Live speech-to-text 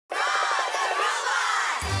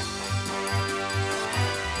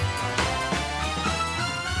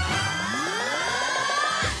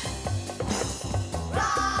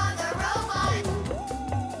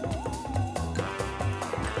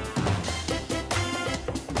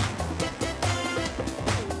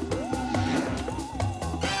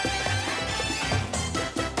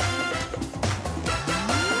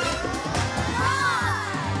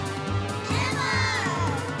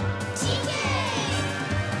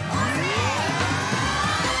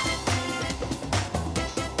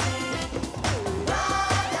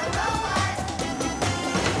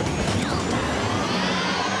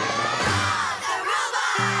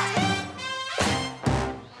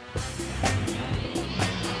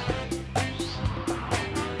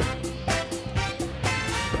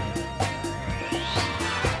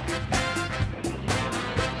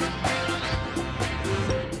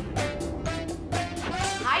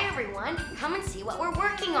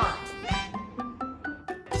working on?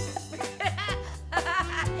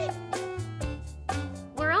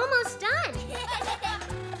 We're almost done.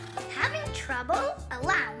 Having trouble?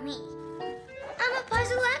 Allow me. I'm a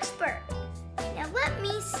puzzle expert. Now let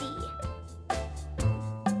me see.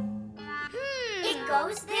 It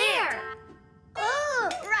goes there. Oh,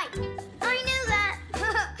 right. I knew that.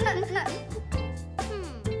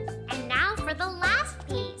 And now for the last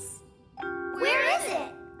piece. Where is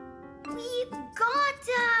it? We've got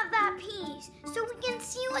to have that piece so we can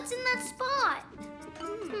see what's in that spot.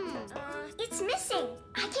 It's missing.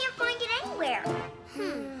 I can't find it anywhere.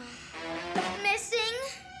 Missing?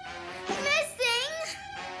 Missing?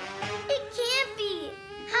 It can't be.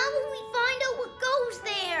 How will we find out what goes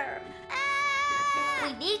there?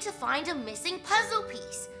 We need to find a missing puzzle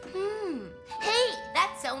piece. Hey,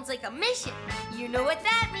 that sounds like a mission. You know what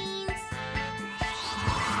that means.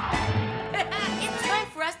 It's time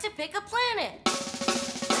for us to pick a planet.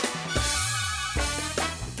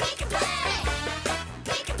 Pick a planet!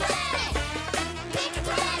 Pick a planet! Pick a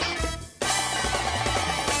planet!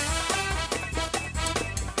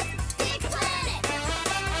 Pick a planet!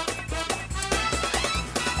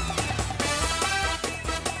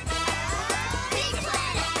 Pick a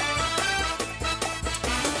planet!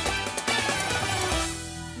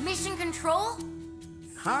 Mission control?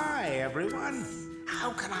 Hi, everyone.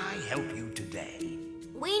 How can I help you today?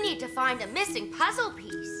 We need to find a missing puzzle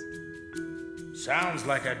piece. Sounds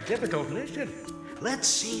like a difficult mission. Let's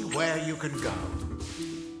see where you can go.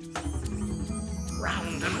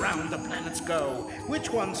 Round and round the planets go. Which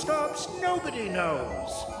one stops, nobody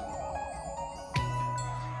knows.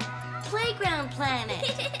 Playground planet.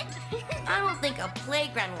 I don't think a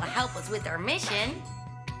playground will help us with our mission.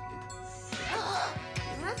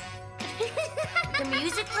 The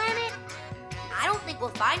music planet? I don't think we'll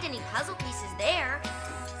find any puzzle pieces there.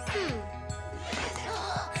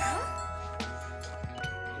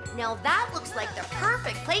 Now that looks like the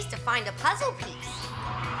perfect place to find a puzzle piece.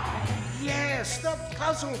 Yes, the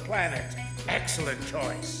puzzle planet. Excellent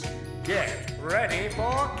choice. Get ready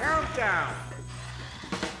for countdown.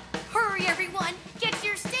 Hurry, everyone! Get to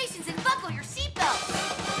your stations and buckle your seatbelts!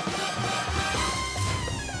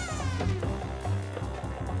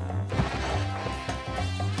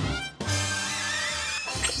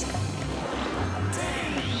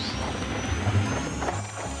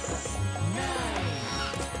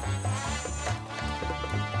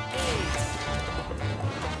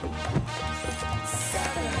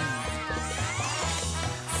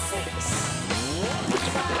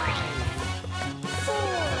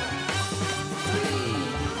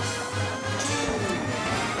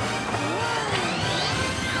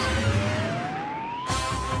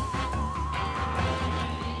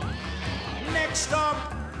 Next stop,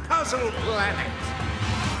 Puzzle Planet.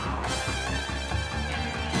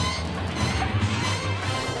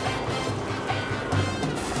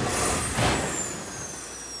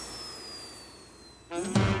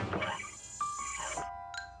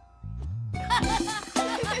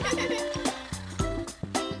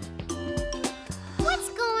 What's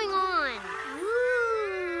going on?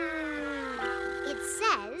 It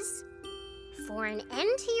says, for an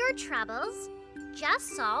end to your troubles,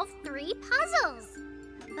 just solve 3 puzzles.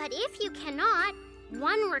 But if you cannot,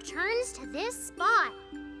 one returns to this spot.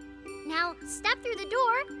 Now step through the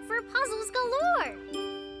door for puzzles galore.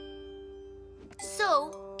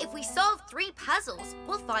 So, if we solve 3 puzzles,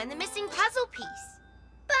 we'll find the missing puzzle piece.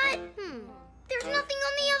 But there's nothing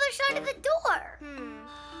on the other side of the door.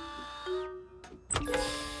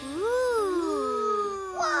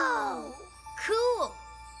 Ooh. Whoa! Cool.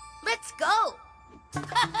 Let's go.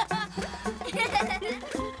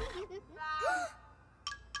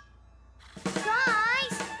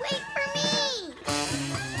 Guys, wait for me!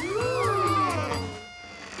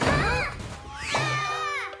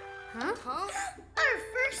 Huh? Our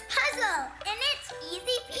first puzzle, and it's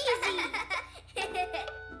easy peasy.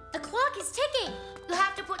 The clock is ticking. You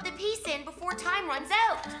have to put the piece in before time runs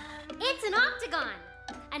out. It's an octagon.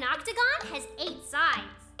 An octagon has 8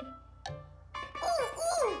 sides.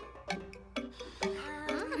 Ooh!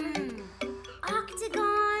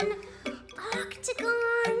 Octagon,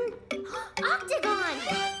 octagon, octagon.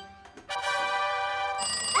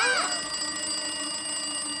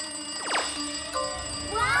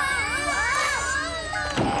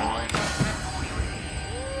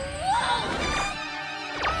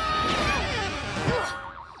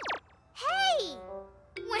 Hey!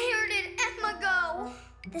 Where did Emma go?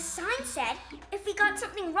 The sign said if we got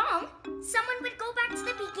something wrong, someone would go back to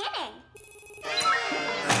the beginning.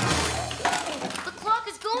 The clock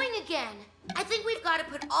is going again. I think we've got to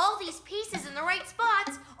put all these pieces in the right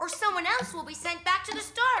spots, or someone else will be sent back to the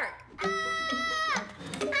start. Ah!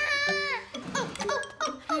 Ah! Oh, oh,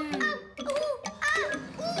 oh, oh, oh, ooh, ah,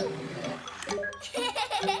 ooh.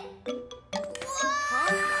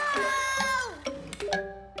 Whoa!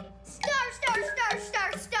 Star, star, star, star,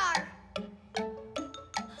 star.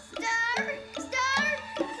 Star, star,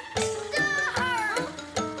 star.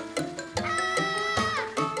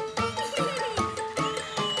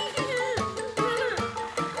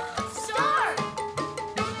 Star!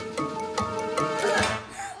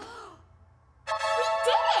 We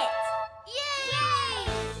did it! Yay!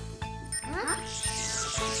 Huh?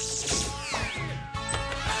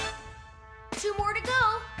 2 more to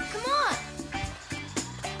go. Come on.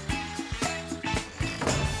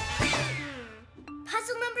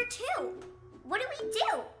 Puzzle number 2. What do we do?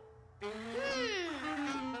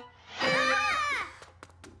 Ah!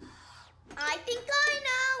 I think I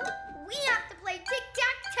know. We have to play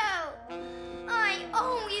tic-tac-toe. I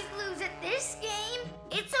always lose at this game.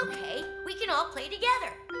 It's okay. We can all play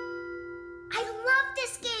together. I love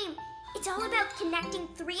this game. It's all about connecting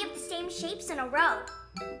 3 of the same shapes in a row.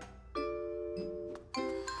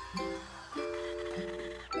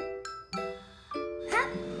 Huh?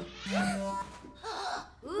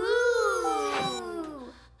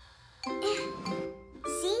 Ooh!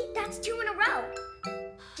 See? That's 2 in a row.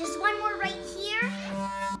 Just one more right here.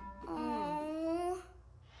 Oh.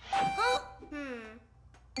 Huh?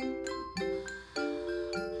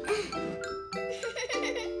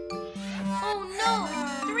 Oh no!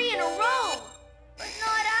 3 in a row! But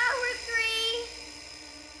not our 3.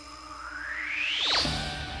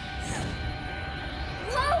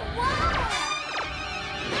 Whoa, whoa!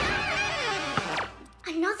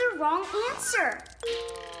 Another wrong answer.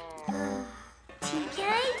 TK?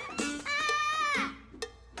 Ah!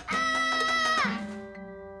 Ah!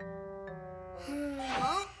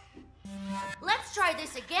 Huh? Let's try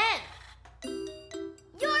this again.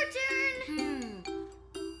 Your turn.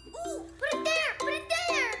 Ooh, put it there, put it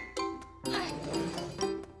there.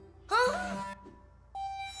 Huh?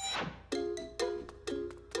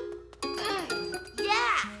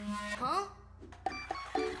 Yeah. Huh?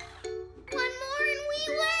 One more and we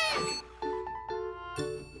win.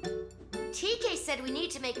 TK said we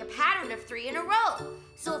need to make a pattern of 3 in a row.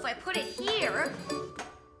 So if I put it here,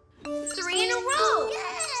 3 in a row. Yay!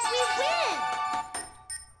 We win.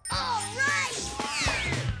 All right.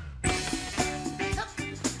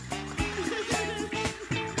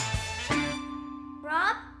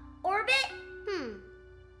 Rob? Orbit?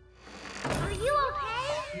 Are you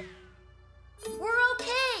okay? We're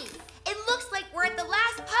okay. It looks like we're at the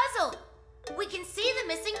last puzzle. We can see the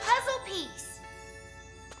missing puzzle piece.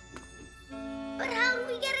 But how do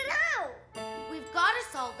we get it out? We've got to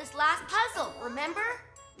solve this last puzzle, remember?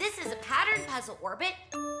 This is a pattern puzzle, Orbit.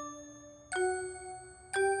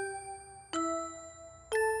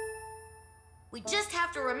 We just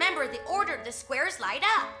have to remember the order the squares light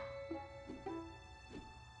up.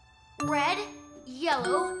 Red,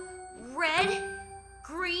 yellow, red,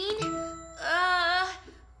 green,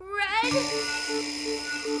 red.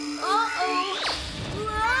 Uh-oh.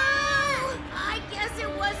 Whoa! I guess it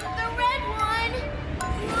wasn't the red one.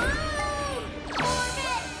 Whoa!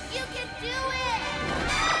 Orbit, you can do it!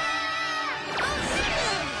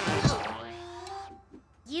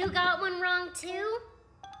 You got one wrong too?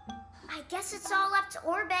 I guess it's all up to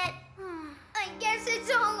Orbit. I guess it's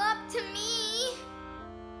all up to me.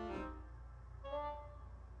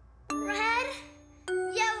 Red,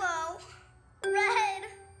 yellow, red,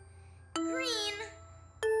 green,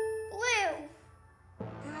 blue.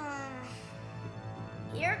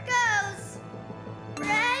 Here goes.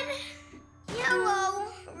 Red, yellow,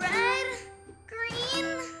 red, green.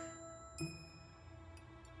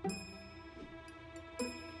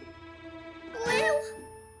 Blue.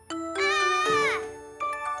 Ah!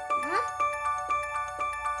 Huh?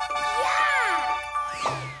 Yeah!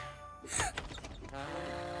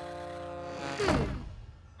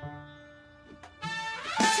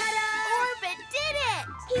 Ta-da! Orbit did it!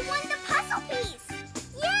 He won the puzzle piece!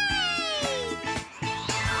 Yay!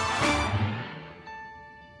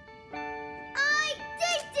 I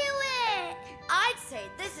did do it! I'd say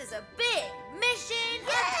this is a big mission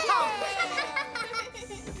accomplished.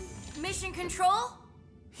 Mission Control?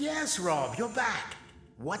 Yes, Rob, you're back.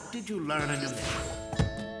 What did you learn in your mission?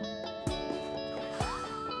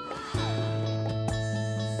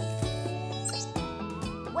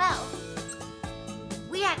 Well,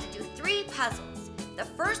 we had to do 3 puzzles. The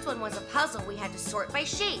first one was a puzzle we had to sort by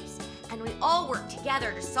shapes, and we all worked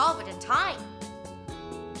together to solve it in time.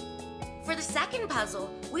 For the second puzzle,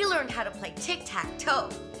 we learned how to play tic-tac-toe.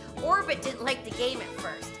 Orbit didn't like the game at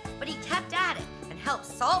first, but he kept at it and helped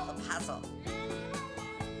solve the puzzle.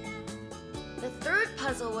 The third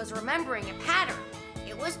puzzle was remembering a pattern.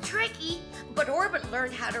 It was tricky, but Orbit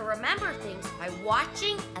learned how to remember things by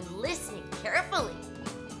watching and listening carefully.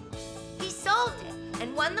 He solved it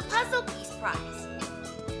and won the puzzle piece prize.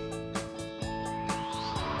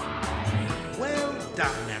 Well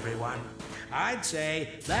done, everyone. I'd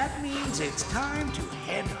say that means it's time to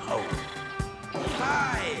head home.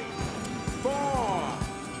 5, 4,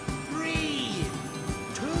 3,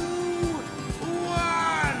 2, 1.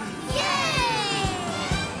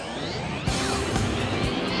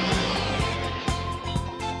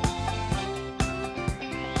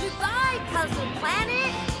 Goodbye, Puzzle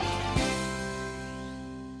Planet!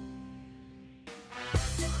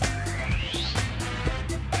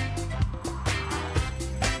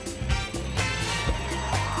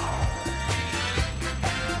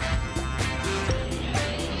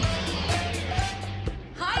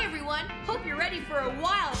 Hi, everyone! Hope you're ready for a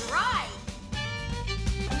wild ride!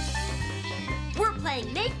 We're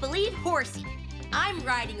playing Make-Believe Horsey. I'm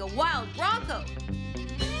riding a wild bronco.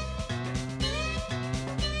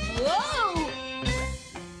 Whoa!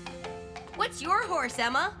 What's your horse,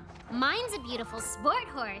 Emma? Mine's a beautiful sport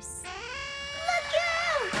horse. Look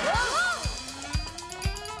out! Whoa!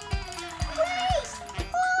 Race!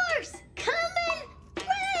 Horse! Coming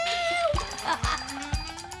through!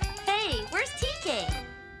 Hey, where's TK?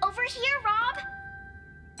 Over here, Rob.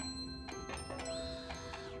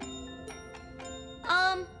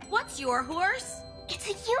 What's your horse? It's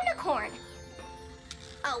a unicorn.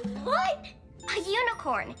 A what? A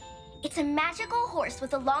unicorn. It's a magical horse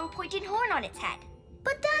with a long pointed horn on its head.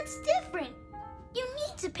 But that's different. You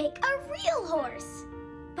need to pick a real horse.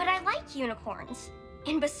 But I like unicorns.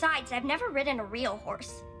 And besides, I've never ridden a real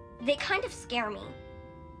horse. They kind of scare me.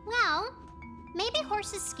 Well, maybe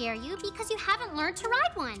horses scare you because you haven't learned to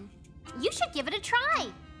ride one. You should give it a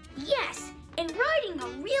try. Yes, and riding a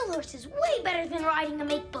real horse is way better than riding a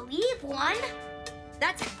make-believe one.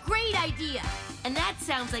 That's a great idea. And that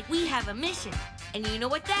sounds like we have a mission. And you know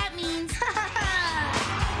what that means.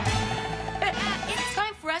 It's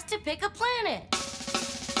time for us to pick a planet.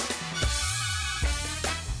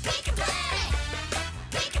 Pick a planet!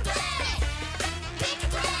 Pick a planet! Pick a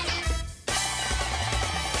planet!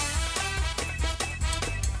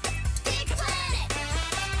 Pick a planet!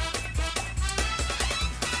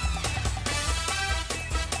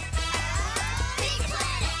 Pick a planet!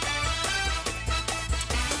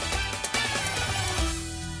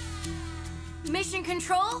 Mission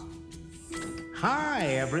Control? Hi,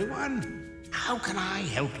 everyone. How can I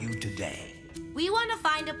help you today? We want to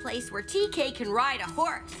find a place where TK can ride a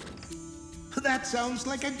horse. That sounds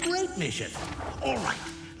like a great mission. All right,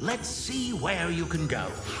 let's see where you can go.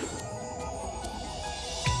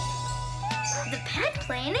 The pet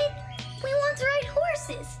planet? We want to ride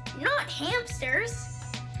horses, not hamsters.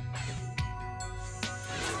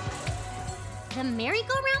 The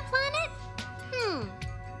merry-go-round planet?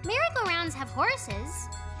 Merry-go-rounds have horses,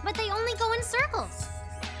 but they only go in circles.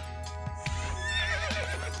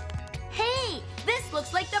 Hey, this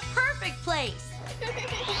looks like the perfect place.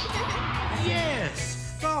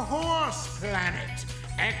 Yes, the horse planet.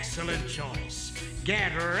 Excellent choice.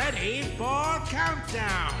 Get ready for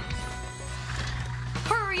countdown.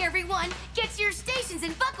 Hurry, everyone. Get to your stations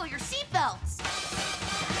and buckle your seatbelts.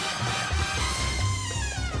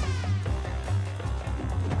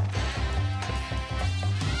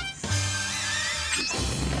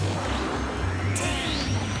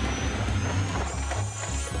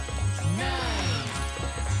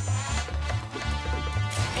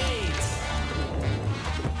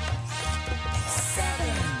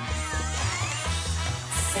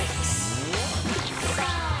 5,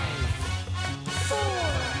 4,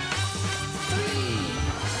 3,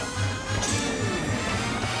 2,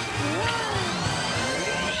 1.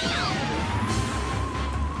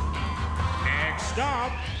 Next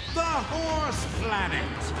stop, the horse planet.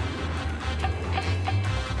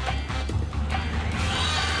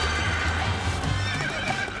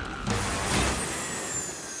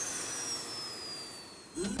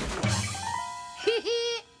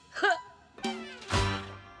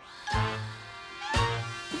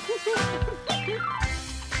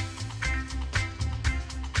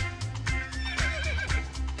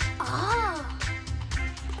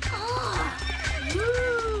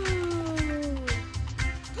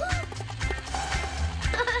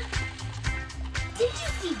 Did you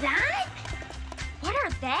see that? What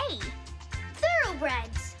are they?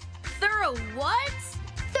 Thoroughbreds. Thorough what?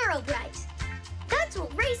 Thoroughbreds. That's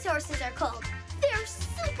what racehorses are called. They're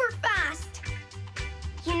super fast.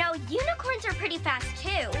 You know, unicorns are pretty fast,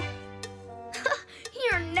 too.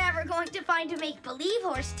 You're never going to find a make-believe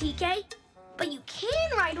horse, TK. But you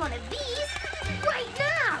can ride one of these right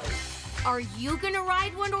now. Are you gonna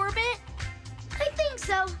ride one, Orbit? I think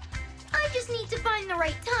so. I just need to find the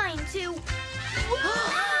right time to...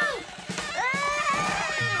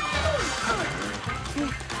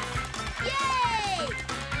 Yay!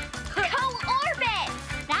 Go Orbit!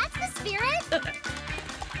 That's the spirit.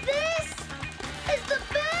 This is the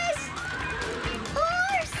best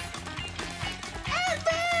horse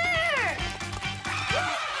ever!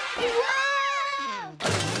 Wow!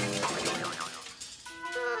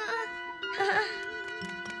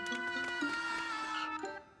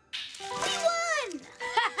 We won!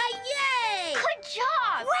 Yay! Good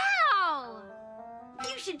job! Wow!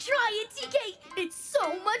 You should try it, TK. It's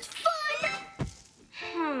so much fun.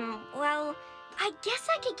 Well, I guess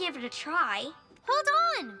I could give it a try. Hold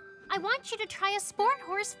on. I want you to try a sport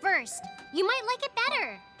horse first. You might like it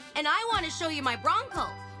better. And I want to show you my Bronco.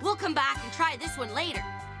 We'll come back and try this one later.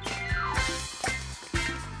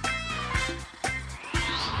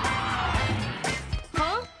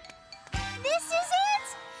 Huh? This is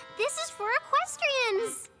it! This is for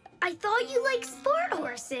equestrians. I thought you liked sport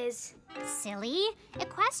horses. Silly.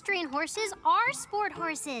 Equestrian horses are sport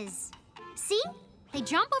horses. See? They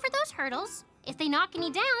jump over those hurdles. If they knock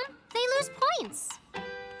any down, they lose points.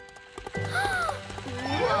 Ah.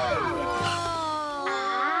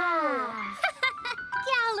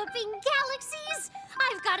 Galloping galaxies!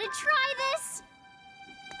 I've got to try this.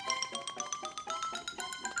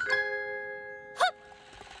 Hup.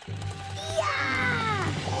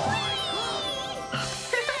 Yeah!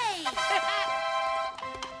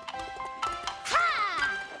 Ha!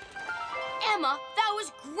 Emma, that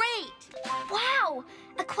was great. Wow!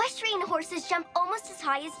 Equestrian horses jump almost as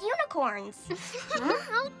high as unicorns.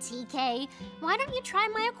 Oh, TK, why don't you try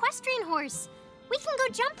my equestrian horse? We can go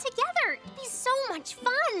jump together. It'd be so much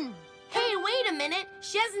fun. Hey, wait a minute.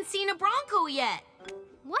 She hasn't seen a Bronco yet.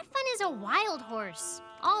 What fun is a wild horse?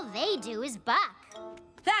 All they do is buck.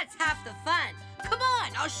 That's half the fun. Come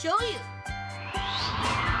on, I'll show you.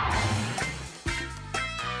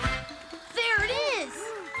 There it is.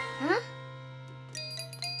 Huh?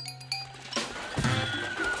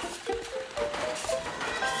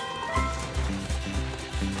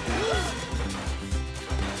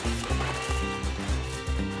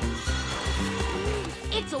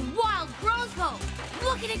 It's a wild Bronco.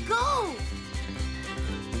 Look at it go.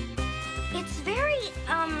 It's very,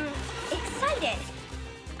 excited.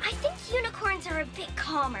 I think unicorns are a bit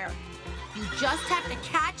calmer. You just have to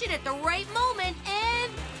catch it at the right moment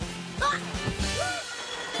and... Ah!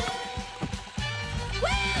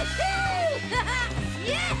 Woohoo!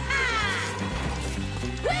 Yeah!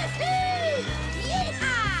 Woohoo! Yeah!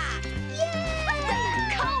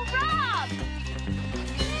 Yeah! Go, Rob!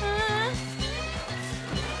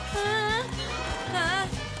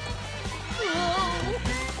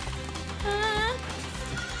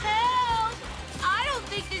 Help! I don't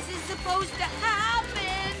think this is supposed to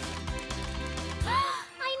happen.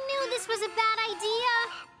 I knew this was a bad idea.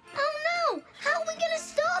 Oh no! How are we gonna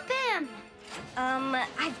stop him?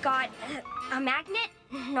 I've got a magnet?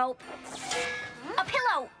 Nope. A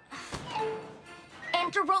pillow.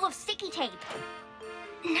 And a roll of sticky tape.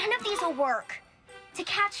 None of these will work. To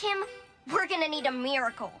catch him, we're gonna need a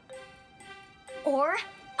miracle. Or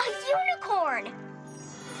a unicorn.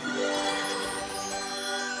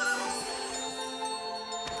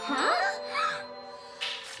 Huh?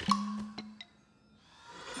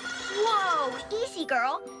 Whoa, easy,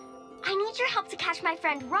 girl. I need your help to catch my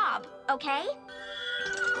friend Rob, okay?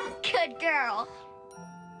 Good girl.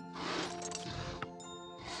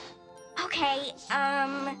 Okay,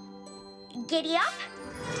 giddy up.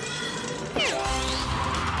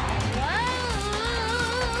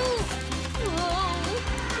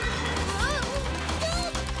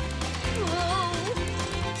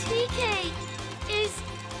 TK,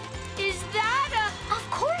 is that a... Of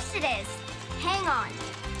course it is. Hang on.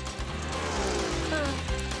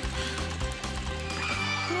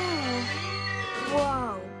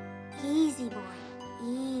 Whoa. Easy, boy.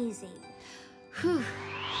 Easy. Whew.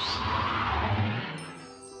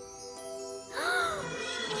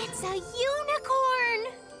 It's a unicorn!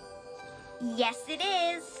 Yes, it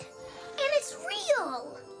is. And it's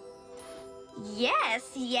real! Yes,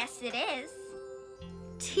 it is.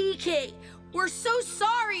 TK, we're so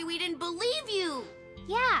sorry we didn't believe you.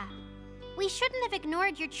 Yeah. We shouldn't have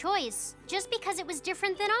ignored your choice just because it was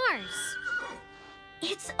different than ours.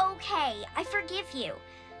 It's okay. I forgive you.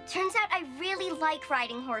 Turns out I really like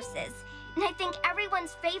riding horses. And I think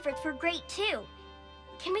everyone's favorites were great, too.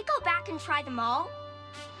 Can we go back and try them all?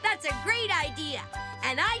 That's a great idea.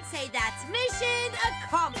 And I'd say that's mission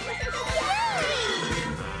accomplished.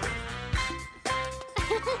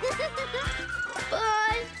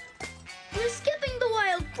 But you're skipping the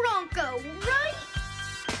wild bronco, right?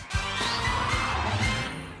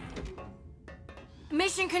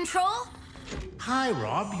 Mission control? Hi,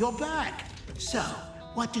 Rob, you're back. So,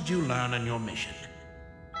 what did you learn on your mission?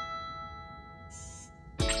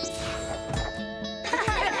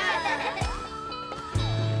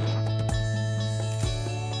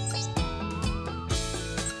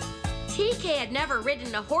 TK had never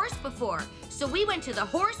ridden a horse before, so we went to the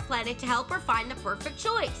horse planet to help her find the perfect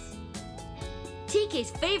choice.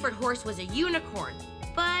 TK's favorite horse was a unicorn,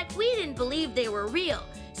 but we didn't believe they were real,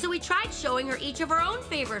 so we tried showing her each of our own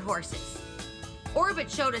favorite horses.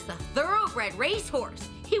 Orbit showed us a thoroughbred racehorse.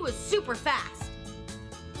 He was super fast.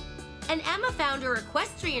 And Emma found her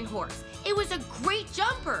equestrian horse. It was a great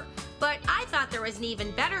jumper, but I thought there was an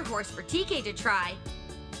even better horse for TK to try.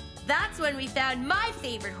 That's when we found my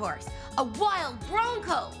favorite horse, a wild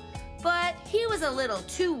bronco, but he was a little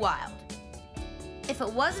too wild. If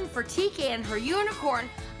it wasn't for TK and her unicorn,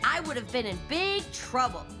 I would have been in big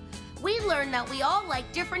trouble. We learned that we all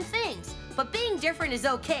like different things, but being different is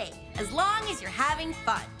okay, as long as you're having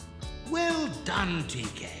fun. Well done,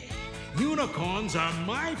 TK. Unicorns are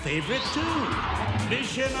my favorite too.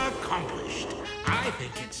 Mission accomplished. I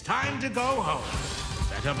think it's time to go home.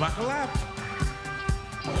 Better buckle up.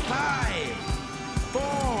 5, 4,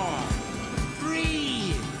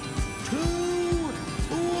 3, 2,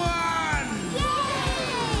 1.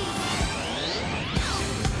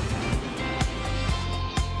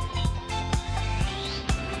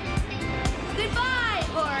 Goodbye,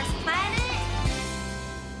 Horse Planet!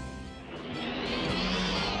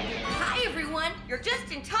 Hi, everyone. You're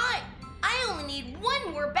just in time. I only need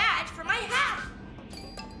one more badge for my hat.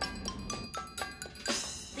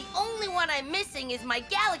 The only one I'm missing is my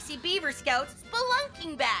Galaxy Beaver Scouts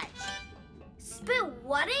spelunking badge.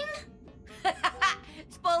 Spit-whatting?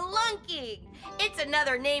 Spelunking. It's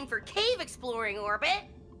another name for cave exploring, Orbit.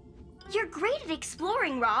 You're great at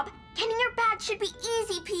exploring, Rob. Getting your badge should be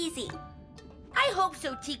easy peasy. I hope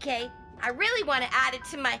so, TK. I really want to add it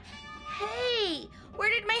to my... Hey, where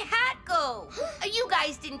did my hat go? You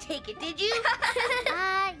guys didn't take it, did you?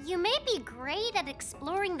 You may be great at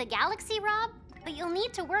exploring the galaxy, Rob, but you'll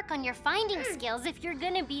need to work on your finding skills if you're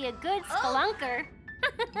gonna be a good spelunker.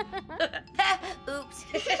 Oops.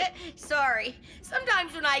 Sorry.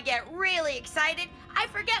 Sometimes when I get really excited, I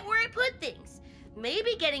forget where I put things.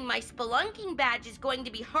 Maybe getting my spelunking badge is going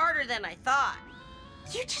to be harder than I thought.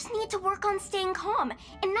 You just need to work on staying calm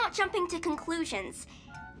and not jumping to conclusions.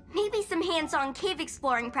 Maybe some hands-on cave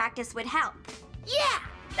exploring practice would help. Yeah,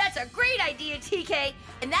 that's a great idea, TK.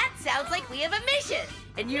 And that sounds like we have a mission.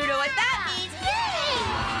 And you know what that means.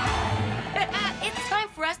 Yay! It's time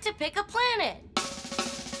for us to pick a planet.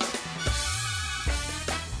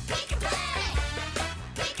 Pick a planet!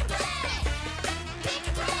 Pick a planet! Pick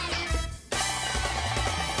a planet!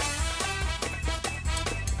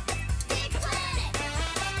 Pick a planet!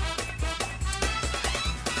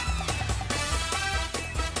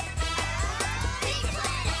 Pick a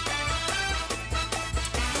planet!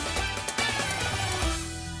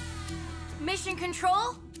 Mission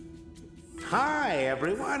control? Hi,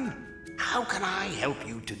 everyone. How can I help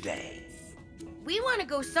you today? We want to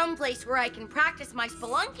go someplace where I can practice my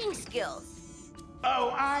spelunking skills.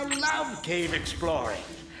 Oh, I love cave exploring.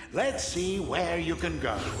 Let's see where you can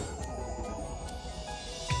go.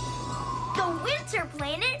 The winter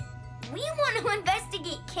planet? We want to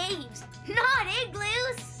investigate caves, not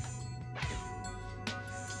igloos.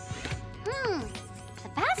 The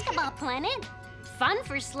basketball planet? Fun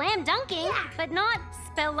for slam dunking, but not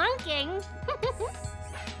spelunking.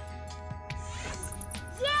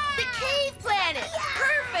 The cave planet!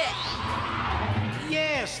 Perfect!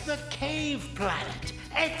 Yes, the cave planet.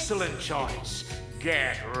 Excellent choice.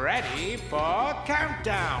 Get ready for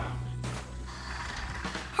countdown.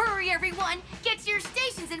 Hurry, everyone! Get to your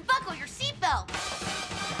stations and buckle your seatbelt!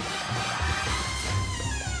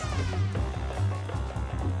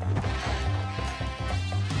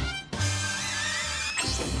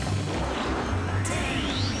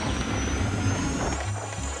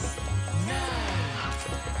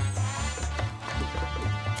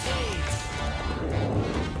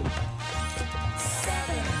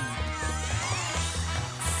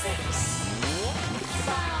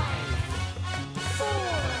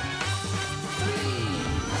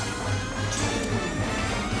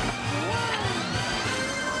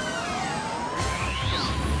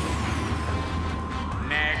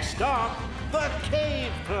 Stop the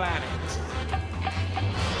cave planet.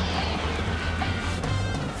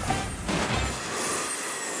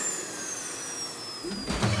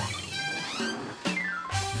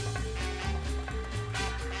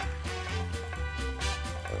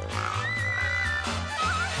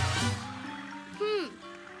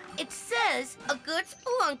 because a good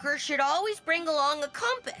spelunker should always bring along a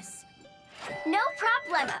compass. No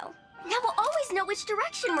problemo. Now we'll always know which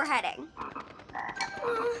direction we're heading.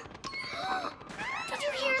 Did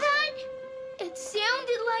you hear that? It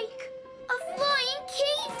sounded like a flying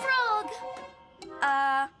cave frog.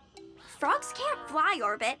 Frogs can't fly,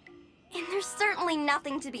 Orbit. And there's certainly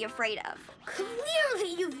nothing to be afraid of.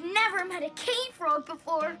 Clearly you've never met a cave frog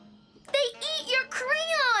before. They eat your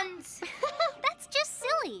crayons. That's just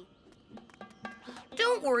silly.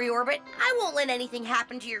 Don't worry, Orbit. I won't let anything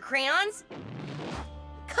happen to your crayons.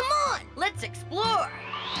 Come on, let's explore.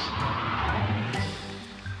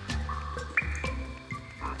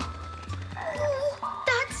 Oh,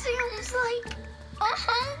 that sounds like a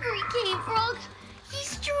hungry cave frog.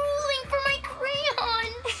 He's drooling for my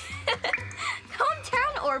crayons. Calm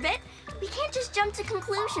down, Orbit. We can't just jump to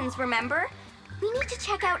conclusions, remember? We need to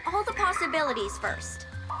check out all the possibilities first.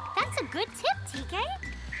 That's a good tip, TK.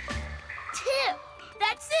 Tip,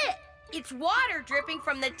 that's it. It's water dripping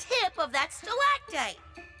from the tip of that stalactite.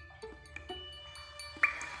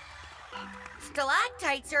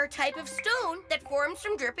 Stalactites are a type of stone that forms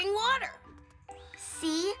from dripping water.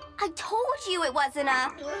 See? I told you it wasn't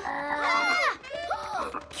a... Ah!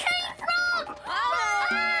 Cave frog!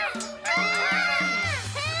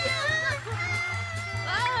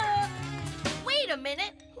 Wait a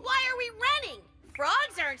minute. Why are we running?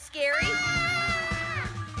 Frogs aren't scary.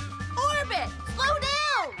 Orbit, slow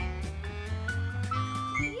down.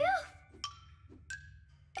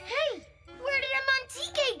 Hey, where did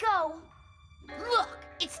TK go? Look,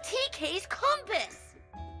 it's TK's compass.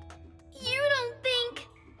 You don't think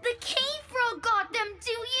the cave frog got them,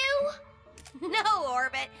 do you? No,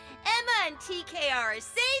 Orbit. Emma and TK are as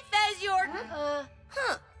safe as your...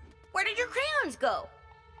 Where did your crayons go?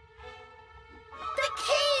 The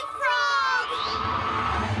cave frog!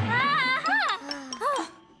 Oh,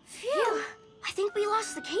 phew. I think we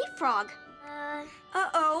lost the cave frog.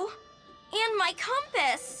 Uh-oh. And my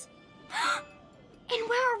compass. And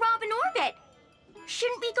where are Rob and Orbit?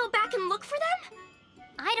 Shouldn't we go back and look for them?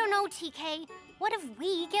 I don't know, TK. What if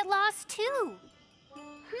we get lost too?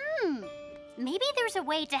 Maybe there's a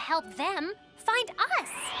way to help them find us.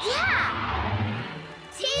 Yeah!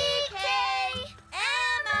 TK!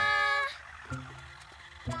 Emma!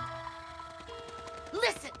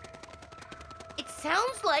 Listen. It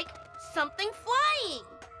sounds like something flying.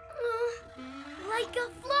 Like a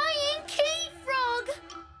flying cave frog.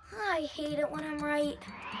 I hate it when I'm right.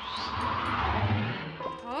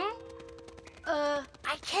 Huh?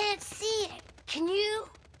 I can't see it. Can you?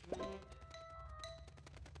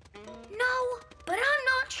 No, but I'm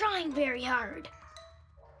not trying very hard.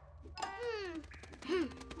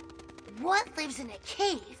 What lives in a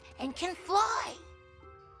cave and can fly?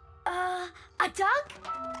 A duck?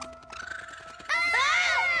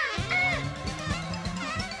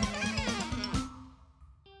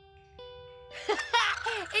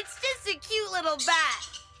 It's just a cute little bat.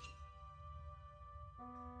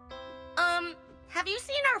 Have you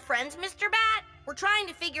seen our friends, Mr. Bat? We're trying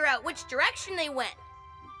to figure out which direction they went.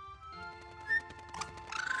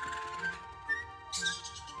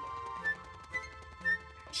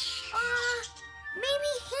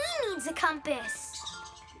 Maybe he needs a compass.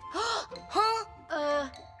 Huh?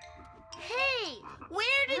 Hey,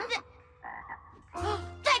 where did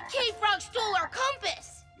that cave frog stole our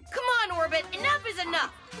compass! Come on, Orbit, enough is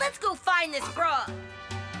enough. Let's go find this frog.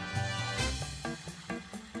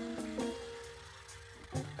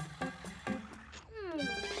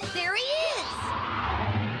 There he is!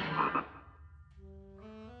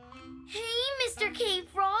 Hey, Mr. Cave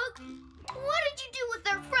Frog. What did you do with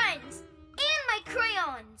our friends? And my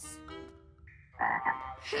crayons?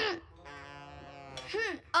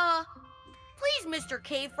 Please, Mr.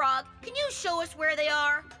 Cave Frog, can you show us where they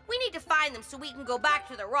are? We need to find them so we can go back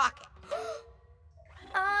to the rocket.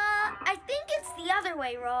 I think it's the other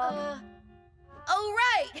way, Rob. Oh,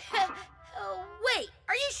 right. Oh, wait,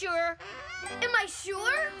 are you sure? Am I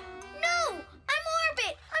sure? No, I'm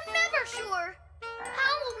Orbit. I'm never sure.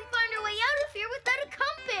 How will we find our way out of here without a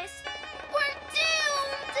compass? We're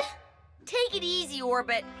doomed! Take it easy,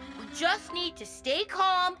 Orbit. We just need to stay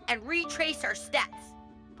calm and retrace our steps.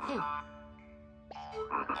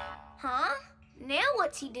 Huh? Now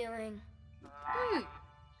what's he doing?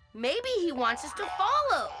 Maybe he wants us to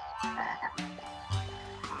follow.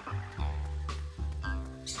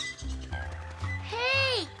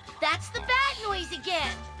 Hey, that's the bat noise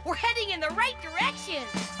again. We're heading in the right direction.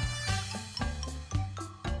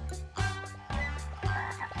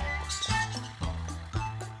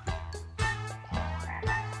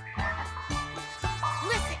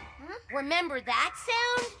 Listen, remember that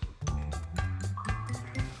sound?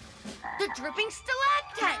 The dripping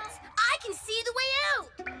stalactites! I can see the way out!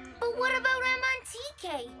 But what about Emma and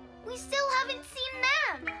TK? We still haven't seen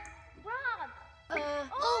them. Rob!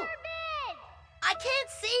 Oh! I can't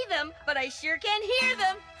see them, but I sure can hear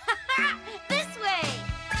them. This way!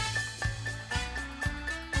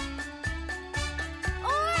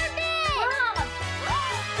 Rob!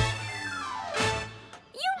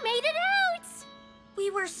 You made it out!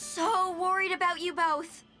 We were so worried about you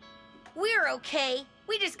both. We're okay.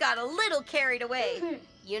 We just got a little carried away.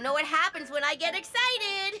 You know what happens when I get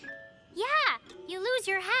excited. Yeah, you lose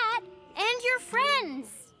your hat and your friends.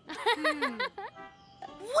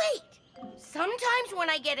 Wait! Sometimes when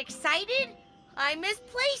I get excited, I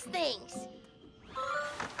misplace things.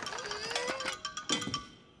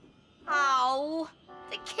 Oh,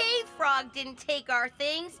 the cave frog didn't take our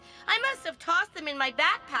things. I must have tossed them in my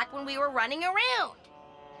backpack when we were running around.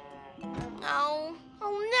 Oh,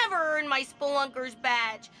 I'll never earn my Spelunker's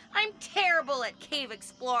badge. I'm terrible at cave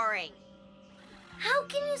exploring. How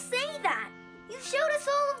can you say that? You showed us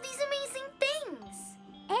all of these amazing things.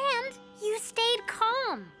 And you stayed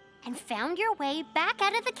calm and found your way back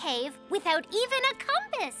out of the cave without even a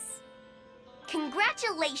compass.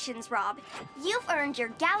 Congratulations, Rob. You've earned your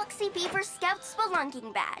Galaxy Beaver Scout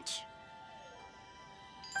Spelunking badge.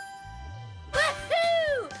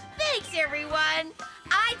 Woohoo! Thanks, everyone.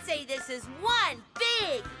 I'd say this is one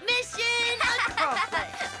big mission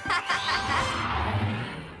accomplished.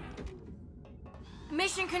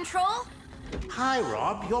 Mission Control? Hi,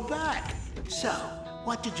 Rob, you're back. So,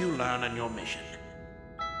 what did you learn on your mission?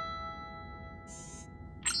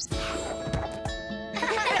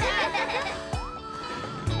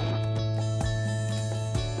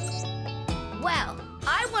 Well,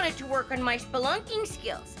 I wanted to work on my spelunking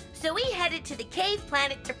skills, so we headed to the cave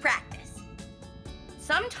planet to practice.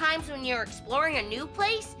 Sometimes when you're exploring a new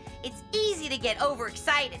place, it's easy to get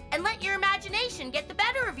overexcited and let your imagination get the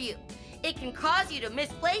better of you. It can cause you to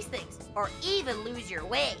misplace things or even lose your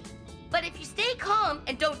way. But if you stay calm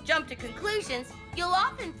and don't jump to conclusions, you'll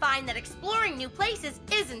often find that exploring new places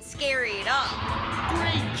isn't scary at all.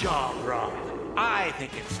 Great job, Rob. I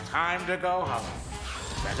think it's time to go home.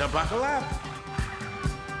 Better buckle up.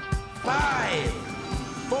 5,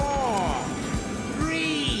 4,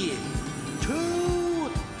 3, 2,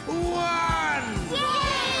 1.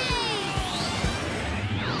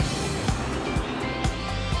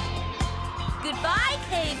 Goodbye,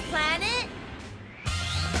 Cave Planet!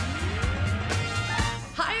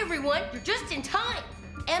 Hi, everyone. You're just in time.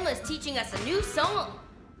 Emma's teaching us a new song.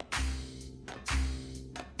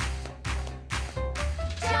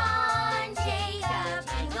 John Jacob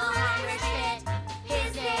Jingleheimer Schmidt,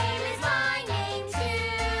 his name is my name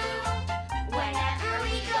too. Whenever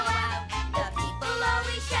we go out, the people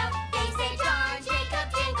always shout. They say John Jacob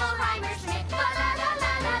Jingleheimer Schmidt, la la la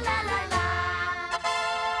la la la la la.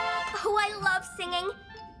 Oh, I love singing.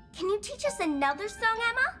 Can you teach us another song,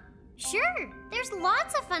 Emma? Sure, there's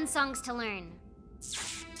lots of fun songs to learn.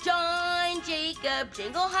 John Jacob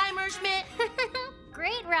Jingleheimer Schmidt.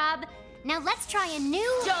 Great, Rob. Now let's try a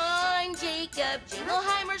new... John Jacob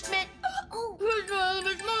Jingleheimer Schmidt. Oh, his name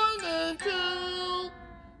is my name too.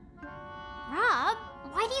 Rob,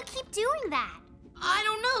 why do you keep doing that? I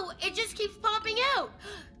don't know. It just keeps popping out.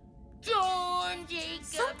 John Jacob.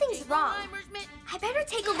 Something's wrong. Jingleheimer Schmidt. I better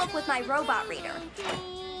take a look with my robot reader.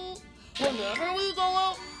 Whenever we go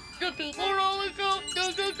out, the people always go,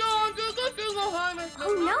 this is John Jacob Jingleheimer.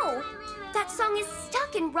 Oh no! That song is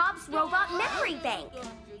stuck in Rob's robot memory bank.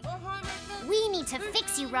 We need to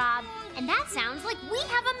fix you, Rob. And that sounds like we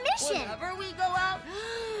have a mission. Whenever we go out,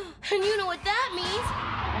 and you know what that means.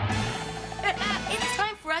 It's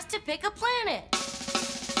time for us to pick a planet.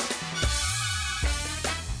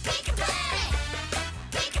 Pick a planet!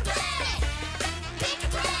 Pick a planet! Pick a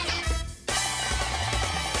planet!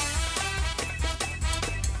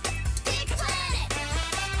 Pick a planet!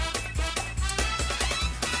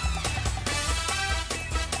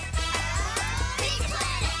 Pick a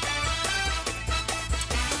planet!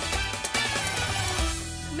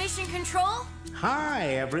 Mission Control?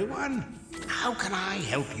 Hi, everyone. How can I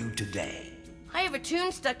help you today? I have a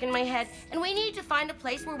tune stuck in my head, and we need to find a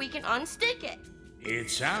place where we can unstick it. It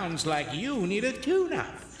sounds like you need a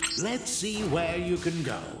tune-up. Let's see where you can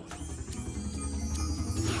go.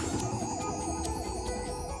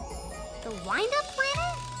 The wind-up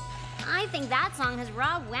planet? I think that song has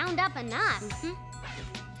Rob wound up enough.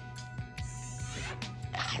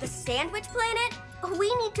 The sandwich planet?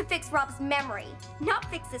 We need to fix Rob's memory, not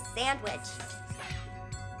fix his sandwich.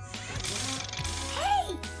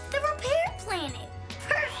 Hey! The repair planet!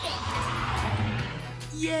 Perfect!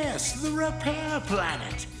 Yes, the repair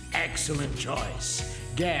planet. Excellent choice.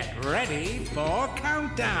 Get ready for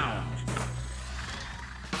countdown.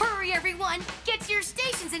 Hurry, everyone! Get to your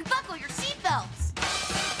stations and buckle your seatbelts!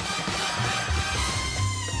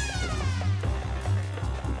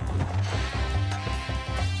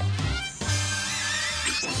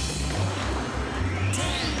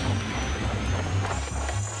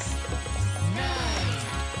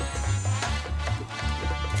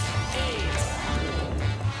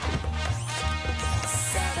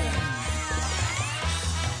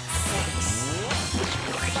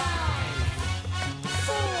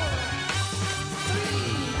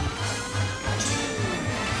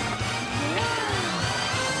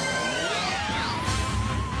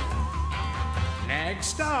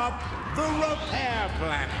 Next up, the repair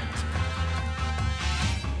planet.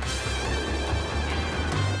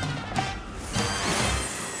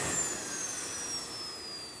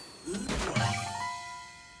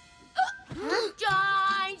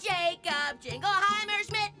 John Jacob Jingleheimer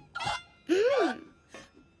Schmidt.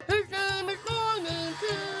 His name is my name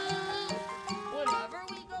too. Whenever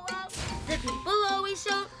we go out, the people always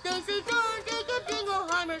shout. They say John Jacob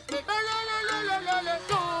Jingleheimer Schmidt. La la la la la la la.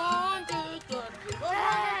 John Jacob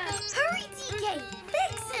Jingleheimer Schmidt. Hurry, TK!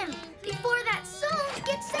 Fix him! Before that song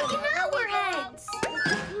gets stuck in our heads!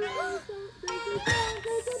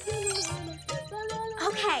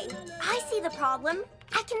 Okay, I see the problem.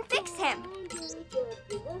 I can fix him.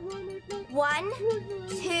 1,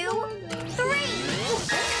 2, 3.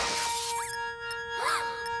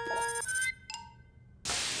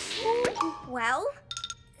 Well,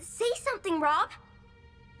 say something, Rob.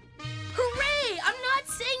 Hooray! I'm not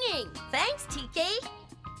singing. Thanks, TK.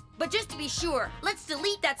 But just to be sure, let's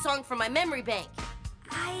delete that song from my memory bank.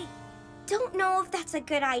 I don't know if that's a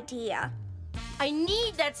good idea. I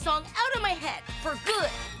need that song out of my head for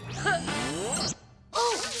good.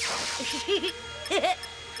 Oh!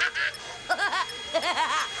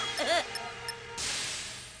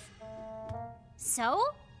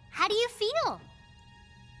 So, how do you feel?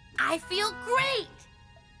 I feel great.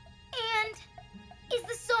 And is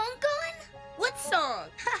the song gone? What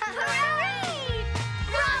song? Hooray!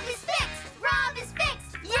 Rob is fixed! Rob is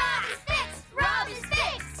fixed! Rob is fixed! Rob is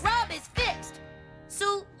fixed! Rob is fixed.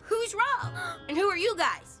 So who's Rob? And who are you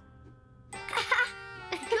guys?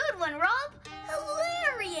 Good one, Rob.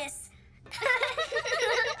 Hilarious.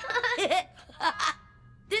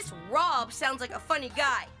 This Rob sounds like a funny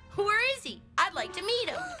guy. Where is he? I'd like to meet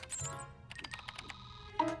him.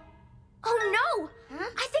 Oh no!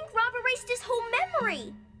 I think Rob erased his whole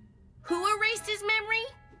memory. Who erased his memory?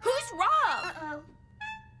 Who's Rob? Uh-oh.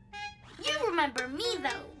 You remember me,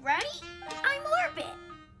 though, right? I'm Orbit.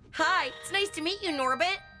 Hi, it's nice to meet you,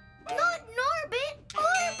 Norbit. Not Norbit,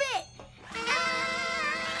 Orbit. Ah!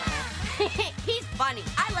 He's funny.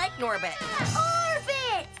 I like Norbit.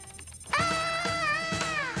 Orbit!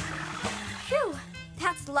 Ah! Phew,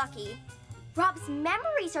 that's lucky. Rob's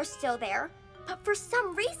memories are still there, but for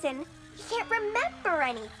some reason, he can't remember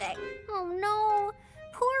anything. Oh no,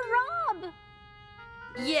 poor Rob.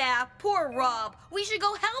 Yeah, poor Rob. We should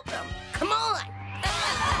go help him. Come on.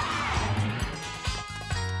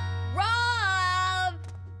 Rob!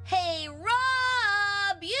 Hey,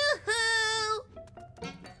 Rob! Yoo-hoo!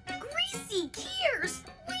 Greasy gears!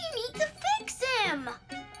 We need to fix him!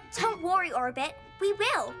 Don't worry, Orbit. We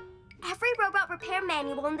will. Every robot repair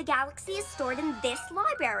manual in the galaxy is stored in this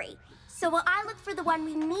library. So will I look for the one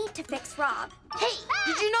we need to fix Rob? Hey,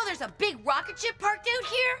 did you know there's a big rocket ship parked out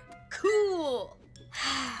here? Cool.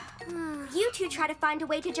 You two try to find a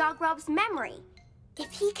way to jog Rob's memory.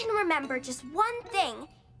 If he can remember just one thing,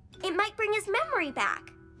 it might bring his memory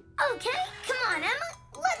back. Okay, come on, Emma.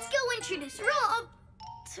 Let's go introduce Rob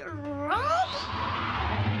to Rob.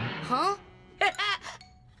 Huh?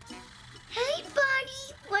 Hey,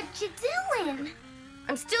 buddy. What you doing?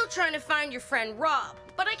 I'm still trying to find your friend Rob,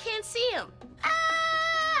 but I can't see him.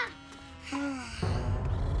 Ah!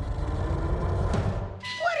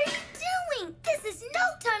 What are you doing? This is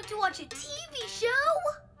no time to watch a TV show.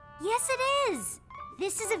 Yes, it is.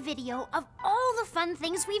 This is a video of all the fun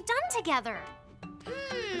things we've done together.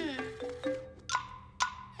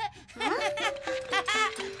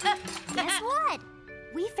 Guess what?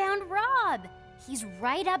 We found Rob. He's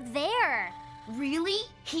right up there. Really?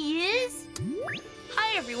 He is?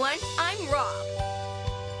 Hi, everyone. I'm Rob.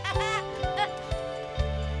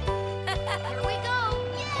 Here we go.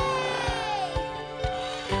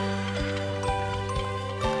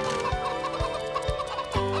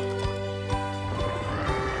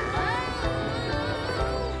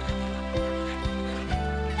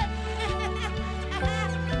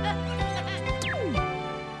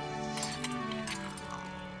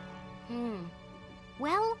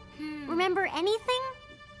 Well, remember anything?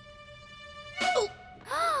 Oh.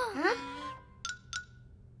 Huh?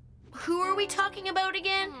 Who are we talking about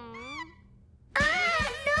again?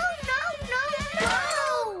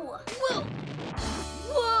 No! Whoa!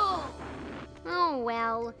 Whoa! Oh,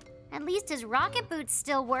 well. At least his rocket boots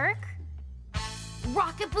still work.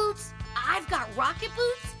 Rocket boots? I've got rocket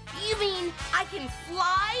boots? You mean I can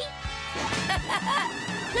fly?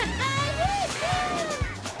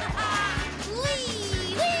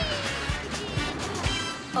 Whee!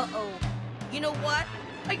 Uh-oh. You know what?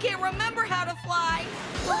 I can't remember how to fly.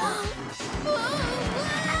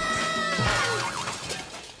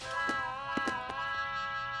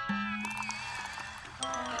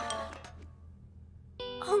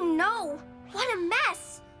 Oh no! What a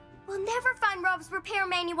mess! We'll never find Rob's repair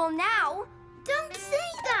manual now. Don't say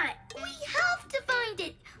that! We have to find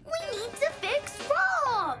it! We need to fix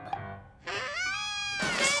Rob!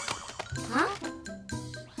 Huh?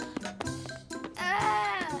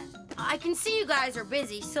 I can see you guys are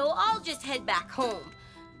busy, so I'll just head back home.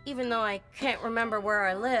 Even though I can't remember where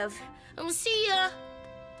I live. See ya!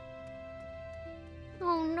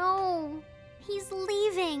 Oh, no. He's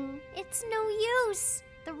leaving. It's no use.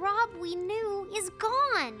 The Rob we knew is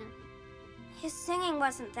gone. His singing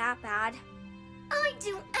wasn't that bad. I'd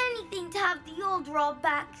do anything to have the old Rob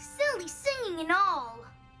back, silly singing and all.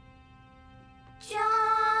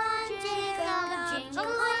 John Jacob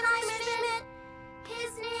Jingle Schmidt,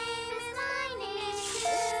 his name is my name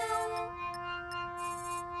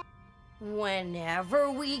too.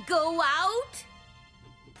 Whenever we go out,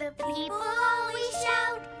 The people always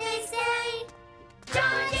shout, they say,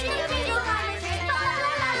 John Jacob Jingle Schmidt, la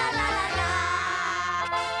la la la la la.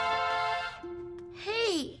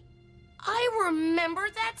 hey, I remember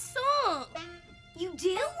that song. You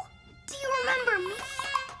do? Do you remember me?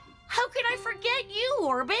 How could I forget you,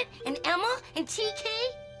 Orbit, and Emma, and TK?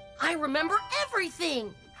 I remember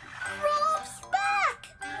everything. Rob's back!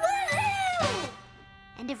 Woohoo!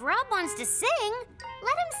 And if Rob wants to sing,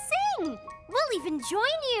 let him sing. We'll even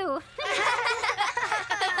join you.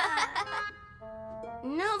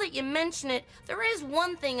 Now that you mention it, there is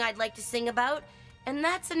one thing I'd like to sing about, and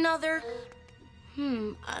that's another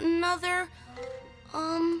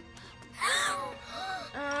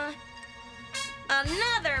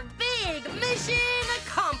big mission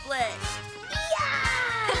accomplished.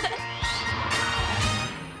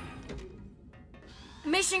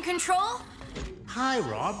 Mission Control? Hi,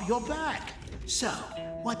 Rob, you're back. So,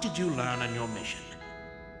 what did you learn on your mission?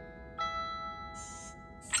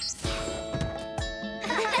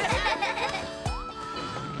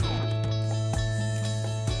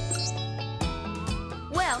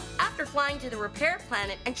 Well, after flying to the repair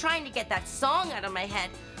planet and trying to get that song out of my head,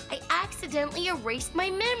 I accidentally erased my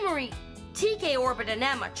memory. TK, Orbit, and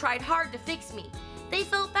Emma tried hard to fix me. They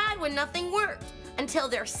felt bad when nothing worked, until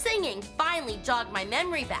their singing finally jogged my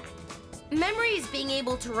memory back. Memory is being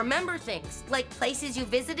able to remember things, like places you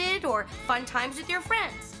visited or fun times with your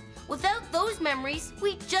friends. Without those memories,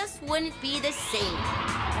 we just wouldn't be the same.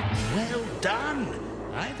 Well done.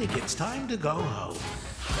 I think it's time to go home.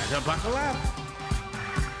 Better buckle up.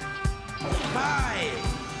 5,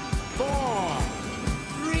 4,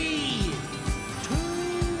 3, 2,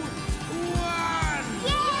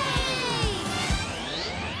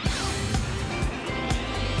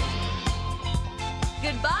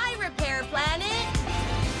 1. Goodbye, Repair Planet!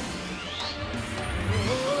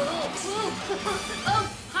 Oh,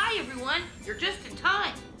 hi everyone! You're just in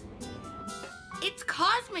time. It's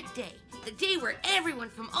Cosmic Day, the day where everyone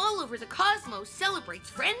from all over the cosmos celebrates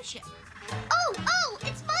friendship. Oh,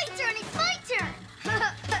 it's my turn,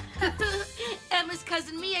 Emma's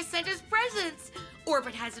cousin Mia sent us presents.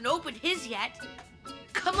 Orbit hasn't opened his yet.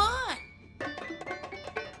 Come on!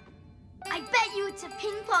 I bet you it's a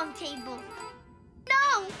ping pong table.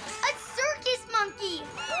 No, a circus monkey.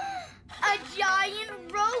 A giant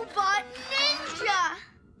robot ninja.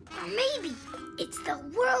 Or maybe it's the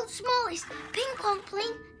world's smallest ping pong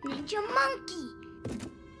playing ninja monkey.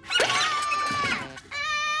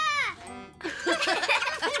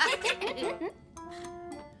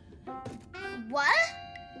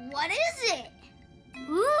 What is it?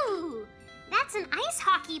 Ooh, that's an ice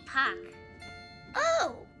hockey puck.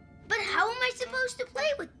 Oh, but how am I supposed to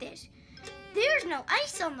play with this? There's no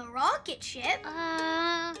ice on the rocket ship.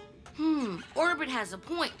 Orbit has a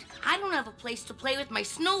point. I don't have a place to play with my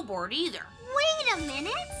snowboard either. Wait a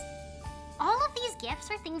minute. All of these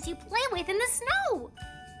gifts are things you play with in the snow.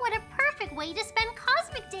 What a perfect way to spend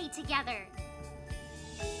Cosmic Day together.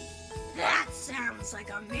 That sounds like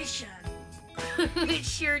a mission. It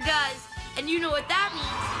sure does. And you know what that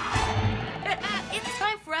means. It's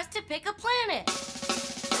time for us to pick a planet.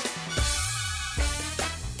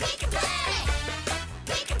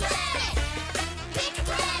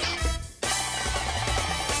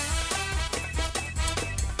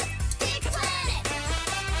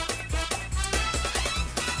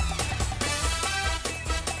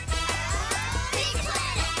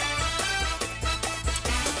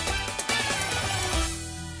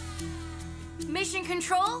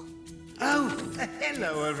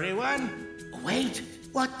 Hello, everyone. Wait,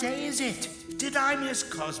 what day is it? Did I miss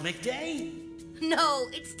Cosmic Day? No,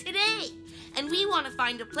 it's today. And we want to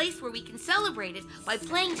find a place where we can celebrate it by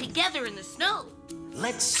playing together in the snow.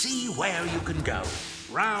 Let's see where you can go.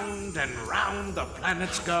 Round and round the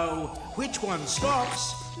planets go. Which one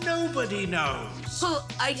stops, nobody knows.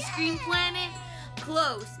 Ice cream planet?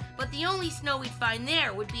 Close, but the only snow we'd find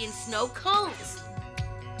there would be in snow cones.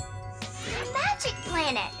 Magic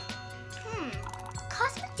planet.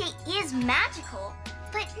 Cosmic Day is magical,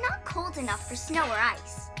 but not cold enough for snow or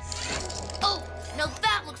ice. Oh, now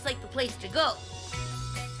that looks like the place to go.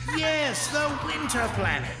 Yes, the winter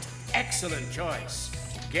planet. Excellent choice.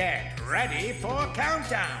 Get ready for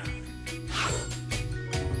countdown.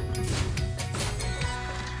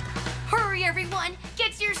 Hurry, everyone!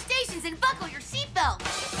 Get to your stations and buckle your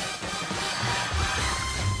seatbelts!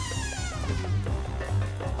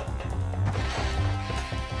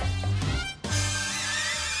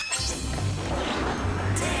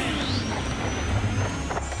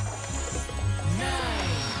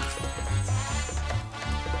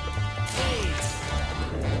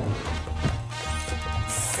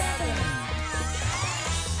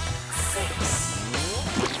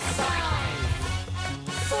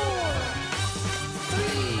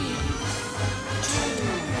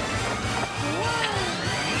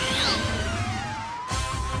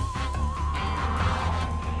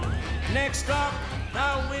 Next up,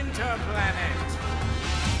 the winter planet.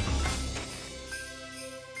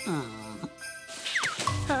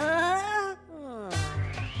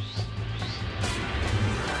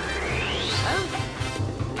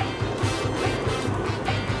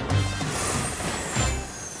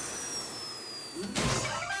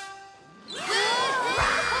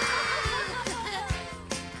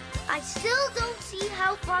 I still don't see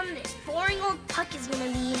how fun this boring old puck is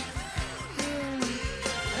gonna be.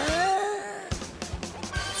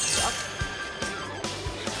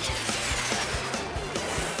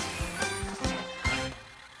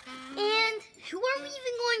 And who are we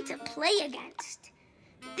even going to play against?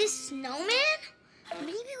 This snowman?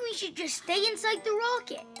 Maybe we should just stay inside the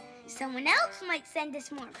rocket. Someone else might send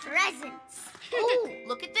us more presents. Oh,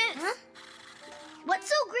 look at this. Huh? What's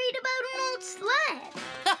so great about an old sled?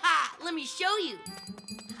 Let me show you.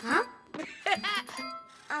 Huh?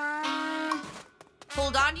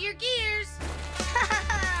 Hold on to your gears.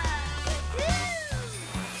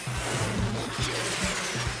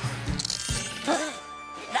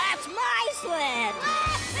 That's my sled!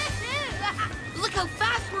 Look how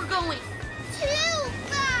fast we're going. Too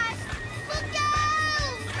fast! Look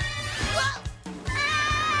out! Whoa!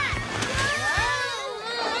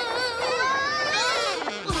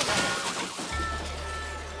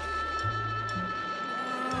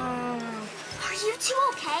 Are you two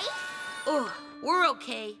okay? Oh, we're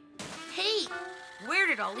okay. Hey, where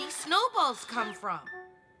did all these snowballs come from?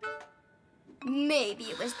 Maybe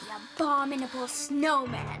it was the abominable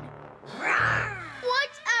snowman.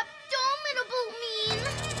 What's abominable mean?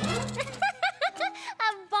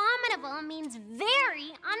 Abominable means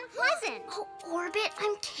very unpleasant. Oh, Orbit,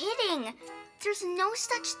 I'm kidding. There's no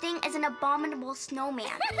such thing as an abominable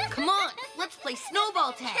snowman. Come on, let's play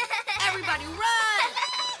snowball tag. Everybody run!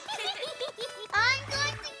 I'm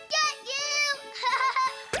going to get you!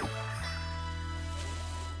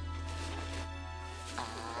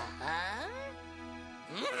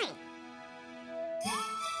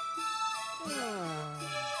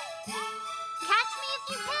 Catch me if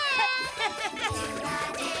you can.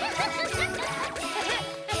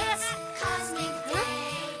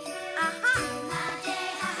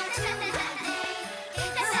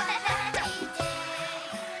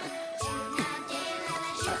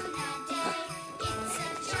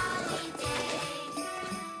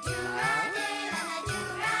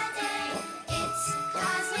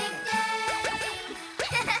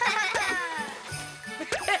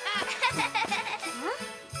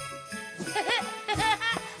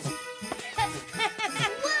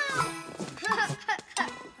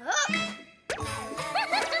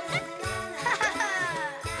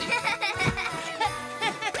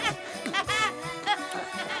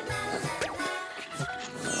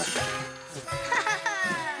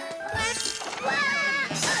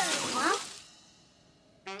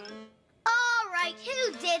 All right,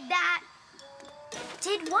 who did that?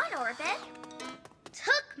 Did what, Orbit?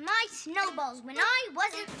 Took my snowballs when I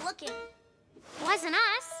wasn't looking. Wasn't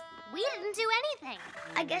us. We didn't do anything.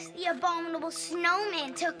 I guess the abominable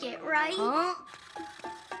snowman took it, right? Huh?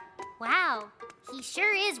 Wow, he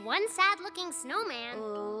sure is one sad-looking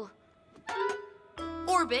snowman.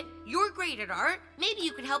 Orbit, you're great at art. Maybe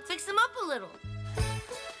you could help fix them up a little.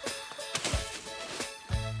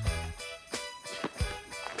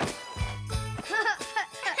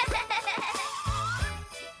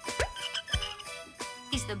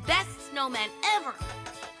 the best snowman ever.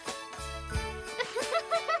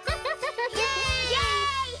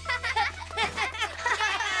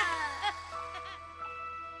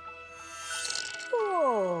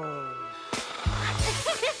 Whoa.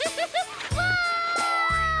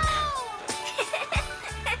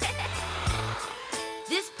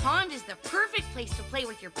 This pond is the perfect place to play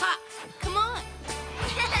with your pup. Come on.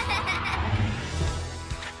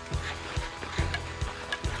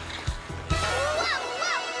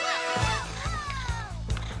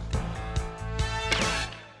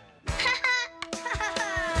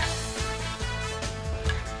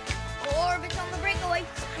 Orbit's on the breakaway,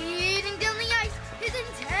 speeding down the ice, his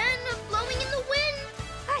antenna blowing in the wind.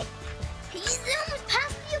 Hi. He's almost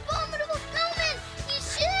past the abominable snowman. He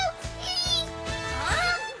shoots.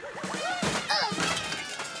 Huh?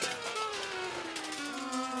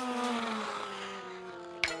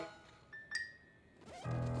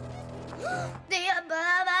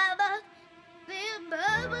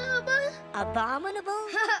 Abominable?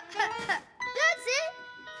 That's it.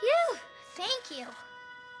 Phew. Thank you.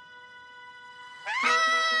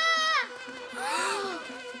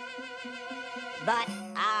 But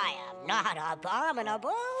I am not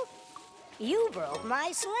abominable. You broke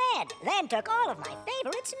my sled, then took all of my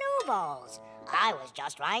favorite snowballs. I was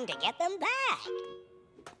just trying to get them back.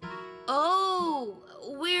 Oh,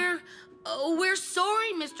 we're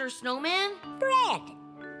sorry, Mr. Snowman. Fred.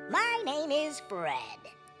 My name is Fred.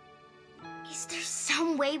 Is there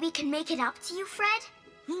some way we can make it up to you, Fred?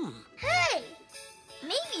 Hey,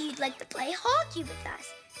 maybe you'd like to play hockey with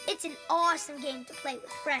us. It's an awesome game to play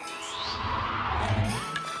with friends.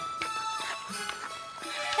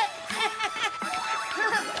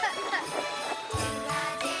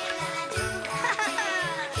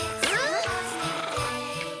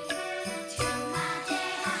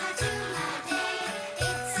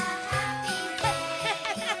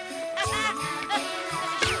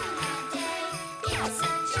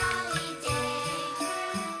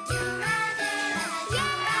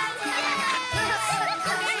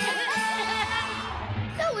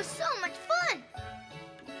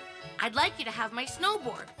 I'd like you to have my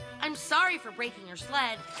snowboard. I'm sorry for breaking your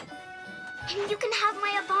sled. And you can have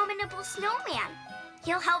my abominable snowman.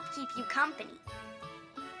 He'll help keep you company.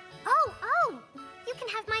 Oh, you can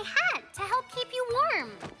have my hat to help keep you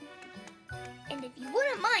warm. And if you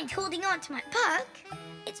wouldn't mind holding on to my puck,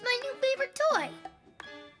 it's my new favorite toy.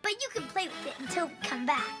 But you can play with it until we come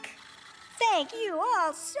back. Thank you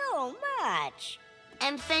all so much.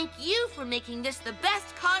 And thank you for making this the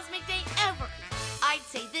best cosmic day ever. I'd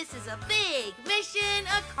say this is a big mission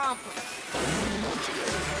accomplished.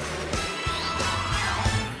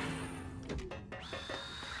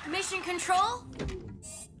 Mission Control?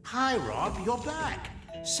 Hi, Rob, you're back.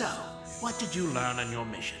 So, what did you learn on your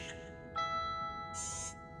mission?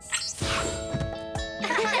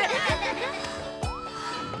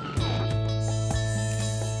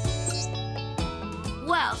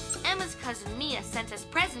 Well, Emma's cousin Mia sent us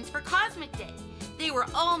presents for Cosmic Day. They were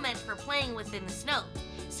all meant for playing within the snow.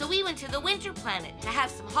 So we went to the winter planet to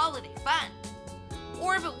have some holiday fun.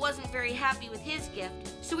 Orbit wasn't very happy with his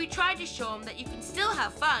gift, so we tried to show him that you can still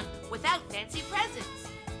have fun without fancy presents.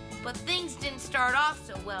 But things didn't start off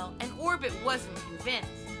so well, and Orbit wasn't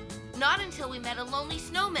convinced. Not until we met a lonely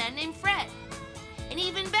snowman named Fred. And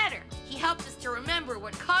even better, he helped us to remember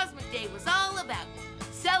what Cosmic Day was all about,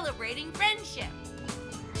 celebrating friendship.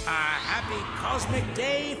 A happy Cosmic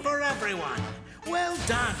Day for everyone. Well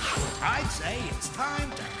done. I'd say it's time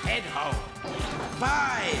to head home.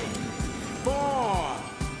 5, 4,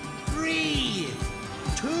 3,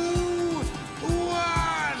 2,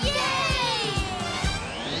 1. Yay!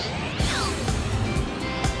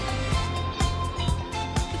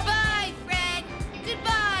 Goodbye, Fred.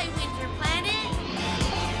 Goodbye, Winter Planet.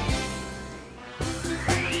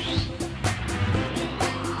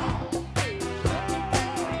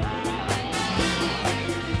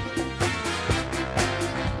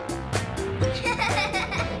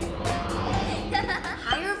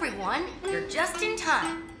 Hi, everyone. You're just in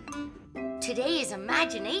time. Today is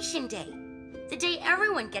Imagination Day, the day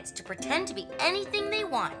everyone gets to pretend to be anything they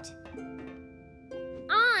want.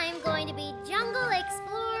 I'm going to be Jungle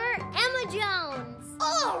Explorer Emma Jones.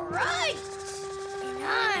 All right. And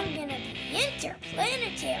I'm gonna be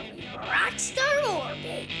interplanetary rock star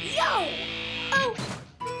Orbit. Yo! Oh,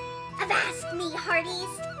 avast me,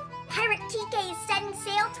 hearties. Pirate TK is setting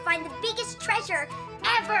sail to find the biggest treasure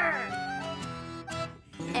ever.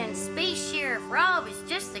 And Space Sheriff Rob is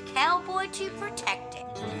just the cowboy to protect it.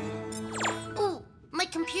 Ooh, my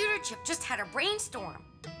computer chip just had a brainstorm.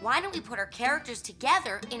 Why don't we put our characters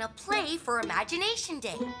together in a play for Imagination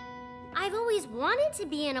Day? I've always wanted to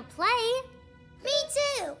be in a play. Me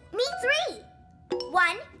too. Me 3.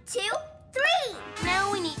 1, 2, 3.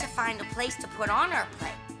 Now we need to find a place to put on our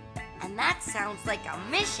play. And that sounds like a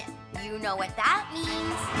mission. You know what that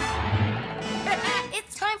means.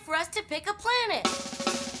 It's time for us to pick a planet.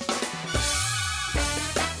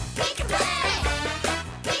 Pick a planet.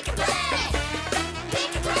 Pick a planet.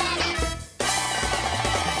 Pick a planet.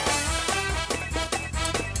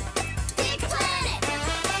 Pick a planet.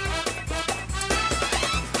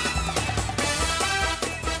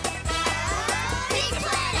 Pick a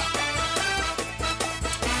planet.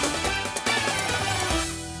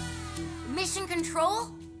 Mission control?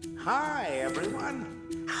 Hi, everyone.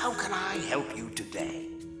 How can I help you today?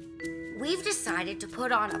 We've decided to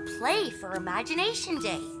put on a play for Imagination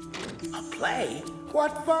Day. A play?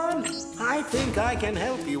 What fun! I think I can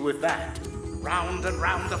help you with that. Round and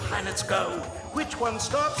round the planets go. Which one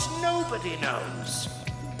stops, nobody knows.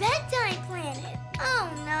 Bedtime planet. Oh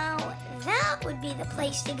no, that would be the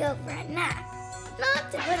place to go for a nap.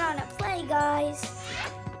 Not to put on a play, guys.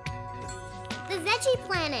 The Veggie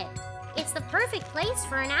Planet. It's the perfect place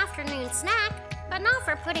for an afternoon snack, but not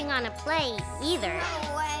for putting on a play either.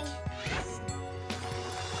 No way.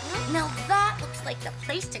 Now that looks like the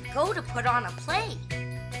place to go to put on a play.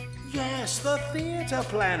 Yes, the Theater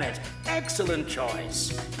Planet. Excellent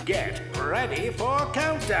choice. Get ready for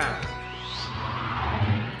countdown.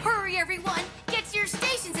 Hurry, everyone! Get to your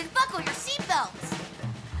stations and buckle your seatbelts!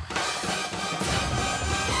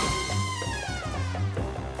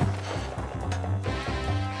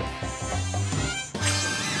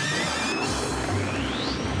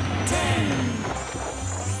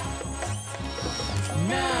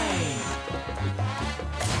 9,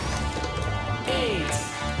 8,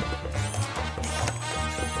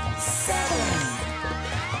 7,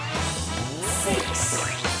 6,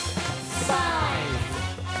 5,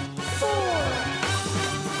 4,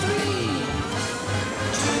 3,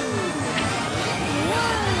 2,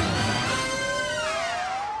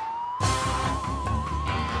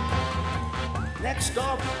 1. Next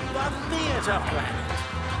stop, the Theater Planet.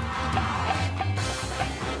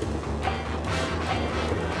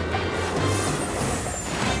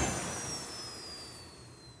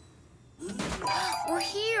 We're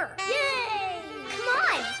here! Yay! Come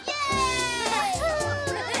on!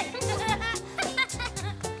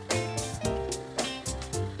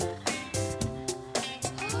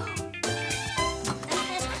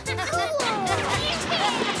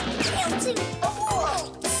 Counting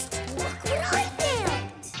balls! Look what I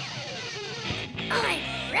found! I'm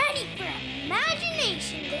ready for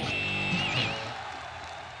Imagination Day!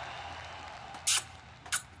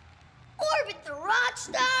 Orbit the rock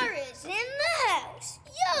star is in the house!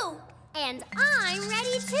 Yo! And I'm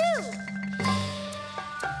ready too!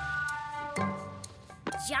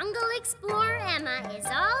 Jungle Explorer Emma is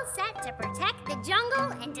all set to protect the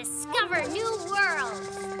jungle and discover new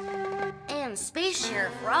worlds. And Space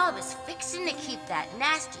Sheriff Rob is fixing to keep that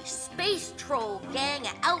nasty space troll gang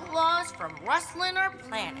of outlaws from rustling our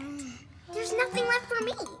planet. There's nothing left for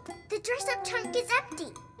me. The dress-up trunk is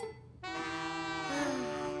empty.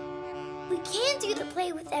 We can't do the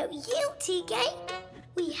play without you, TK.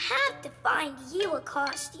 We have to find you a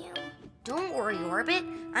costume. Don't worry, Orbit.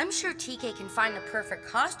 I'm sure TK can find the perfect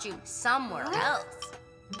costume somewhere else.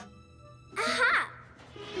 Aha!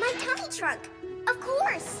 My tummy trunk. Of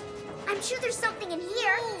course. I'm sure there's something in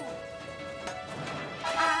here.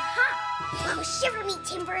 Aha! Oh, shiver me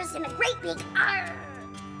timbers and a great big arr!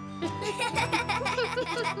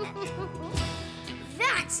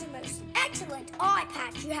 That's the most excellent eye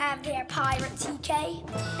patch you have there, Pirate TK.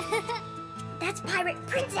 That's Pirate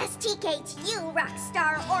Princess TK to you,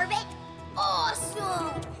 Rockstar Orbit.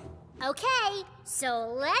 Awesome! Okay,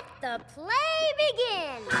 so let the play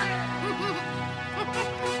begin.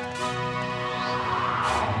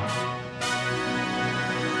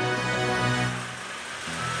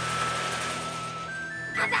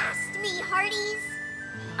 Avast me, hearties!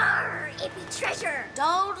 Arr, it be treasure!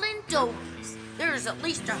 Dawdling dogies. There's at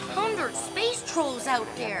least 100 space trolls out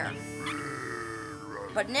there.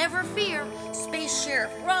 But never fear, Space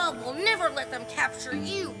Sheriff Rob will never let them capture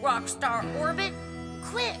you, Rockstar Orbit.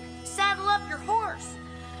 Quick, saddle up your horse.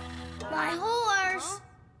 My horse.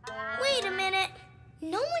 Wait a minute.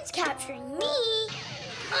 No one's capturing me.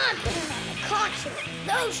 I'm putting on a concert.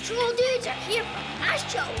 Those troll dudes are here for my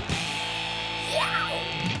show. Yow!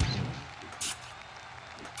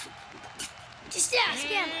 Just ask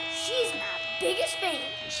Emma. She's my biggest fan.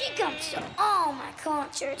 She comes to all my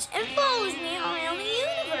concerts and follows me around the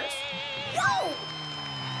universe. Go!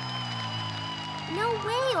 No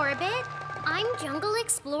way, Orbit. I'm Jungle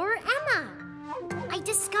Explorer Emma. I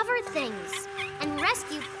discover things and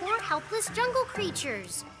rescue poor, helpless jungle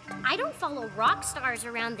creatures. I don't follow rock stars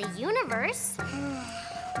around the universe.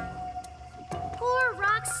 Poor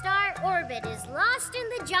rock star Orbit is lost in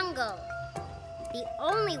the jungle. The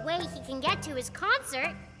only way he can get to his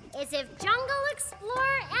concert is if Jungle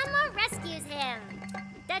Explorer Emma rescues him.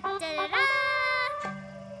 Da-da-da-da!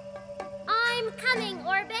 I'm coming,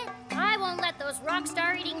 Orbit. I won't let those rock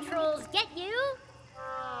star eating trolls get you.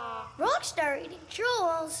 Rock star eating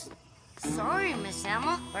trolls? Sorry, Miss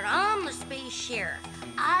Emma, but I'm the space sheriff.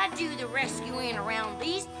 I do the rescuing around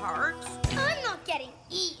these parts. I'm not getting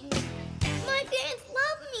eaten. My parents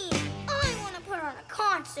love me. I want to put on a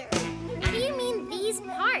concert. What do you mean, these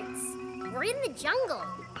parts? We're in the jungle.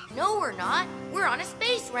 No, we're not. We're on a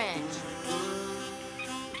space ranch.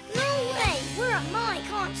 No way. We're at my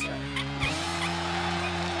concert.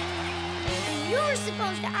 And you're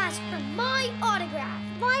supposed to ask for my autograph.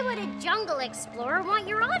 Why would a jungle explorer want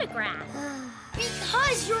your autograph?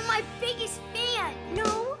 Because you're my biggest fan.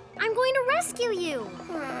 No, I'm going to rescue you.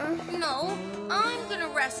 No, I'm gonna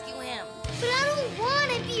rescue him. But I don't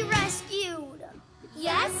want to be rescued.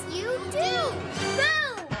 Yes, you do. Boo!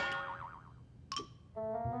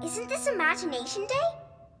 Isn't this Imagination Day?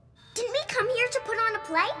 Didn't we come here to put on a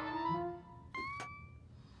play?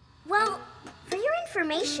 Well, for your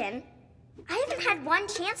information, I haven't had one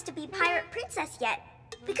chance to be Pirate Princess yet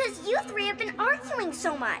because you three have been arguing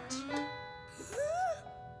so much.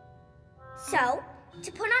 So,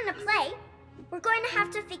 to put on a play, we're going to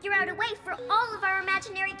have to figure out a way for all of our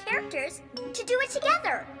imaginary characters to do it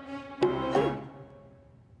together.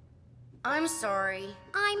 I'm sorry.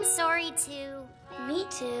 I'm sorry, too. Me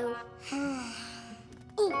too.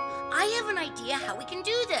 Ooh, I have an idea how we can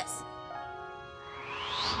do this.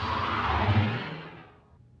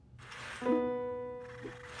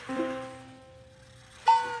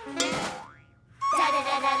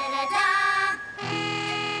 Da-da-da-da-da-da-da.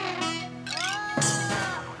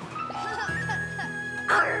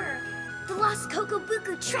 Arr! The lost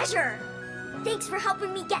Kokobuku treasure! Thanks for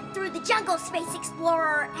helping me get through the jungle, Space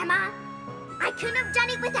Explorer, Emma. I couldn't have done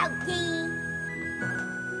it without ye.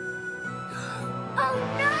 Oh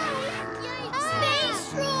no!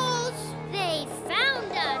 Space trolls! They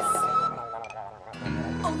found us!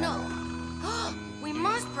 Oh no. We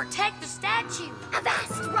must protect the statue.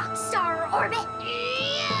 Avast, rock star orbit!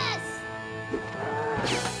 Yes!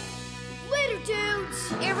 Later,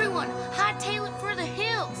 dudes. Everyone, hightail it for the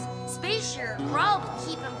hills. Space Sheriff Rob will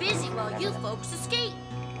keep him busy while you folks escape.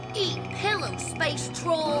 Eat pillow, space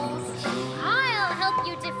trolls. I'll help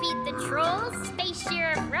you defeat the trolls, Space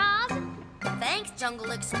Sheriff Rob. Thanks,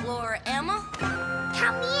 Jungle Explorer Emma.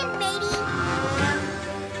 Count me in, matey!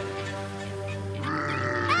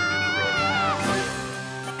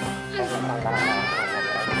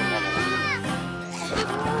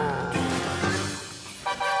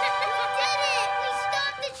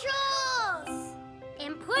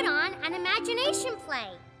 And put on an imagination play.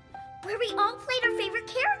 Where we all played our favorite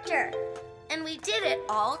character. And we did it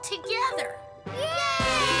all together.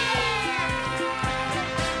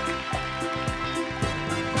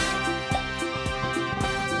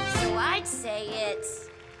 So I'd say it's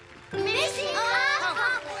Mission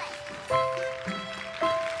accomplished.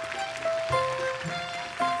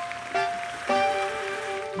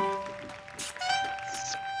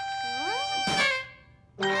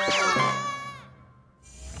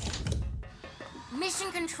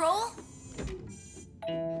 Mission Control?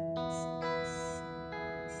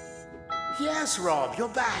 Yes, Rob, you're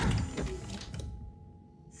back.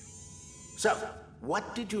 So,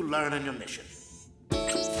 what did you learn on your mission?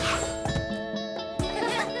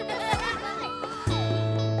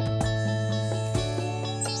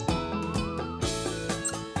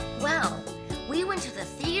 Well, we went to the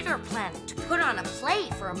theater planet to put on a play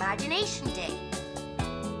for Imagination Day.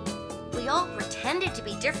 We all pretended to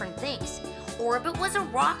be different things. Orbit was a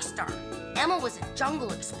rock star, Emma was a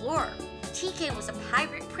jungle explorer, TK was a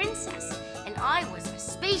pirate princess, and I was a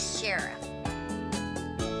space sheriff.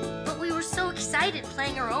 But we were so excited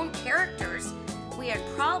playing our own characters, we had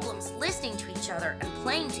problems listening to each other and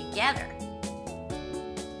playing together.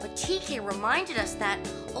 But TK reminded us that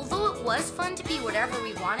although it was fun to be whatever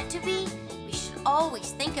we wanted to be, we should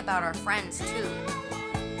always think about our friends too.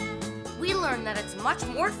 We learned that it's much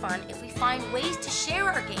more fun if we find ways to share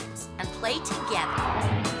our games and play together.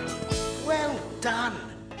 Well done.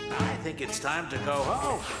 I think it's time to go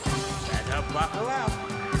home. Better buckle up.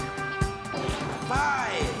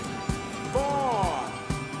 5, 4,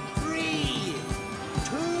 3,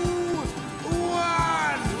 2,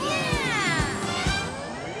 1.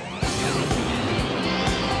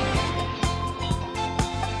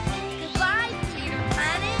 Goodbye, Theater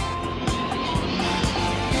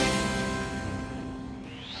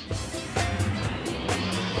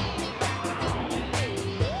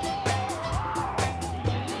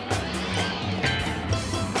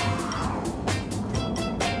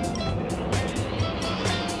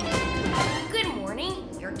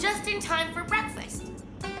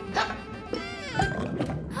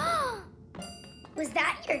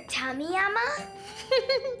yummy, Emma?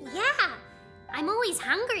 Yeah. I'm always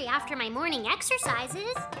hungry after my morning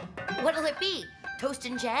exercises. What'll it be? Toast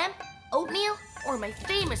and jam? Oatmeal? Or my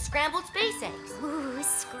famous scrambled space eggs? Ooh,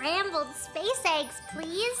 scrambled space eggs,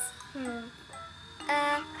 please.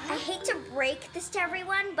 I hate to break this to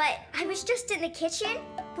everyone, but I was just in the kitchen.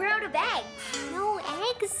 We're out of eggs. No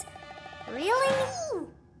eggs? Really? Ooh,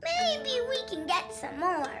 maybe we can get some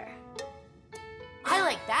more. I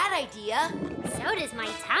like that idea. So does my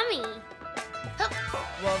tummy.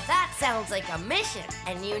 Well, that sounds like a mission,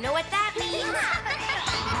 and you know what that means?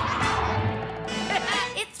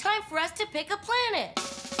 It's time for us to pick a planet.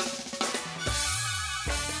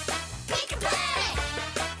 Pick a planet!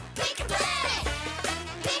 Pick a planet!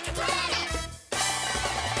 Pick a planet!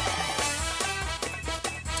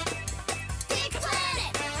 Pick a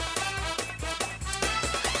planet!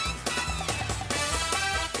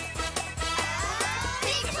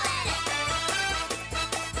 Pick a planet!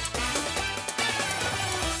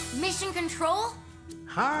 Mission control?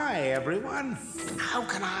 Hi, everyone. How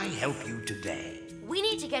can I help you today? We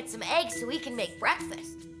need to get some eggs so we can make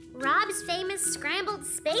breakfast. Rob's famous scrambled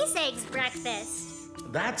space eggs breakfast.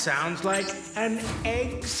 That sounds like an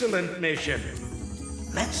excellent mission.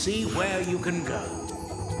 Let's see where you can go.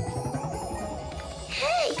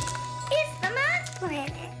 Hey, it's the math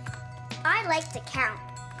planet. I like to count,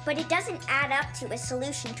 but it doesn't add up to a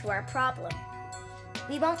solution to our problem.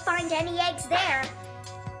 We won't find any eggs there.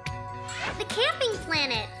 The camping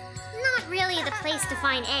planet. Not really the place to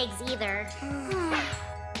find eggs either.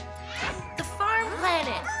 The farm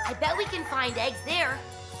planet. I bet we can find eggs there.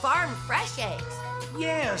 Farm fresh eggs.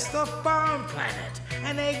 Yes, the farm planet.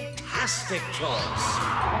 An egg-tastic choice.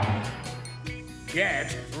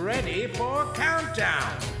 Get ready for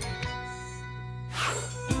countdown.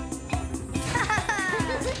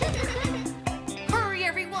 Hurry,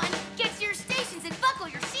 everyone. Get to your stations and buckle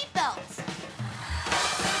your seatbelts.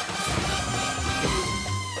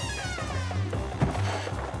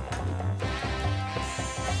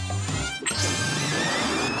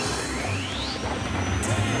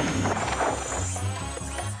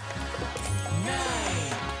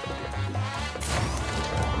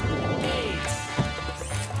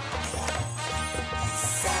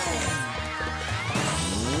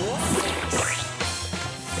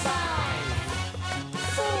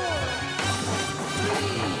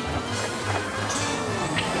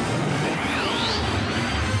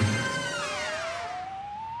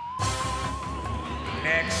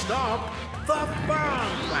 Next stop, the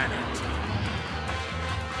farm planet.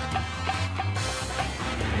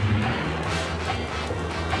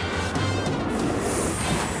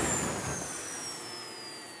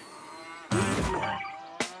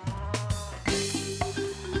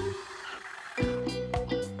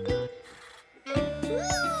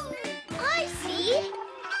 Ooh, I see.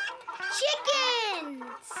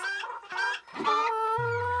 Chickens!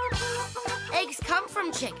 Eggs come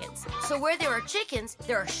from chickens, so where there are chickens,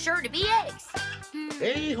 there are sure to be eggs.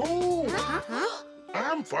 Hey ho!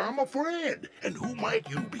 I'm Farmer Fred, and who might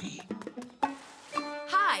you be?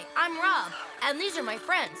 Hi, I'm Rob, and these are my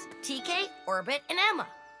friends, TK, Orbit, and Emma.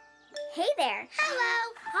 Hey there.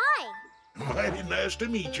 Hello. Hi. Mighty nice to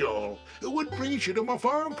meet y'all. What brings you to my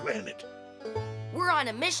farm planet? We're on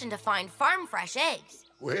a mission to find farm fresh eggs.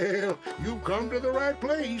 Well, you've come to the right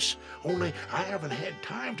place. Only I haven't had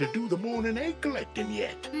time to do the morning egg collecting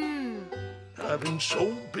yet. I've been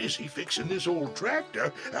so busy fixing this old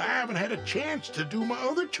tractor, I haven't had a chance to do my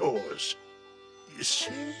other chores. You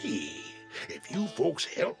see, if you folks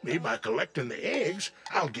help me by collecting the eggs,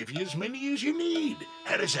 I'll give you as many as you need.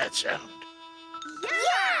 How does that sound?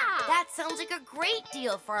 Yeah! That sounds like a great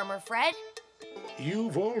deal, Farmer Fred.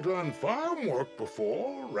 You've all done farm work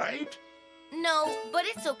before, right? No, but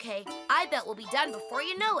it's okay. I bet we'll be done before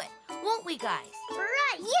you know it. Won't we, guys?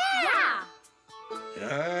 Right. Yeah.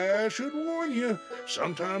 I should warn you,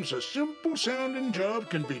 sometimes a simple sounding job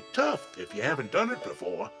can be tough if you haven't done it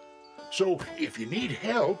before. So if you need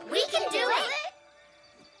help, We can do it.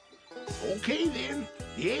 okay then.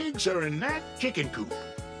 The eggs are in that chicken coop.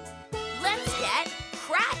 Let's get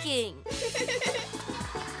cracking.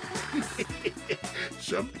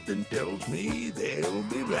 Something tells me they'll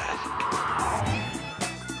be back.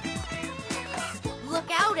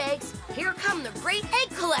 Look out, eggs. Here come the great egg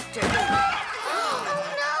collectors. Oh,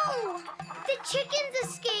 no! The chickens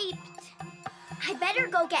escaped. I better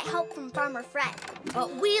go get help from Farmer Fred.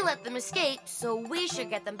 But we let them escape, so we should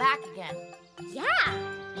get them back again. Yeah.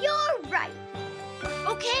 You're right.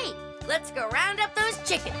 Okay, let's go round up those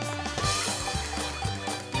chickens.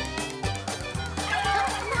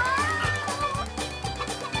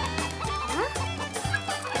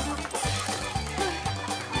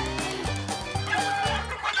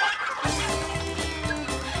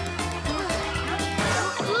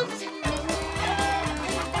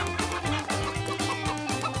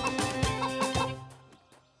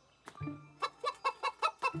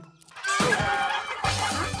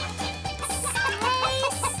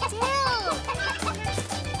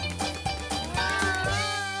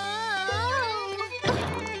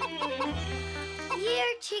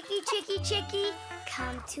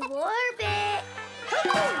 to orbit.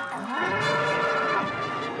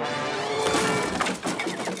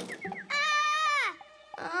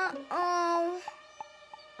 Uh-oh.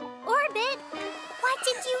 Orbit, what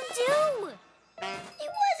did you do? It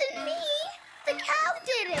wasn't me. The cow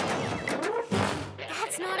did it.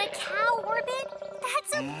 That's not a cow, Orbit.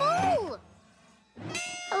 That's a bull.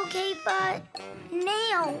 Okay, but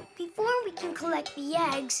now, before we can collect the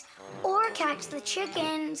eggs or catch the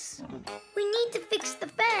chickens, we need to fix the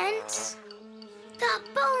fence. The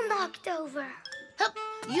bowl knocked over. Hup,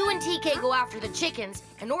 you and TK go after the chickens,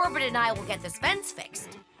 and Orbit and I will get this fence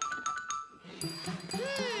fixed.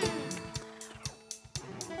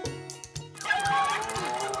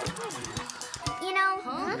 You know,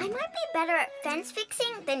 I might be better at fence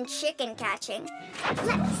fixing than chicken catching.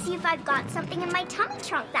 Let me see if I've got something in my tummy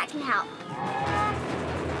trunk that can help.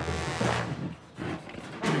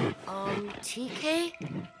 TK,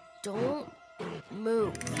 don't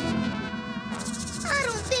move. I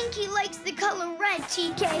don't think he likes the color red,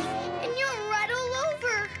 TK, and you're red all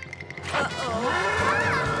over.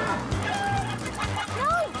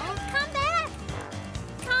 No, come back.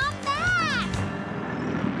 Come back.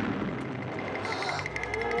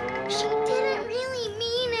 She didn't really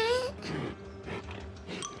mean it.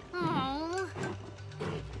 Oh.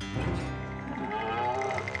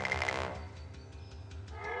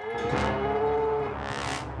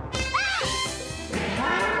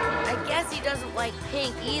 I guess he doesn't like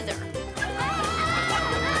pink either.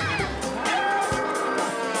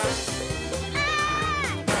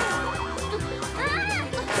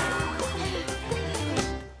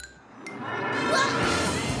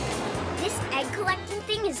 This egg collecting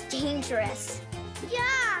thing is dangerous.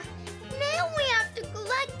 Yeah, now we have to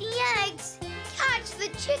collect the eggs, catch the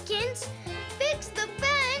chickens, fix the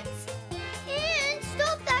fence, and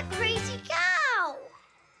stop that crazy cow.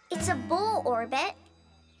 It's a bull, Orbit.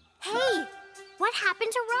 Hey, what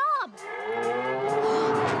happened to Rob?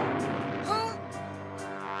 Huh?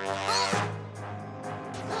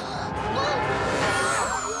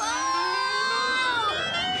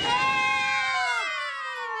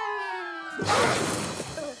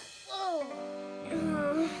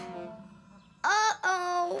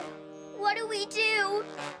 Uh-oh. What do we do?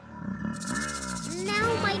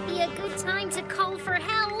 Now might be a good time to call for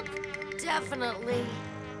help. Definitely.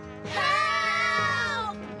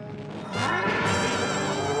 Help!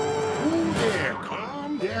 Oh, there.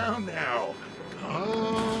 Calm down now.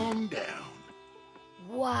 Calm down.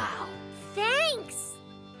 Wow. Thanks.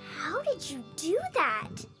 How did you do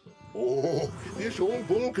that? Oh, this old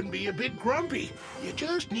bull can be a bit grumpy. You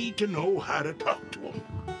just need to know how to talk to him.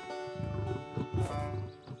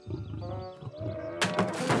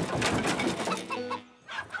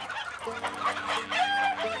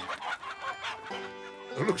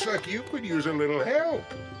 Looks like you could use a little help.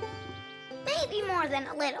 Maybe more than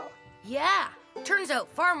a little. Yeah, turns out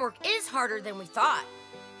farm work is harder than we thought.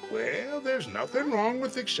 Well, there's nothing wrong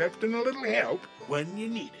with accepting a little help when you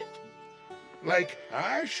need it. Like,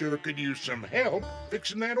 I sure could use some help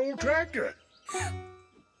fixing that old tractor. TK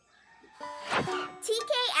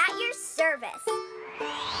at your service.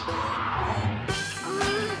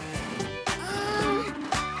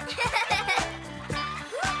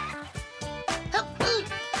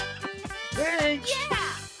 Thanks.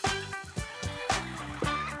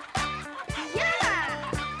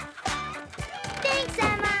 Yeah! Thanks,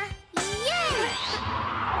 Emma. Yay!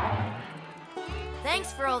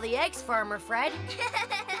 Thanks for all the eggs, Farmer Fred.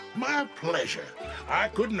 My pleasure. I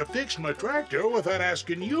couldn't have fixed my tractor without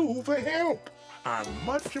asking you for help. I'm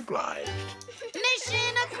much obliged.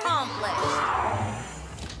 Mission accomplished.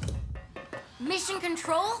 Mission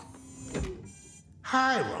control?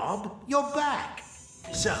 Hi, Rob. You're back.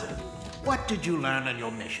 So, what did you learn on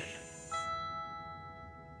your mission?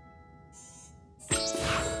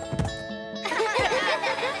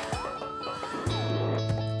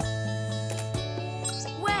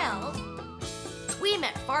 Well, we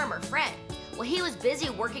met Farmer Fred. While he was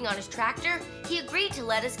busy working on his tractor, he agreed to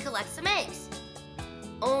let us collect some eggs.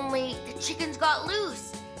 Only the chickens got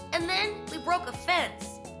loose, and then we broke a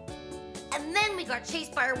fence. And then we got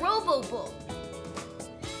chased by a robo-bull.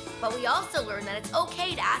 But we also learned that it's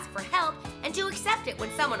okay to ask for help and to accept it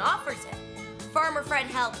when someone offers it. Farmer Fred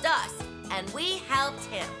helped us, and we helped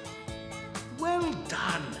him. Well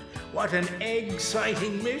done. What an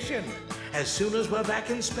egg-sighting mission. As soon as we're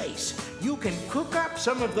back in space, you can cook up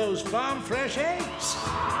some of those farm-fresh eggs.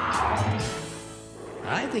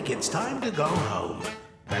 I think it's time to go home.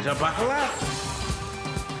 Better buckle up.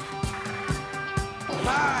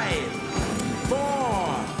 5,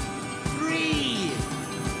 4, 3,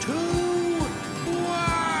 2,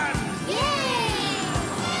 1. Yay!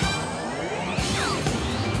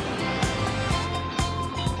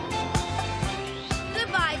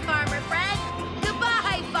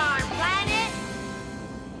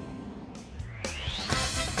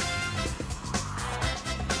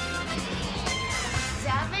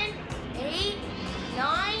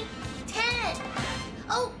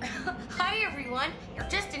 Oh, hi everyone. You're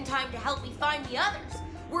just in time to help me find the others.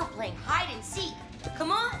 We're playing hide and seek.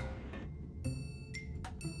 Come on.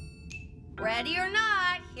 Ready or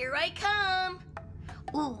not, here I come.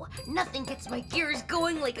 Ooh, nothing gets my gears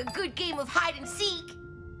going like a good game of hide and seek.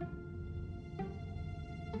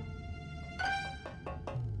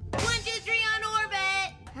 1, 2, 3 on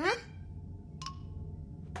orbit. Huh?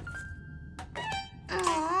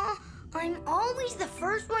 Aw, I'm always the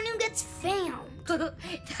first one who gets found.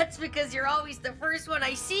 That's because you're always the first one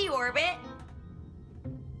I see, Orbit.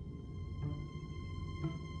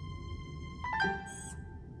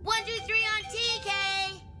 One, 2, 3 on TK.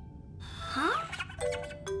 Huh?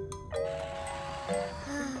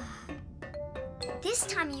 This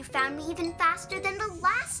time you found me even faster than the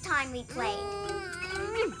last time we played.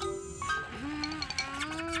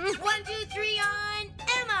 1, 2, 3 on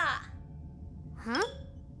Emma. Huh?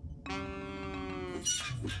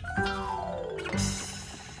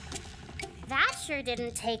 That sure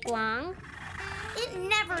didn't take long. It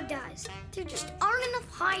never does. There just aren't enough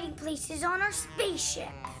hiding places on our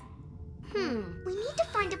spaceship. We need to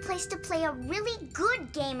find a place to play a really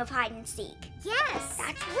good game of hide and seek. Yes,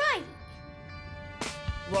 that's right.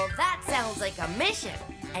 Well, that sounds like a mission.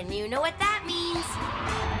 And you know what that means.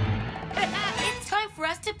 It's time for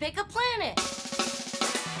us to pick a planet.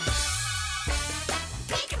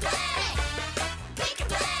 Pick a planet! Pick a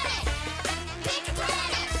planet! Pick a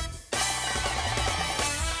planet!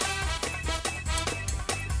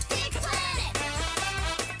 Pick a planet! Pick a planet!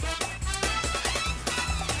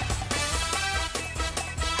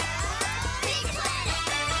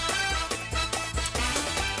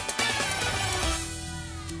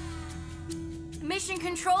 Mission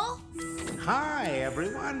Control? Hi,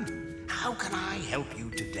 everyone. How can I help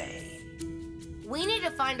you today? We need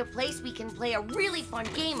to find a place we can play a really fun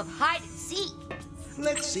game of hide and seek.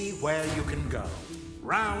 Let's see where you can go.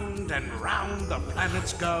 Round and round the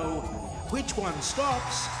planets go. Which one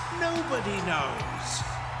stops, nobody knows.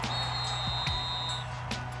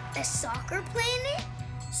 The soccer planet?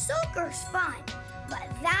 Soccer's fun, but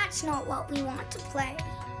that's not what we want to play.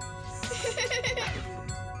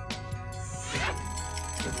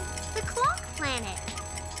 The clock planet.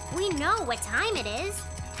 We know what time it is.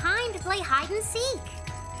 Time to play hide and seek.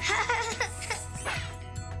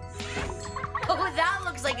 Oh, that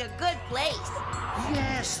looks like a good place.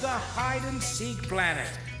 Yes, the hide and seek planet.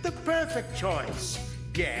 The perfect choice.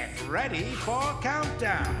 Get ready for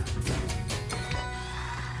countdown.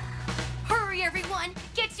 Hurry, everyone.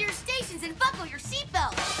 Get to your stations and buckle your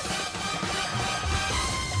seatbelts.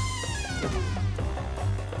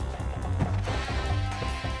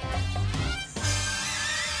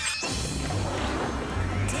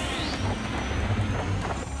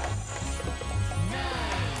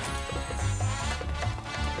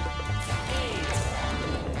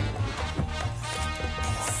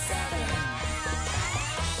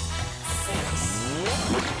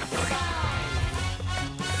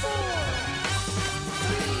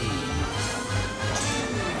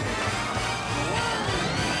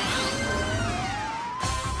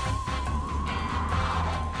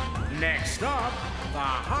 Next up, the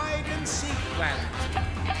hide and seek planet.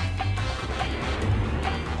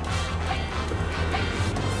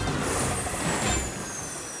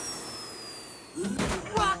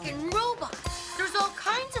 Rockin' robot. There's all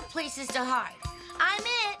kinds of places to hide. I'm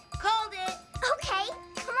it. Called it. Okay,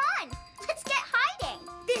 come on. Let's get hiding.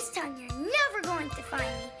 This time you're never going to find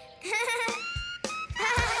me.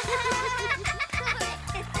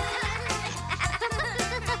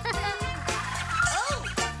 Oh!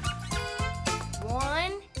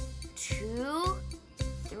 1, 2,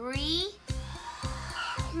 3.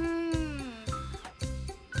 Ooh!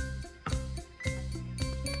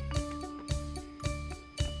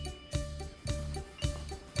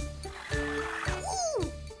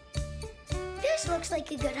 This looks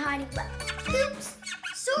like a good hiding spot. Oops!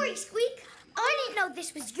 Sorry, Squeak. I didn't know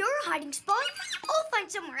this was your hiding spot. I'll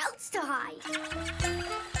find somewhere else to hide.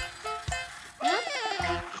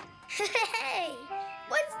 Hey!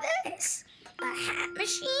 What's this? A hat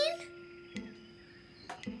machine?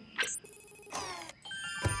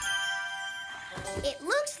 It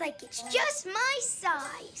looks like it's just my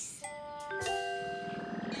size.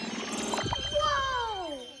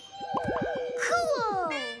 Whoa!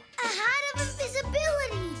 Cool! A hat of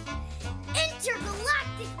invisibility!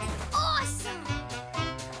 Intergalactic and awesome!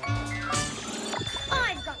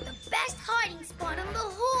 I've got the best hiding spot on the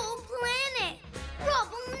whole planet!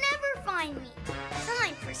 Rob will never find me.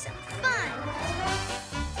 Time for some fun.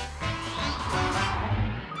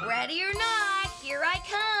 Ready or not, here I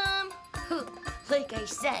come. Like I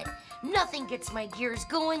said, Nothing gets my gears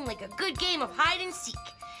going like a good game of hide and seek.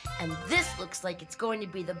 And this looks like it's going to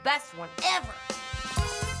be the best one ever.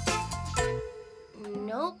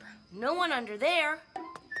 Nope, no one under there.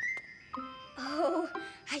 Oh,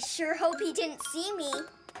 I sure hope he didn't see me.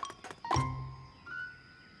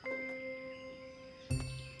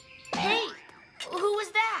 Hey, who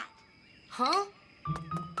was that? Huh?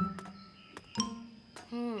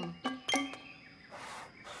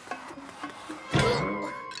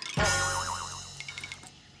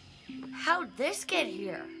 How'd this get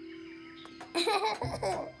here? Rob,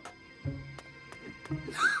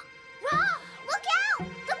 look out!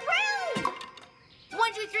 The broom!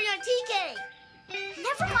 1, 2, 3 on TK.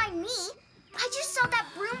 Never mind me. I just saw that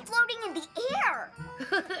broom floating in the air.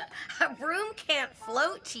 A broom can't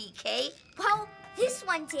float, TK. Well, this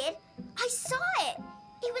one did. I saw it.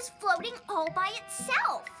 It was floating all by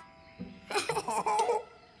itself.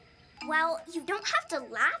 Well, you don't have to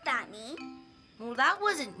laugh at me. Well, that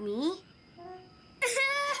wasn't me.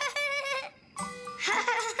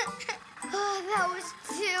 Oh, that was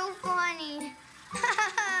too funny.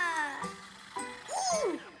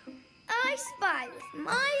 Ooh, I spy with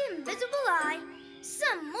my invisible eye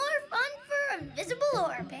some more fun for invisible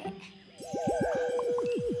orbit.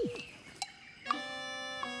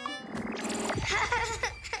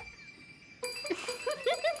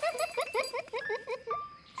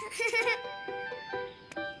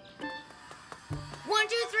 One,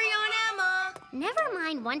 2, 3 on Emma. Never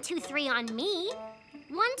mind 1, 2, 3 on me.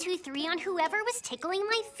 1, 2, 3 on whoever was tickling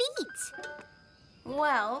my feet.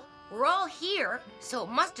 Well, we're all here, so it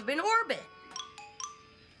must have been Orbit.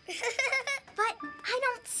 But I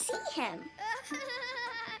don't see him.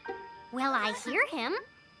 Well, I hear him.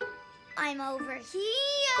 I'm over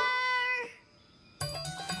here.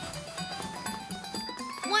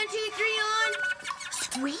 1, 2, 3 on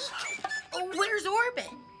Squeak. Oh, where's Orbit?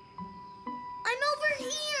 I'm over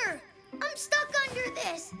here. I'm stuck under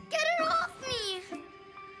this. Get it off me.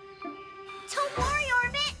 Don't worry,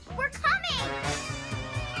 Orbit. We're coming.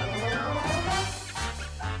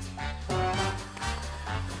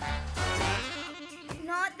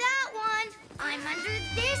 Not that one. I'm under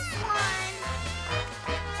this one.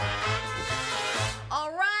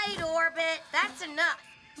 All right, Orbit, that's enough.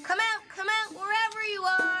 Come out, wherever you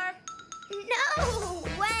are. No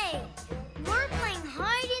way. We're playing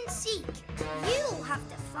hide and seek. You have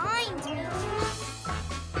to find me.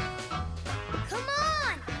 Come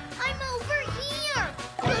on. I'm over here.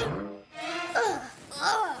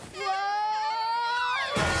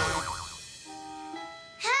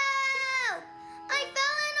 Help! I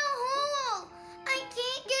fell in a hole. I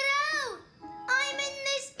can't get out. I'm in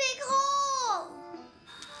this big hole.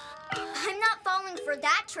 I'm not falling for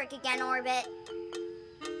that trick again, Orbit.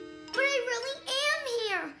 But I really am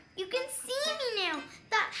here. You can see me now.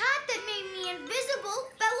 That hat that made me invisible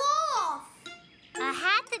fell off. A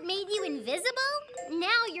hat that made you invisible?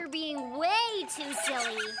 Now you're being way too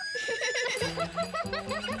silly.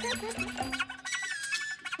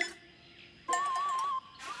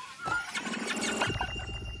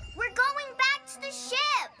 We're going back to the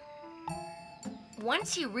ship.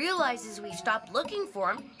 Once he realizes we stopped looking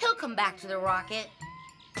for him, he'll come back to the rocket.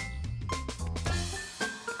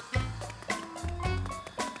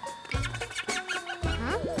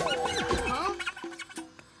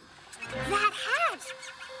 That hat!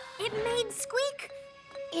 It made Squeak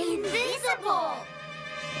invisible!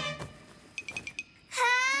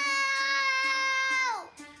 Help!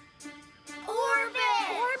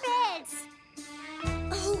 Orbit!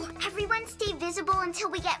 Oh, everyone stay visible until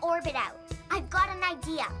we get Orbit out. I've got an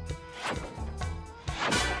idea.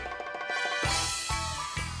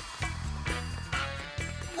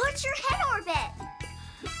 Watch your head, Orbit.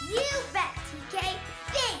 You bet, TK.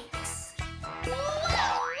 Thanks. Whoa,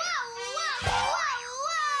 whoa, whoa, whoa,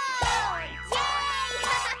 whoa! Yay!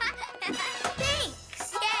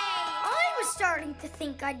 Thanks. Yay! I was starting to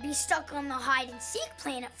think I'd be stuck on the hide-and-seek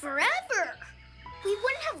planet forever. We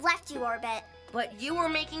wouldn't have left you, Orbit. But you were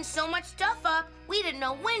making so much stuff up, we didn't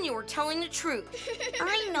know when you were telling the truth.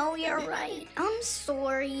 I know you're right. I'm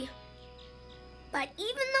sorry. But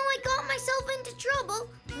even though I got myself into trouble,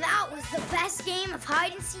 that was the best game of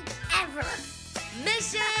hide-and-seek ever.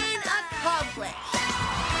 Mission accomplished.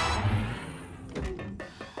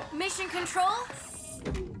 Mission control?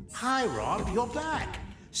 Hi, Rob, you're back.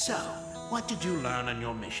 So, what did you learn on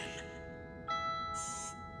your mission?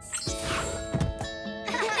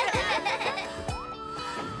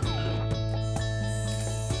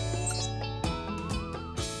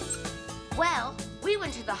 Well, we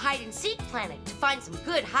went to the hide-and-seek planet to find some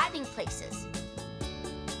good hiding places.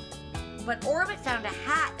 But Orbit found a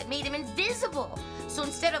hat that made him invisible, So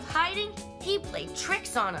instead of hiding, he played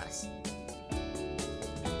tricks on us.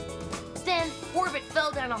 Then Orbit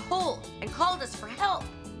fell down a hole and called us for help.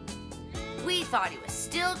 We thought he was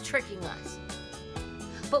still tricking us.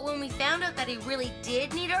 But when we found out that he really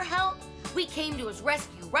did need our help, we came to his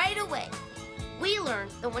rescue right away. We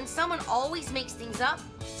learned that when someone always makes things up,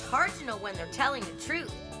 it's hard to know when they're telling the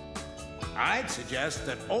truth. I'd suggest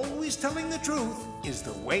that always telling the truth is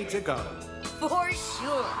the way to go. For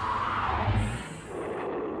sure.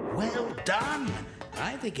 Well done.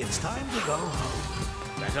 I think it's time to go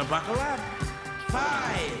home. Better buckle up.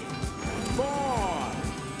 5, 4,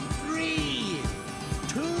 3,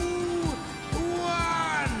 2,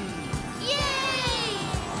 1. Yay!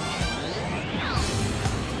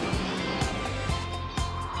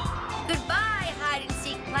 Goodbye,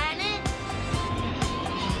 hide-and-seek planet.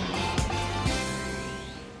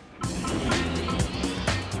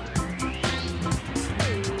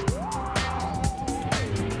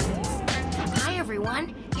 Hi,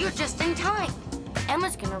 everyone. You're just in time.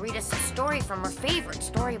 Emma's gonna read us a story from her favorite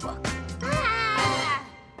storybook. Ah!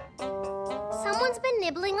 Someone's been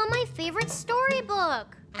nibbling on my favorite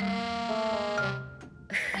storybook.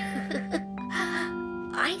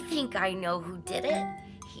 I think I know who did it.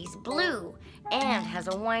 He's blue and has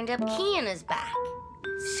a wind-up key in his back.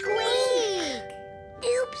 Squeak!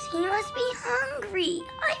 Oops, he must be hungry.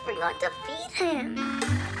 I forgot to feed him.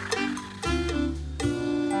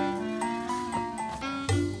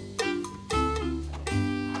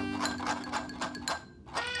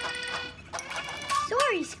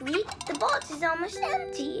 Sorry, Squeak. The box is almost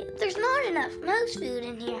empty. There's not enough mouse food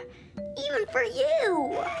in here, even for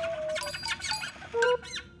you.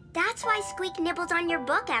 That's why Squeak nibbled on your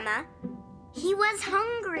book, Emma. He was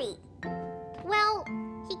hungry. Well,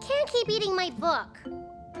 he can't keep eating my book.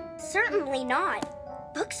 Certainly not.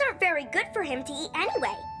 Books aren't very good for him to eat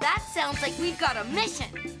anyway. That sounds like we've got a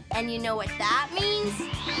mission. And you know what that means?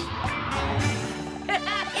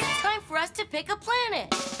 It's time for us to pick a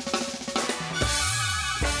planet.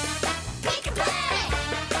 Pick a planet!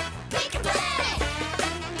 Pick a planet!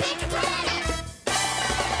 Pick a planet!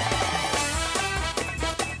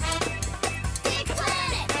 Pick a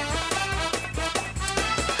planet!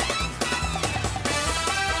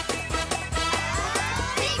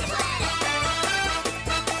 Pick a planet!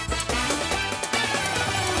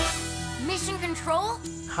 Mission control?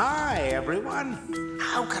 Hi, everyone.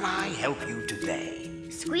 How can I help you today?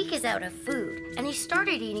 Squeak is out of food, and he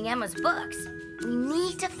started eating Emma's books. We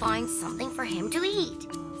need to find something for him to eat.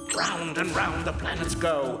 Round and round the planets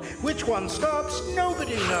go. Which one stops,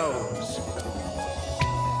 nobody knows.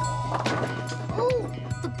 Oh,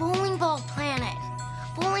 the bowling ball planet.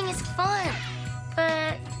 Bowling is fun,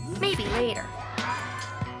 but maybe later.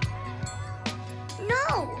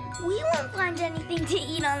 No, we won't find anything to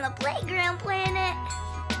eat on the playground planet.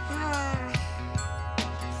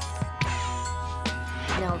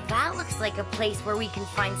 Now that looks like a place where we can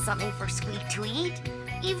find something for Squeak to eat.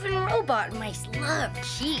 Even robot mice love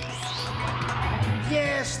cheese.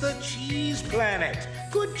 Yes, the cheese planet.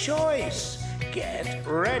 Good choice. Get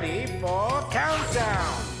ready for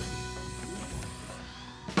countdown.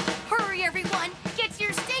 Hurry, everyone! Get to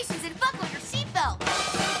your stations and buckle your seatbelt.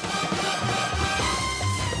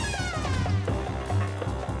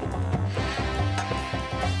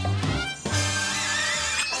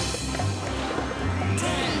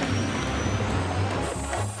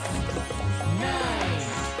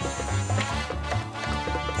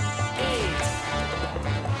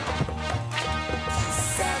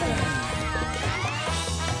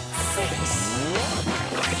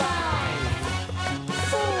 5,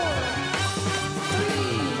 4, 3,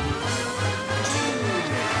 2,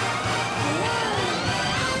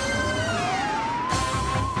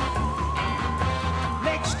 1.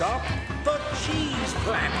 Next stop, the cheese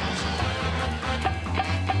planet.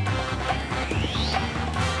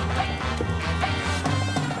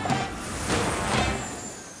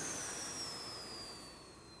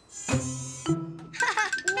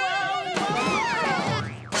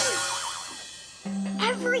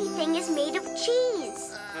 Everything is made of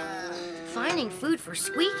cheese. Finding food for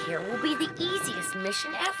Squeak here will be the easiest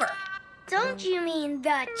mission ever. Don't you mean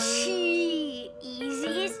the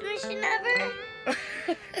easiest mission ever?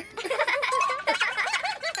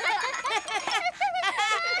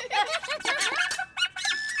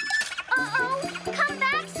 Uh-oh! Come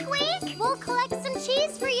back, Squeak! We'll collect some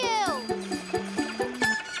cheese for you!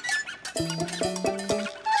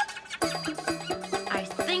 I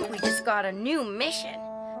think we just got a new mission.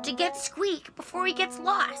 To get Squeak before he gets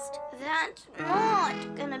lost. That's not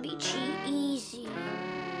gonna be easy.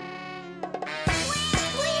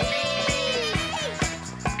 Squeak!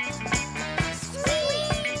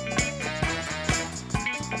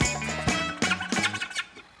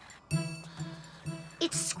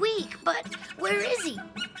 Squeak, but where is he? Look!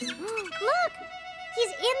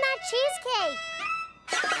 He's in that cheesecake!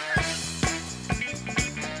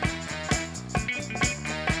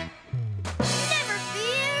 Never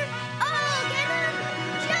fear! I'll get him!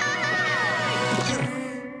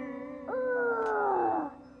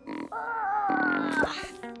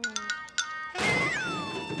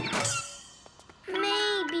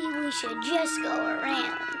 Maybe we should just go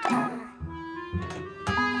around.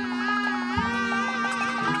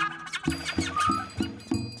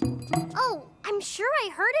 Oh, I'm sure I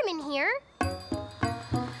heard him in here.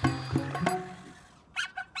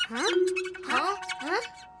 Huh? Huh?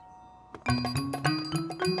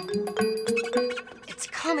 It's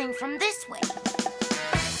coming from this way.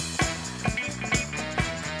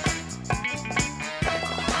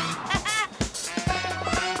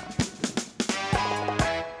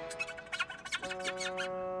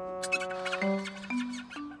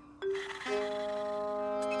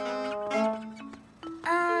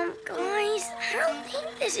 Guys, I don't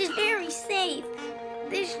think this is very safe.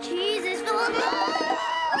 This cheese is full of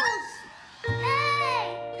holes!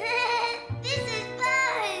 Hey! This is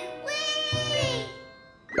fun! Whee!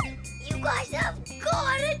 You guys have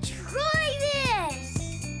gotta try this!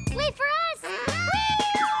 Wait for us!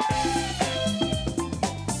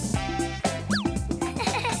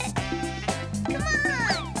 Come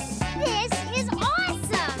on! This is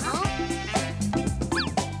awesome!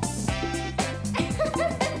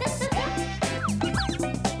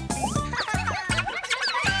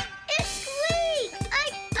 It's Squeak!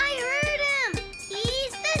 I heard him!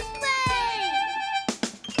 He's this way!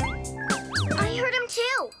 I heard him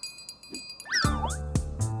too.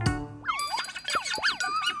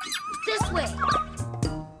 This way.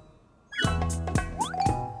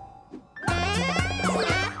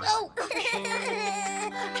 Oh!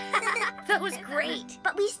 That was great.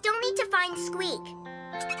 But we still need to find Squeak.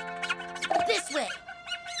 This way.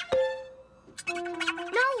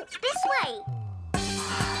 No, this way.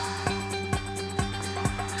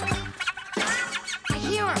 I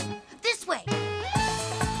hear him. This way.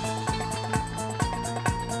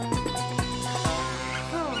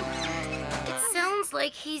 Oh, it sounds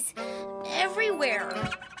like he's everywhere.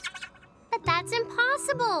 But that's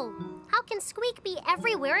impossible. How can Squeak be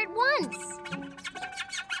everywhere at once?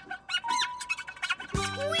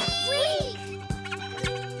 Squeak!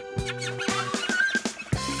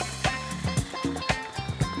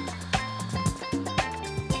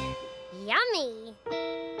 Yummy!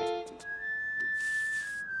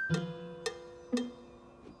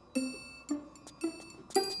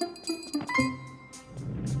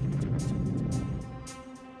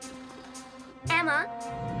 Emma,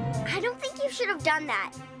 I don't think you should have done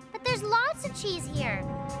that. But there's lots of cheese here.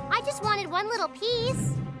 I just wanted one little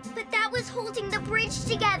piece. But that was holding the bridge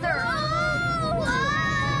together. Whoa!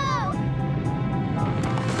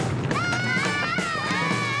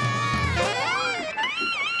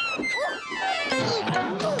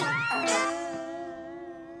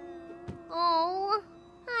 Oh,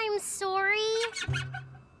 I'm sorry.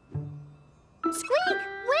 Squeak,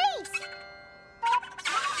 wait!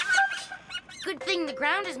 Good thing the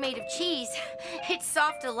ground is made of cheese. It's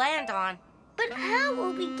soft to land on. But how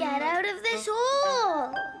will we get out of this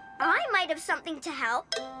hole? I might have something to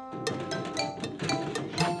help.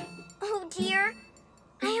 Oh dear,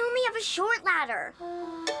 I only have a short ladder.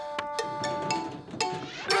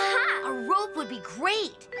 Aha! A rope would be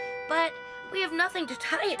great, but we have nothing to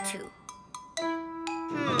tie it to.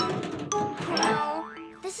 No,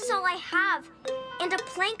 this is all I have. And a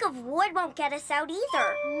plank of wood won't get us out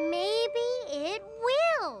either. Maybe it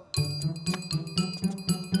will.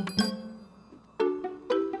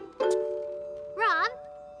 Rob,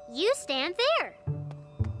 you stand there.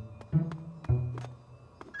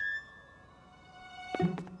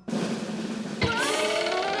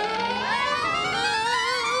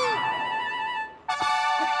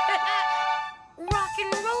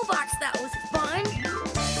 Rockin' robots, that was fun.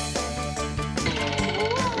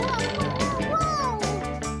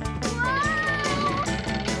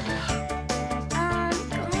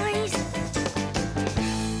 Guys,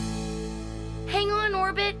 Hang on,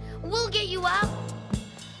 Orbit. We'll get you out.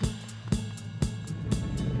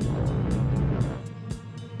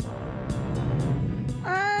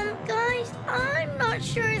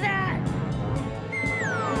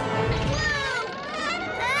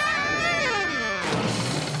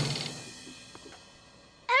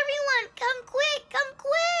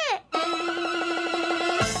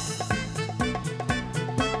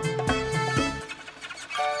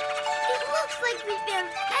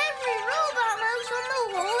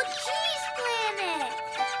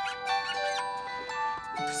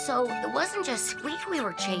 Also, it wasn't just Squeak we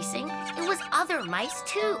were chasing. It was other mice,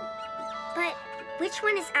 too. But which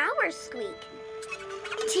one is ours, Squeak?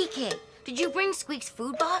 TK, did you bring Squeak's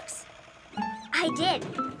food box? I did,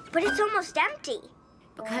 but it's almost empty.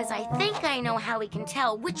 Because I think I know how we can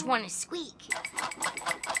tell which one is Squeak.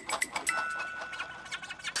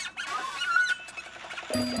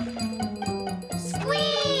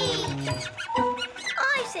 Squeak!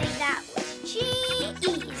 I say that was cheese.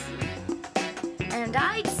 And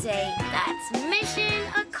I'd say that's mission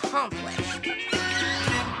accomplished.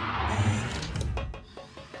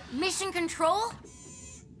 Mission control?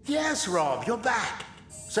 Yes, Rob, you're back.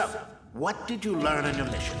 So, what did you learn in your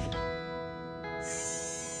mission?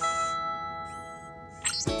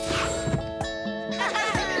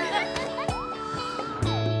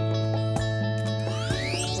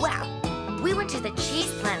 Well, we went to the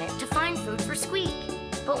cheese planet to find food for Squeak.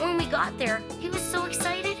 But when we got there, he was so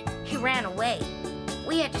excited, he ran away.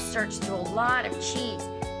 We had to search through a lot of cheese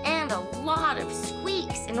and a lot of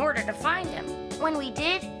Squeaks in order to find him. When we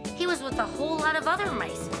did, he was with a whole lot of other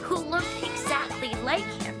mice who looked exactly like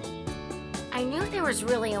him. I knew there was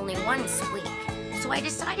really only one Squeak, so I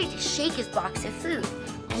decided to shake his box of food,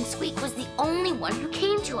 and Squeak was the only one who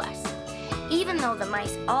came to us. Even though the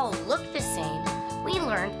mice all looked the same, we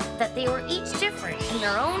learned that they were each different in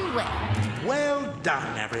their own way. Well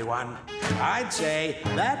done, everyone. I'd say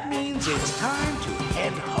that means it's time to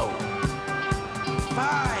head home.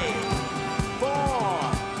 5, 4,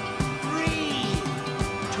 3,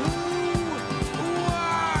 2,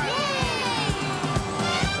 1.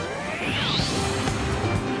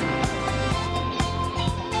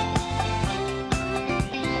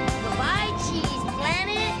 Goodbye, Cheese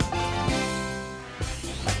Planet.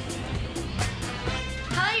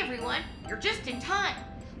 Hi, everyone. You're just in time.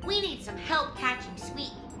 We need some help catching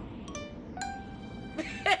Squeak.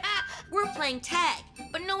 We're playing tag,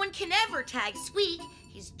 but no one can ever tag Squeak.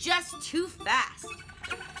 He's just too fast.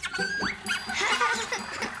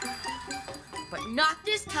 But not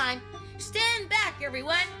this time. Stand back,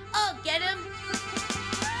 everyone. I'll get him.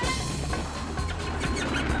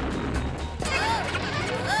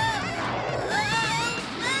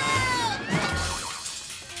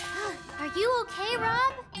 Are you okay,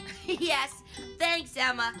 Rob? Yes, thanks,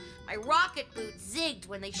 Emma. My rocket boots zigged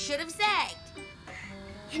when they should have zagged.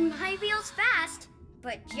 And my wheel's fast,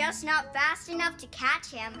 but just not fast enough to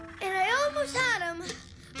catch him. And I almost had him,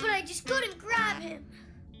 but I just couldn't grab him.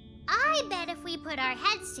 I bet if we put our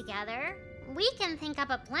heads together, we can think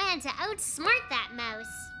up a plan to outsmart that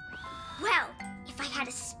mouse. Well, if I had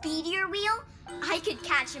a speedier wheel, I could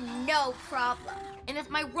catch him no problem. And if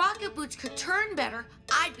my rocket boots could turn better,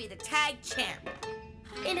 I'd be the tag champ.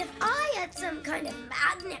 And if I had some kind of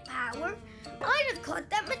magnet power, I'd have caught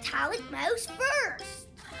that metallic mouse first.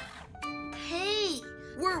 Hey,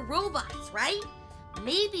 we're robots, right?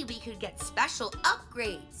 Maybe we could get special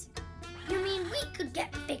upgrades. You mean we could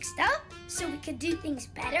get fixed up so we could do things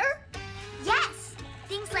better? Yes,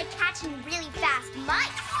 things like catching really fast mice.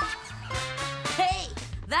 Hey,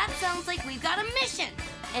 that sounds like we've got a mission.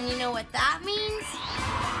 And you know what that means?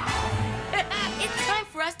 It's time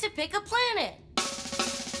for us to pick a planet.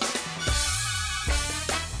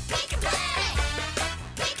 Pick a planet!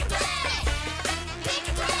 Pick a planet! Pick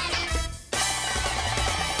a planet!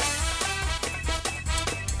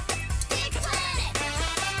 Pick a planet!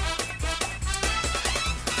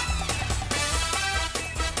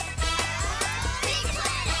 Pick a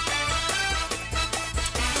planet!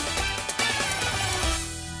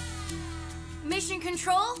 Mission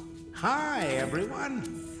control? Hi, everyone.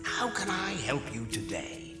 How can I help you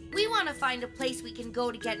today? We want to find a place we can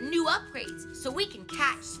go to get new upgrades so we can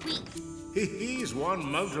catch Squeak. He's one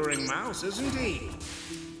motoring mouse, isn't he?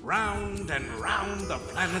 Round and round the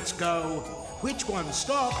planets go. Which one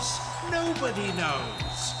stops, nobody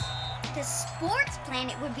knows. The sports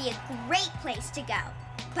planet would be a great place to go,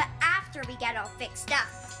 but after we get all fixed up.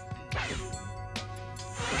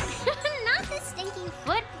 Not the stinky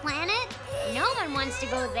foot planet. No one wants to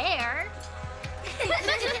go there.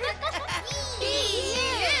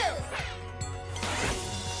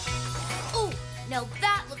 Oh, now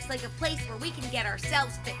that looks like a place where we can get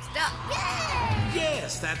ourselves fixed up.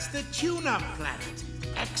 Yes, that's the tune-up planet.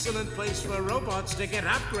 Excellent place for robots to get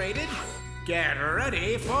upgraded. Get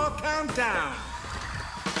ready for countdown.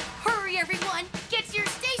 Hurry, everyone! Get to your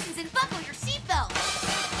stations and buckle your seatbelts!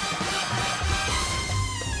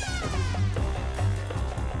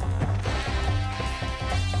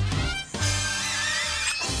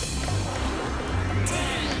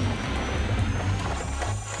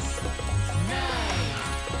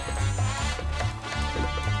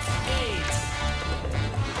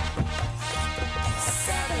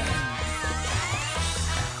 7,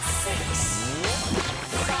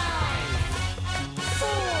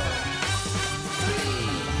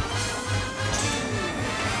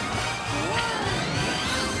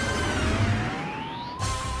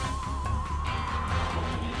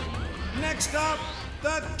 Next up,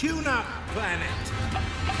 the tune-up planet.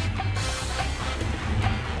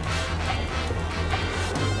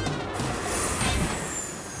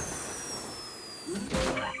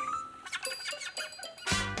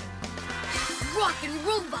 Rockin'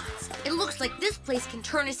 robots! It looks like this place can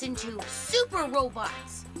turn us into super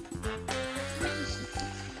robots.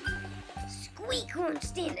 Squeak won't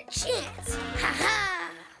stand a chance.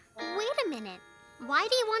 Ha-ha! Wait a minute. Why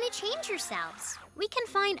do you want to change yourselves? We can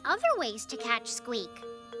find other ways to catch Squeak.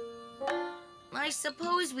 I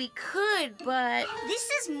suppose we could, but... This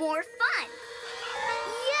is more fun.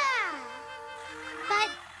 Yeah! But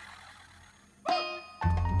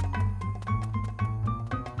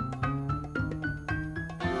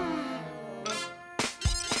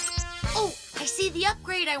Oh, I see the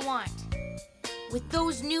upgrade I want. With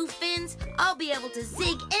those new fins, I'll be able to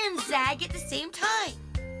zig and zag at the same time.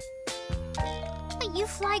 But you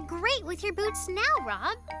fly great with your boots now,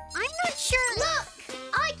 Rob. I'm not sure. Look!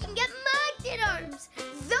 I can get magnet arms.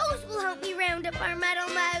 Those will help me round up our metal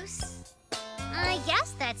mouse. I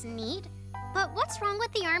guess that's neat. But what's wrong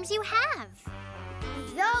with the arms you have?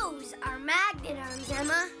 Those are magnet arms,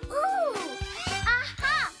 Emma. Ooh!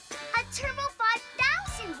 Aha! A Turbo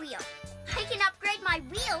 5000 wheel. I can upgrade my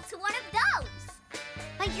wheel to one of those.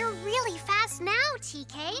 But you're really fast now,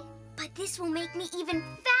 TK. But this will make me even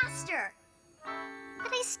faster.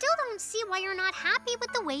 But I still don't see why you're not happy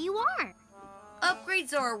with the way you are.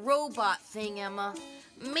 Upgrades are a robot thing, Emma.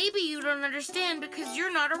 Maybe you don't understand because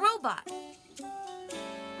you're not a robot.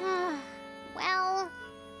 Well,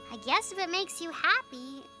 I guess if it makes you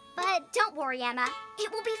happy, But don't worry, Emma.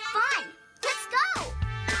 It will be fun. Let's go!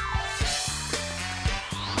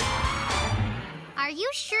 Are you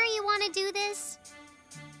sure you want to do this?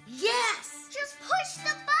 Yes! Just push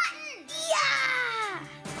the button! Yeah!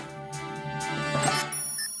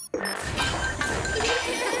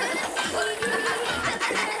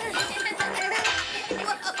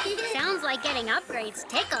 Sounds like getting upgrades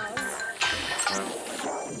tickles.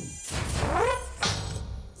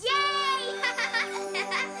 Yay!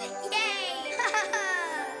 Yay!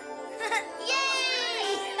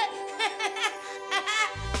 Yay!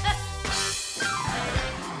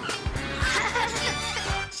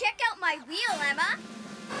 Check out my wheel, Emma.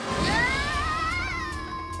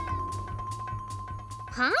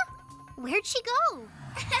 Huh? Where'd she go?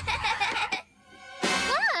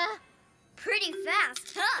 Ah, Pretty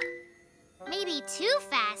fast, huh? maybe too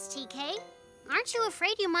fast, TK. Aren't you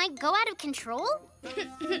afraid you might go out of control?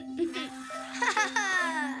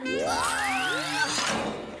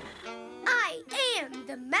 I am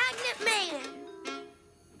the Magnet Man.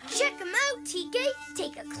 Check him out, TK.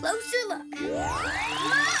 Take a closer look.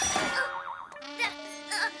 That's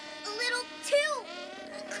a little too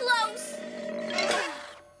close.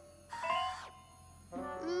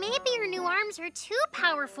 Maybe your new arms are too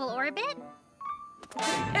powerful, Orbit.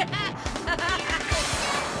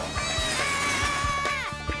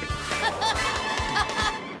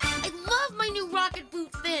 I love my new rocket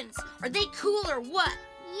boot fins. Are they cool or what?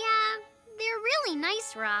 Yeah, they're really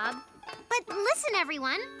nice, Rob. But listen,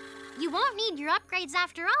 everyone. You won't need your upgrades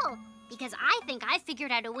after all, because I think I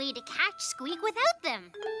figured out a way to catch Squeak without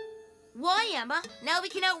them. Why, Emma? Now we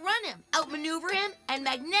can outrun him, outmaneuver him, and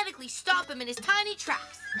magnetically stop him in his tiny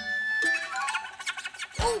tracks.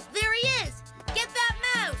 Oh, there he is! Get that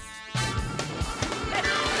mouse!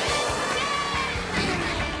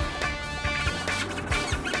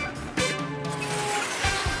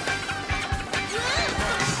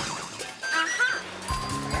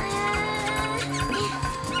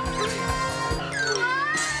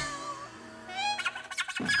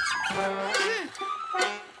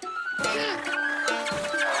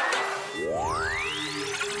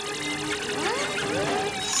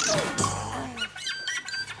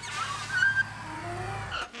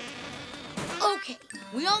 Okay,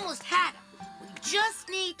 we almost had him. We just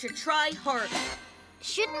need to try harder.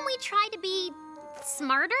 Shouldn't we try to be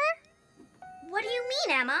smarter? What do you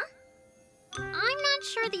mean, Emma? I'm not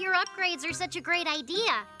sure that your upgrades are such a great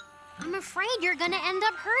idea. I'm afraid you're gonna end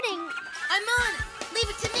up hurting I'm on it. Leave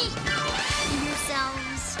it to me.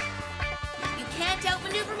 yourselves. You can't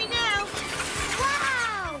outmaneuver me now.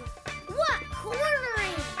 Wow! What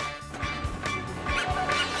cornering!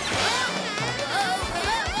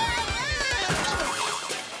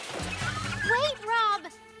 Wait, Rob!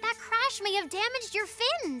 That crash may have damaged your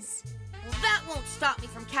fins. Well, that won't stop me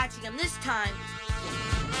from catching him this time.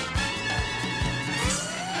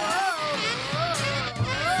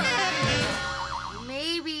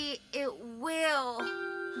 Maybe it will.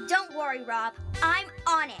 Don't worry, Rob. I'm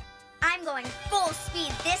on it. I'm going full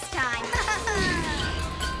speed this time.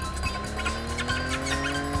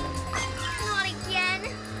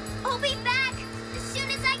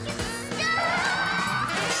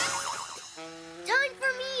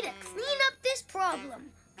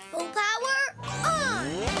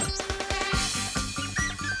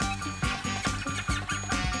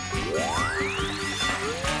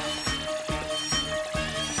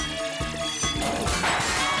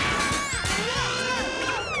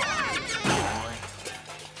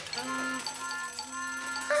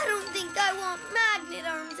 think I want magnet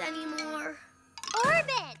arms anymore.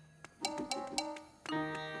 Orbit!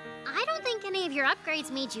 I don't think any of your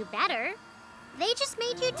upgrades made you better. They just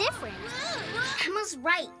made you different. Emma's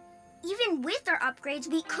right. Even with our upgrades,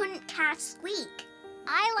 we couldn't catch Squeak.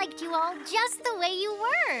 I liked you all just the way you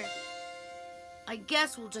were. I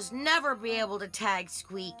guess we'll just never be able to tag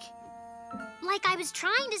Squeak. Like I was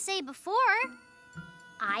trying to say before,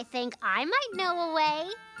 I think I might know a way.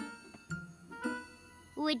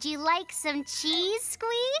 Would you like some cheese,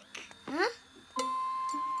 Squeak? Huh?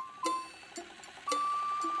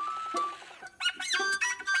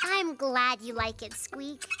 I'm glad you like it,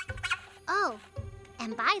 Squeak. Oh,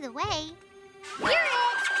 and by the way, you're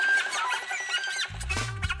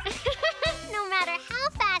it! No matter how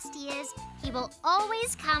fast he is, he will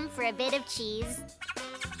always come for a bit of cheese.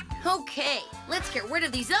 Okay, let's get rid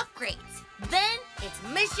of these upgrades. Then it's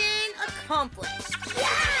mission accomplished.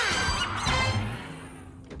 Yeah!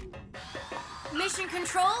 Mission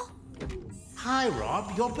control? Hi,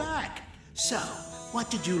 Rob, you're back. So, what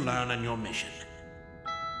did you learn on your mission?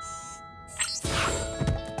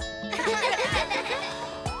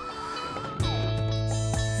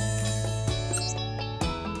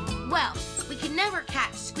 Well, we could never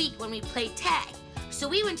catch Squeak when we played tag, so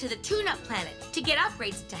we went to the tune-up planet to get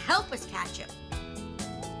upgrades to help us catch him.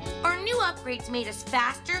 Our new upgrades made us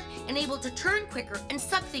faster and able to turn quicker and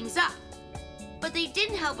suck things up. But they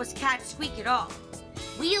didn't help us catch Squeak at all.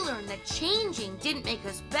 We learned that changing didn't make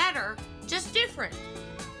us better, just different.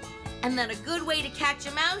 And that a good way to catch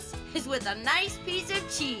a mouse is with a nice piece of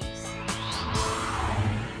cheese.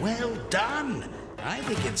 Well done. I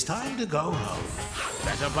think it's time to go home.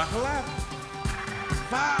 Better buckle up.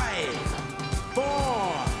 5,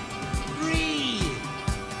 4, 3,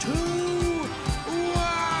 2,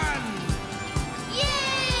 1. Yay!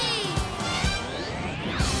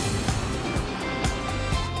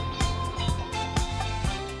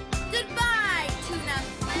 Goodbye, Tuna.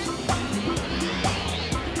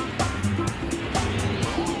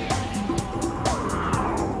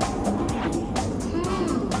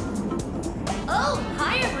 Oh,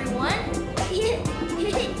 hi, everyone.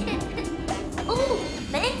 Oh,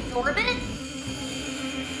 thanks, Orbit.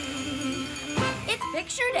 It's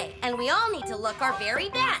picture day, and we all need to look our very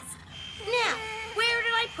best. Now, where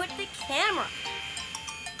did I put the camera?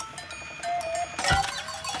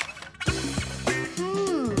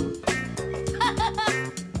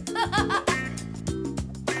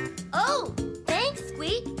 Oh, thanks,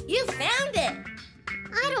 Squeak. You found it.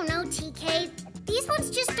 I don't know, TK. These ones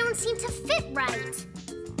just don't seem to fit right.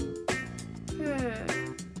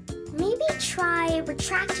 Maybe try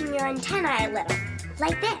retracting your antennae a little,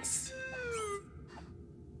 like this.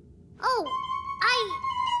 Oh,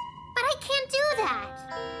 but I can't do that.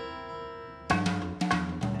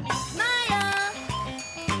 Maya!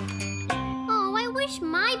 Oh, I wish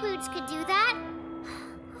my boots could do that.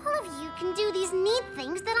 All of you can do these neat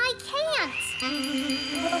things that I can't.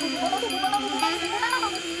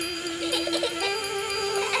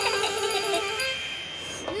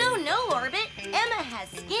 No, Orbit. Emma has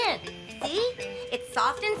skin. See? It's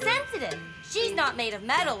soft and sensitive. She's not made of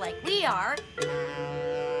metal like we are.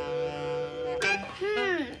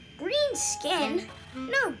 Green skin?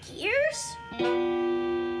 No gears?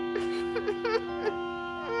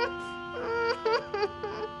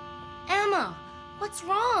 Emma, what's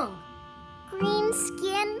wrong? Green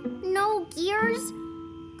skin, no gears,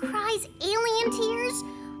 cries alien tears.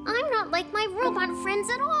 I'm not like my robot friends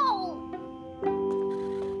at all.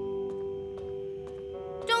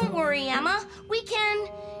 Don't worry, Emma. We can...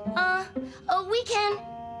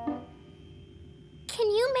 Can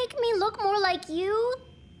you make me look more like you?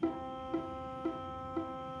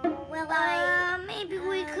 Well, maybe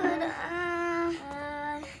we could,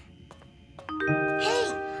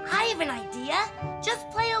 Hey, I have an idea. Just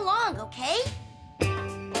play along, okay?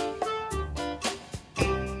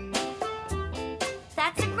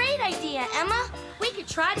 That's a great idea, Emma. We could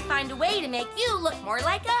try to find a way to make you look more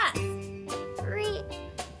like us.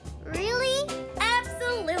 Really?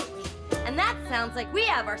 Absolutely. And that sounds like we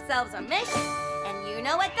have ourselves a mission. And you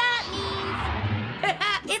know what that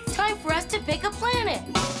means. It's time for us to pick a planet.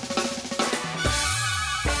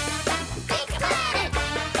 Pick a planet!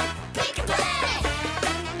 Pick a planet!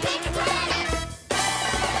 Pick a planet!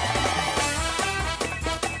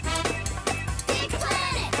 Pick a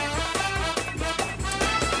planet!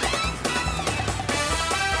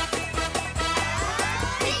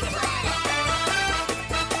 Pick a planet!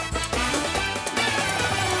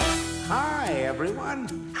 Hi, everyone.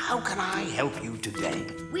 How can I help you today?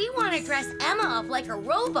 We want to dress Emma up like a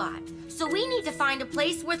robot, so we need to find a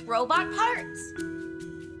place with robot parts.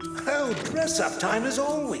 Oh, dress-up time is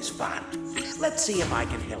always fun. Let's see if I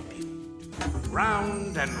can help you.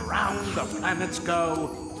 Round and round the planets go.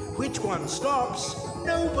 Which one stops,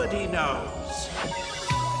 nobody knows.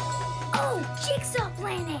 Oh, Jigsaw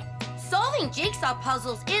Planet! Solving jigsaw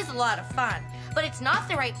puzzles is a lot of fun, but it's not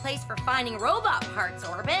the right place for finding robot parts,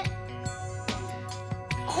 Orbit.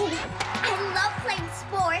 Oh, I love playing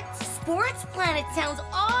sports. Sports Planet sounds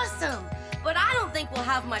awesome, but I don't think we'll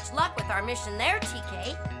have much luck with our mission there,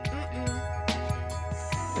 TK.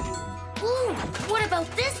 Ooh, what about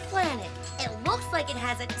this planet? It looks like it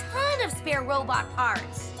has a ton of spare robot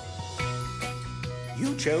parts.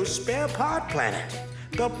 You chose Spare Part Planet,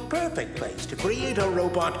 the perfect place to create a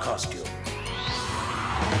robot costume.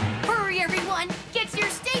 Hurry, everyone! Get to your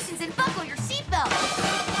stations and buckle your seatbelts!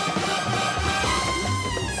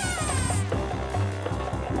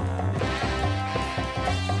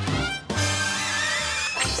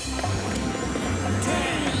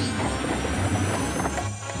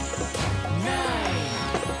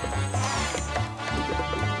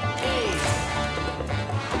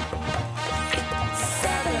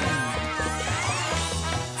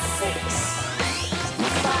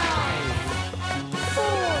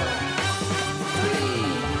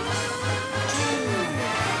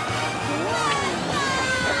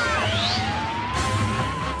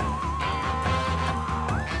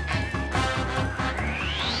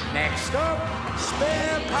 Next up,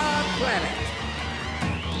 Spare Part Planet.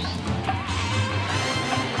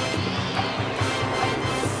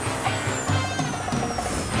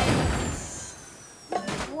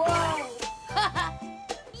 Whoa!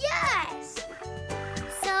 Yes!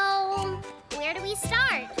 So, where do we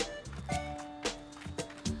start?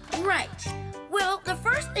 Right. Well, the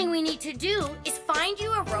first thing we need to do is find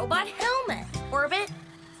you a robot helmet. Orbit.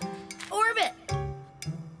 Orbit.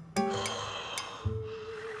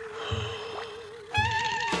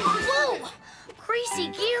 Whoa! Crazy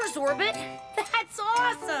gears, Orbit. That's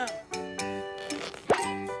awesome.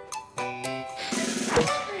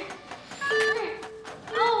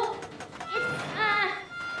 Oh,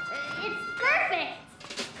 it's perfect.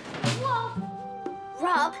 Whoa.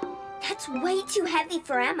 Rob, that's way too heavy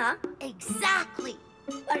for Emma. Exactly.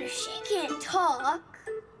 But if she can't talk...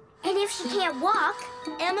 And if she can't walk,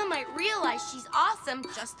 Emma might realize she's awesome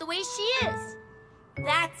just the way she is.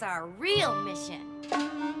 That's our real mission.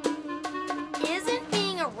 Isn't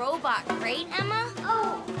being a robot great, Emma?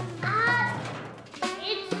 Oh,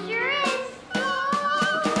 it sure is.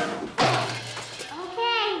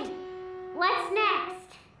 Okay, what's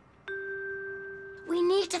next? We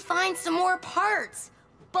need to find some more parts.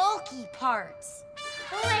 Bulky parts.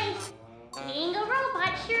 Boy, being a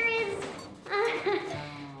robot sure is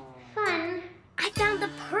fun. I found the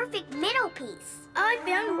perfect middle piece. I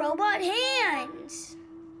found robot hands.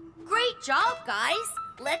 Great job, guys.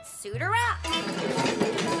 Let's suit her up.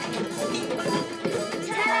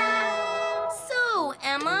 Ta-da! So,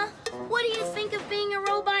 Emma, what do you think of being a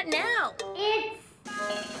robot now? It's...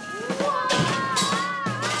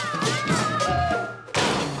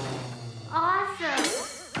 awesome.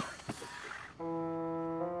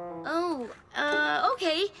 Oh,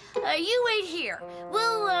 okay. You wait here.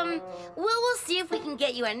 We'll see if we can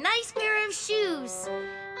get you a nice pair of shoes.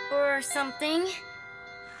 Or something.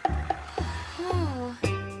 Oh,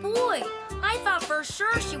 boy, I thought for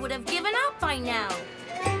sure she would have given up by now.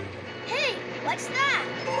 Hey, what's that?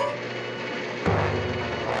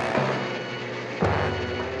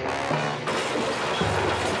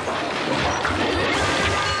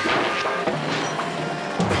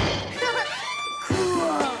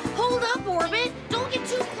 Cool. Hold up, Orbit. Don't get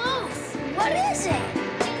too close. What is it?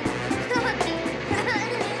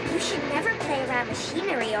 You should never play around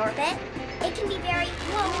machinery, Orbit. It can be very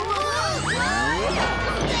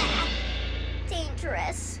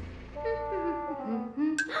dangerous.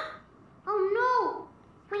 Oh no,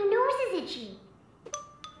 my nose is itchy.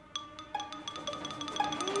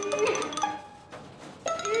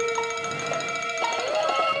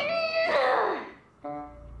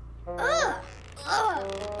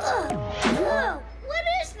 What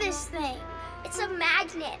is this thing? It's a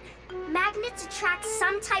magnet. Magnets attract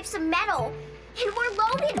some types of metal, and we're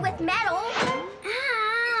loaded with metal.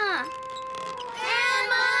 Ah!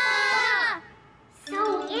 Emma!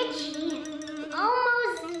 So itchy.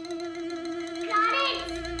 Almost got it.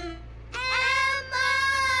 Emma!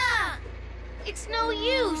 It's no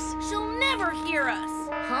use. She'll never hear us.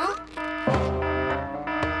 Huh?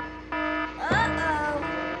 Uh-oh.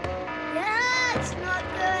 That's not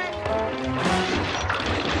good.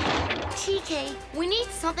 TK, we need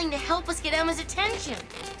something to help us get Emma's attention.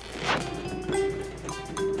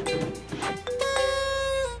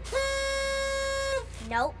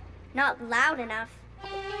 Nope. Not loud enough.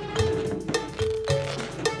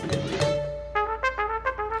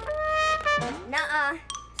 Nuh-uh.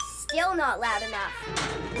 Still not loud enough.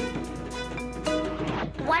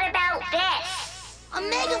 What about this? A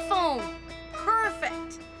megaphone!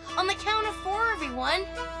 Perfect! On the count of 4, everyone.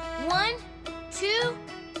 1, 2,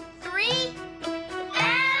 3.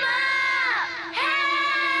 Emma!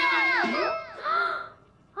 Help!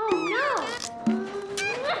 Oh, no.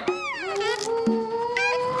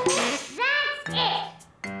 That's it.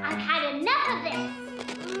 I've had enough of this.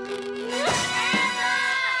 Emma!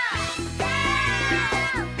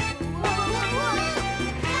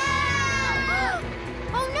 Help!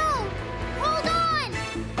 Oh, no. Hold on.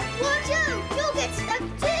 Watch out. You'll get stuck,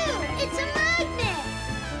 too. It's a magnet.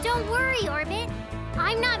 Don't worry, Orbit.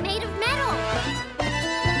 I'm not made of metal.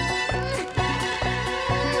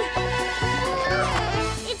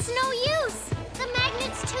 It's no use. The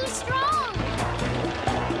magnet's too strong.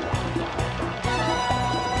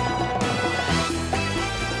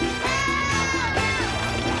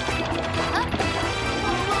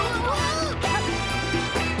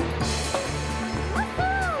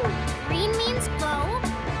 Woohoo! Green means go.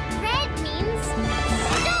 Red means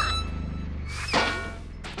stop.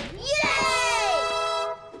 Yay!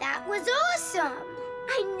 That was awesome.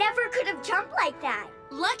 I never could have jumped like that.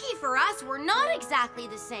 Lucky for us, we're not exactly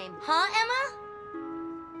the same. Huh, Emma?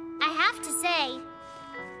 I have to say,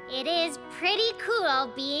 it is pretty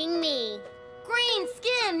cool being me. Green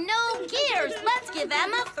skin, no gears. Let's give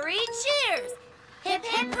Emma 3 cheers. Hip,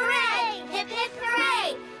 hip, hooray! Hip, hip,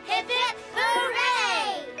 hooray! Hip, hip,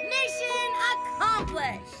 hooray! Mission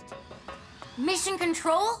accomplished. Mission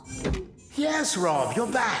control? Yes, Rob, you're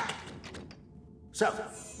back. So,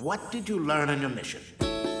 what did you learn on your mission?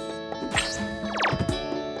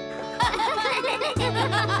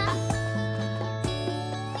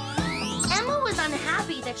 Emma was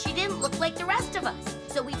unhappy that she didn't look like the rest of us,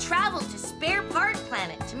 so we traveled to Spare Part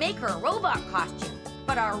Planet to make her a robot costume.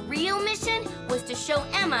 But our real mission was to show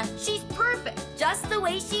Emma she's perfect, just the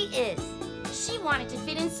way she is. She wanted to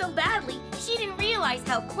fit in so badly, she didn't realize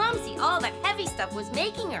how clumsy all that heavy stuff was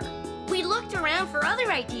making her. We looked around for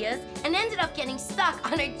other ideas and ended up getting stuck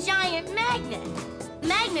on a giant magnet.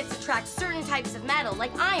 Magnets attract certain types of metal,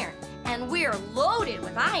 like iron, and we're loaded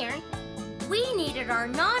with iron. We needed our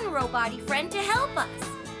non-robot-y friend to help us.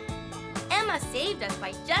 Emma saved us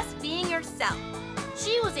by just being herself.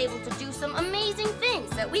 She was able to do some amazing things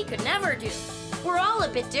that we could never do. We're all a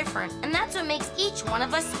bit different, and that's what makes each one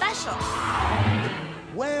of us special.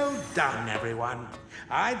 Well done, everyone.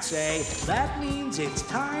 I'd say that means it's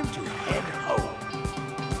time to head home.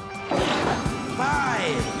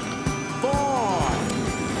 5, 4,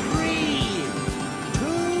 3, 2,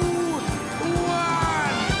 1.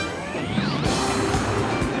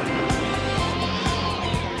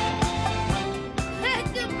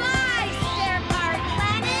 Goodbye, Spare Part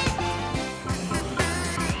Planet!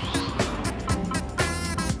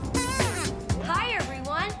 Hi,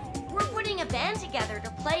 everyone. We're putting a band together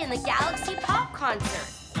to play in the Galaxy Pop Concert.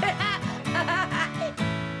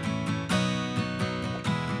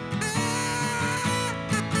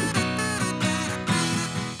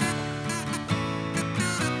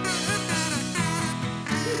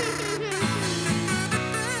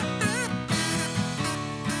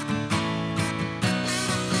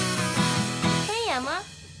 Hey, Emma.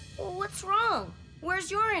 What's wrong?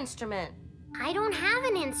 Where's your instrument? I don't have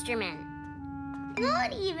an instrument.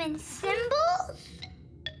 Not even symbols?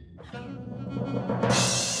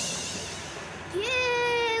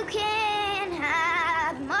 You can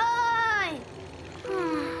have mine.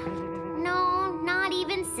 No, not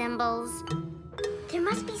even cymbals. There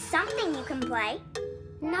must be something you can play.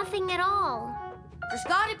 Nothing at all. There's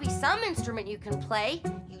got to be some instrument you can play.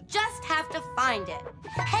 You just have to find it.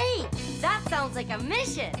 Hey, that sounds like a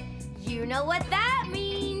mission. You know what that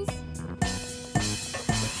means.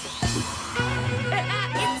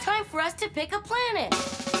 It's time for us to pick a planet.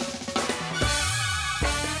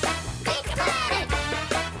 Pick a planet!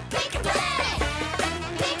 Pick a planet!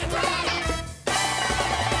 Pick a planet!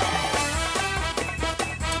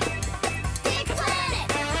 Pick a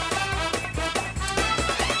planet!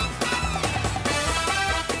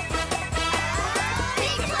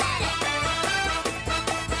 Pick a planet!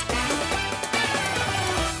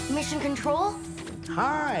 Mission control?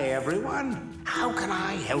 Hi, everyone. How can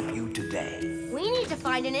I help you today? We need to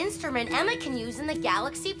find an instrument Emma can use in the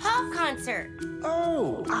Galaxy Pop Concert.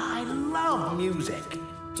 Oh, I love music.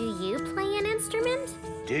 Do you play an instrument?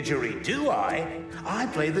 Didgeridoo, I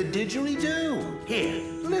play the didgeridoo. Here,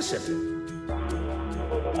 listen.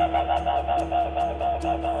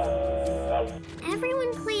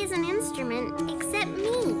 Everyone plays an instrument except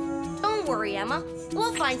me. worry, Emma.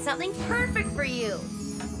 We'll find something perfect for you.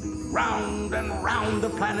 Round and round the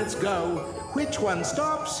planets go. Which one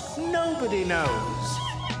stops, nobody knows.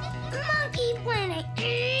 Monkey Planet,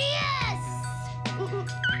 yes!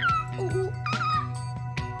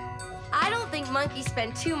 I don't think monkeys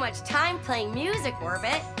spend too much time playing music,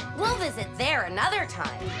 Orbit. We'll visit there another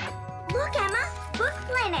time. Look, Emma, book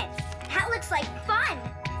planets. That looks like fun.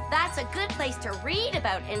 That's a good place to read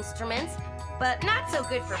about instruments, but not so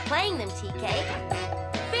good for playing them, TK.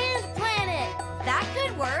 Band Planet! That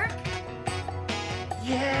could work.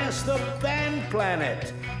 Yes, the band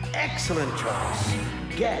planet. Excellent choice.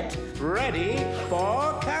 Get ready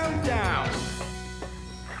for countdown.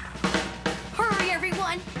 Hurry,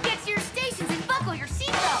 everyone! Get to your stations and buckle your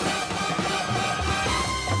seatbelts!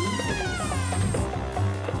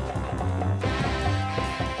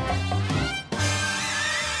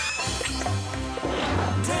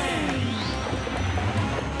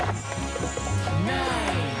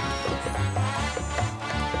 9,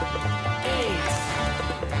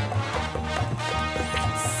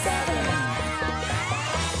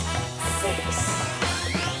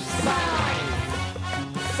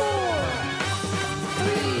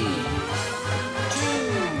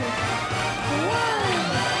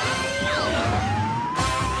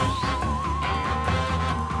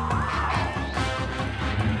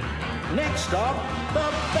 Next stop,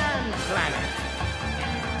 the band planet.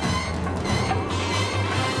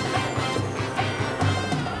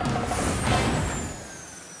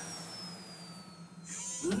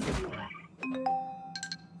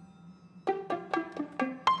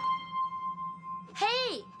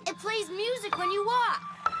 Hey, it plays music when you walk.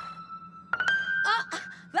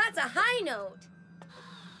 That's a high note.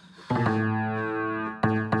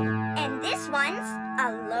 And this one's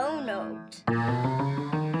a low note.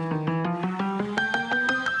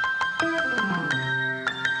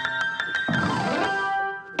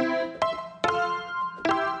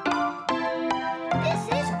 This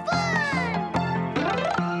is fun!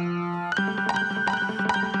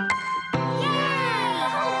 Yay!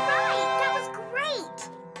 All right, that was great.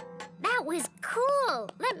 That was cool.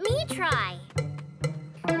 Let me try.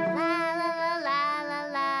 La la la la la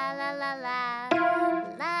la la la.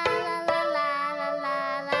 La la la la la la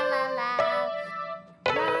la la la.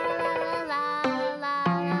 La la la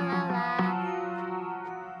la la.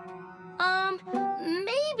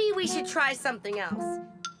 Maybe we should try something else.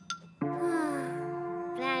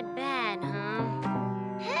 That bad, huh?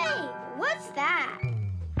 Hey, what's that?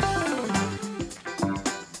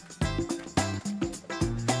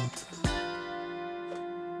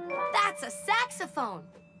 That's a saxophone.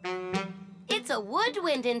 It's a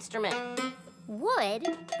woodwind instrument. Wood,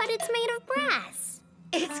 but it's made of brass.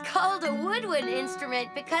 It's called a woodwind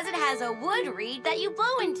instrument because it has a wood reed that you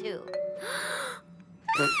blow into.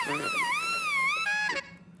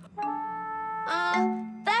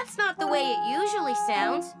 That's not the way it usually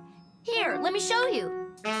sounds. Here, let me show you.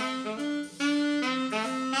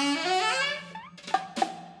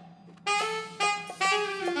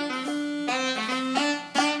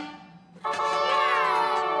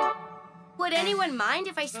 Would anyone mind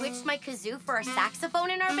if I switched my kazoo for a saxophone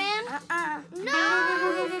in our band?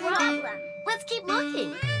 No problem. Let's keep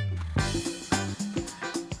looking.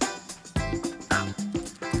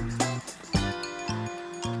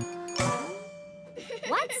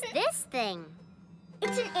 What's this thing?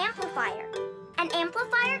 It's an amplifier. An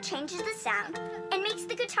amplifier changes the sound and makes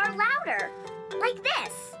the guitar louder, like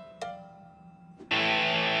this.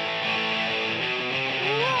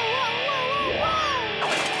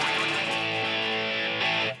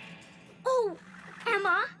 Oh,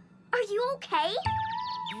 Emma, are you okay?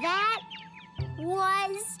 That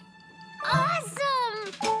was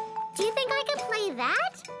awesome! Do you think I can play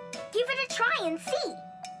that? Give it a try and see.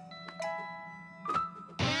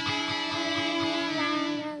 La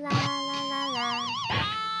la la la la.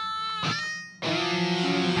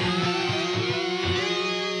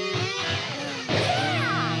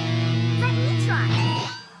 Yeah! Let me try.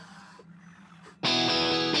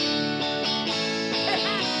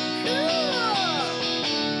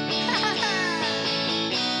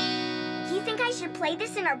 Do you think I should play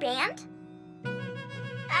this in our band?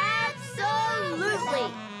 Absolutely.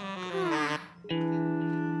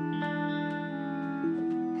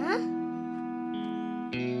 Huh?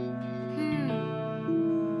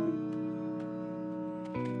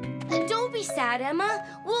 Don't be sad, Emma.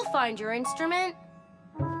 We'll find your instrument.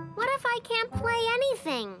 What if I can't play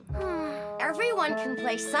anything? Everyone can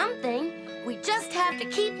play something. We just have to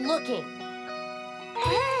keep looking.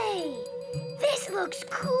 Hey, this looks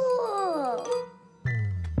cool.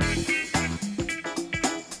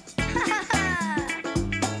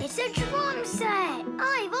 It's a drum.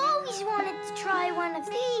 try one of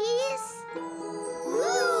these.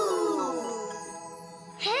 Ooh!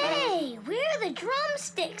 Hey, where are the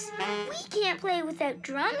drumsticks? We can't play without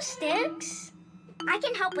drumsticks. I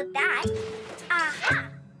can help with that. Aha!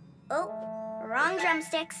 Oh, wrong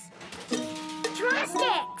drumsticks.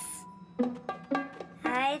 Drumsticks!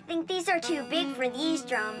 I think these are too big for these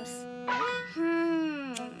drums.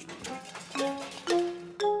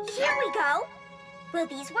 Here we go. Will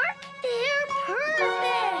these work? They're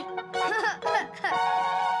perfect!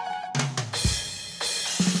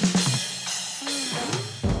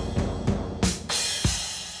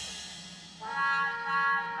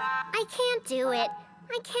 I can't do it.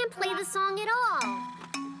 I can't play the song at all.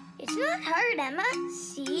 It's not hard, Emma.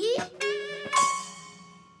 See?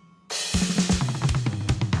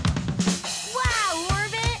 Wow,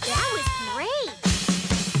 Orbit! That was great.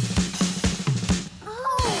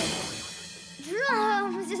 Oh!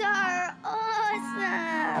 Drums are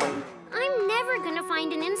awesome! I'm never gonna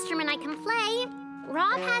find an instrument I can play.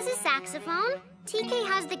 Rob has a saxophone, TK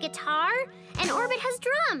has the guitar, and Orbit has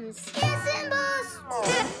drums. And cymbals!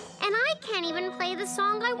 And I can't even play the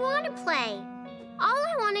song I want to play. All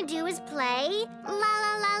I want to do is play la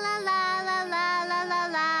la la la la la la la la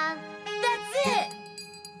la. That's it!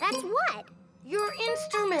 That's what? Your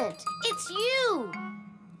instrument. It's you.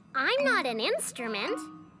 I'm not an instrument.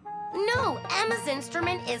 No, Emma's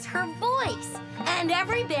instrument is her voice. And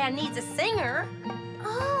every band needs a singer.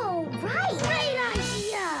 Oh, right. Great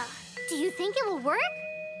idea! Do you think it will work?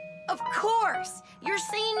 Of course. Your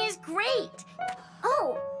singing is great.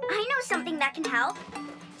 Oh, I know something that can help.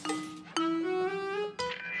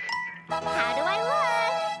 How do I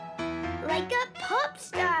Like a pop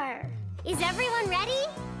star. look? Is everyone ready?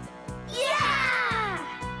 Yeah!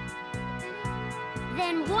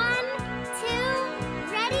 Then 1, 2,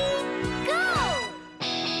 ready, go!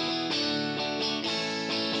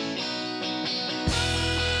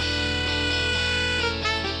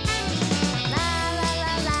 La la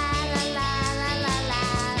la la la la la la la.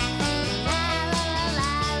 La la la la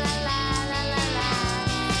la la la la la.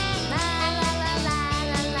 La la la la la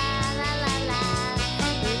la la la la. La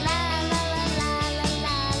la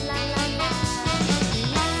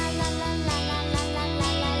la la la la la la la. La la la la la la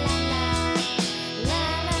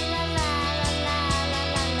la la la la. La la la la la la la la la. La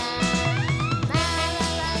la la la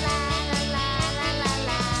la la la la la.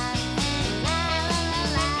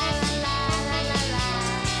 La la la la la la la la la.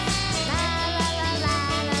 La la la la la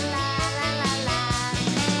la la la la. La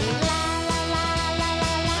la la la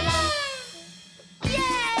la la.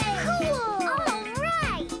 Yay! Cool! All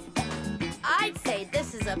right! I'd say this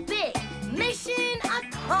is a big mission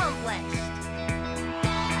accomplished.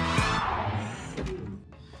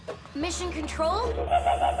 Mission control?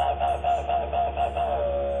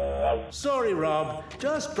 Sorry, Rob.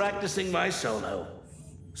 Just practicing my solo.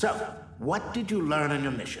 So, what did you learn on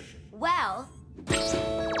your mission? Well,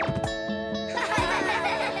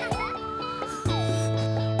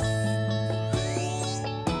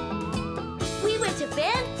 we went to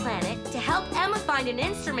Band Planet to help Emma find an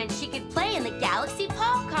instrument she could play in the Galaxy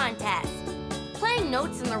Pop Contest. Playing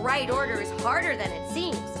notes in the right order is harder than it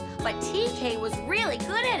seems, but TK was really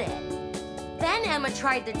good at it. Then Emma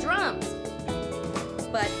tried the drums,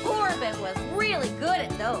 but Orbit was really good at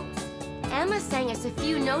those. Emma sang us a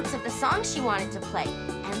few notes of the song she wanted to play,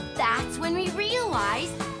 and that's when we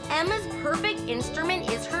realized Emma's perfect instrument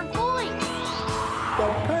is her voice.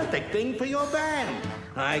 The perfect thing for your band.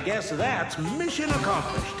 I guess that's mission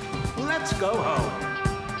accomplished. Let's go home.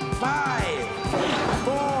 5,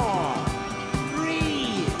 4,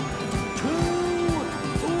 3, 2,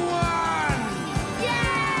 1.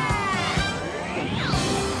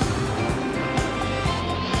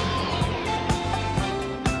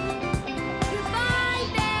 Goodbye,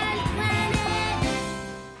 Band Planet!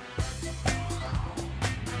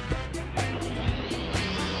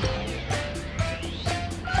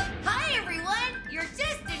 Hi, everyone! You're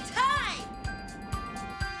just in time!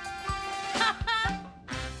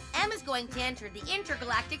 Emma's going to enter the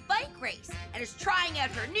intergalactic bike race and is trying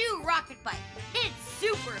out her new rocket bike. It's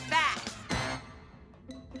super fast!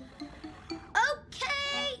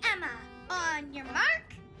 Okay, Emma. On your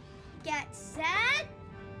mark, get set,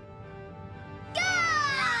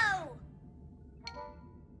 go!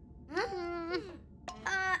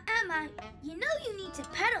 Emma, you know you need to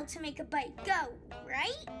pedal to make a bike go,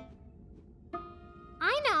 right?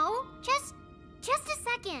 I know. Just a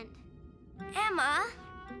second. Emma,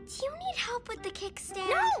 do you need help with the kickstand?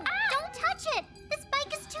 No! Don't touch it! This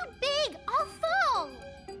bike is too big! I'll fall!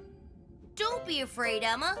 Don't be afraid,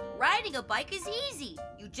 Emma. Riding a bike is easy.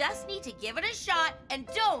 You just need to give it a shot and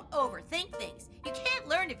don't overthink things. You can't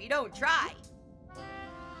learn if you don't try.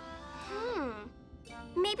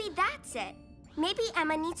 maybe that's it. Maybe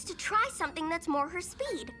Emma needs to try something that's more her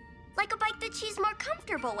speed, like a bike that she's more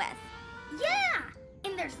comfortable with. Yeah!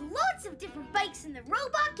 And there's lots of different bikes in the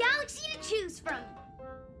robot galaxy to choose from.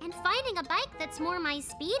 And finding a bike that's more my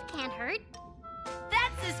speed can't hurt.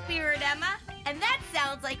 That's the spirit, Emma. And that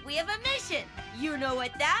sounds like we have a mission. You know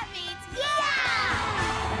what that means. Yeah!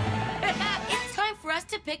 It's time for us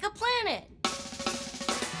to pick a planet.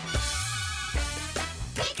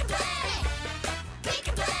 Pick a planet! Pick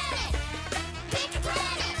a planet! Pick a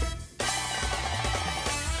planet!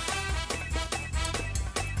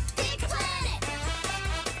 Pick a planet!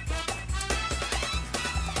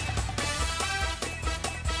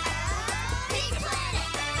 Pick a planet!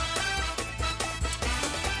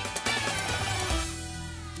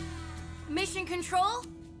 Mission Control?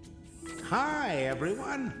 Hi,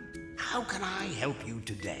 everyone. How can I help you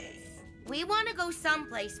today? We want to go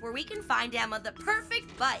someplace where we can find Emma the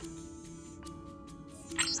perfect bike.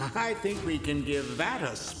 I think we can give that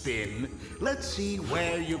a spin. Let's see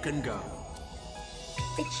where you can go.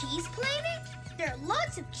 The cheese planet? There are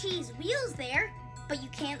lots of cheese wheels there, but you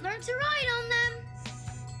can't learn to ride on them.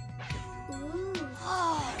 Ooh.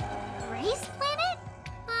 Race planet?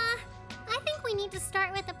 I think we need to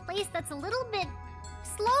start with a place that's a little bit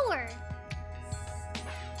slower.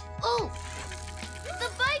 Oh, the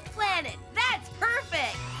bike planet. That's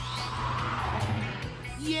perfect.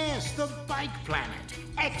 Yes, the bike planet.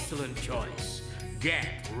 Excellent choice.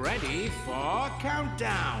 Get ready for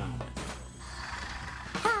countdown.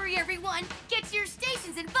 Hurry, everyone. Get to your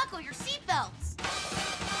stations and buckle your seatbelts.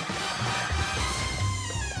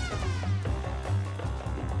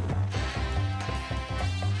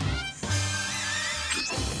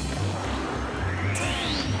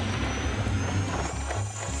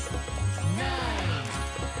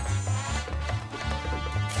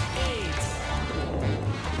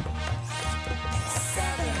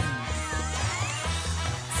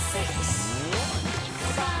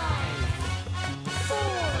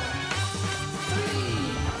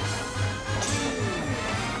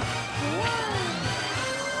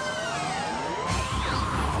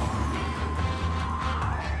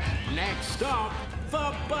 Next stop,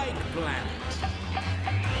 the bike planet.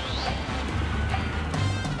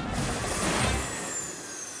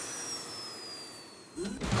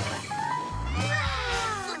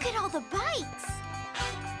 Look at all the bikes.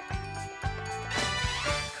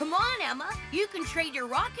 Come on, Emma. You can trade your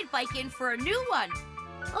rocket bike in for a new one.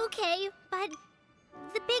 Okay, but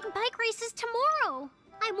the big bike race is tomorrow.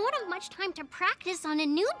 I won't have much time to practice on a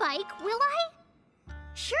new bike, will I?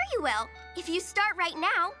 Sure you will, if you start right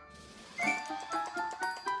now.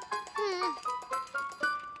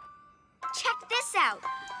 Check this out.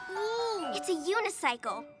 Ooh. It's a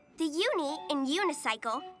unicycle. The uni in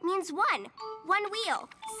unicycle means one wheel.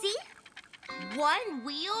 See? One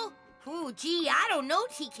wheel? Ooh, gee, I don't know,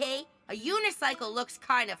 TK. A unicycle looks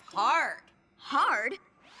kind of hard. Hard?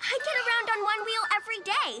 I get around on one wheel every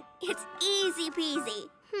day. It's easy peasy.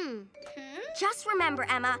 Just remember,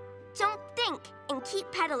 Emma, don't think and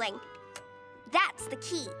keep pedaling. That's the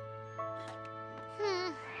key.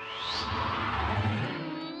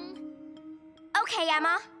 Okay,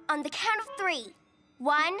 Emma, on the count of 3.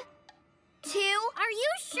 1, 2. Are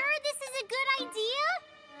you sure this is a good idea?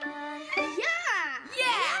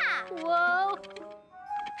 Yeah! Whoa.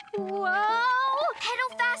 Whoa. Pedal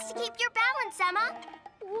fast to keep your balance, Emma.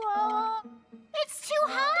 Whoa. It's too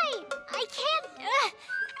high. I can't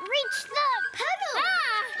reach the pedal.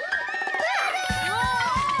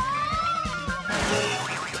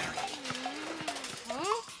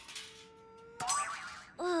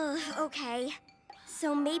 Okay.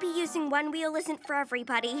 So maybe using one wheel isn't for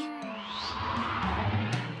everybody.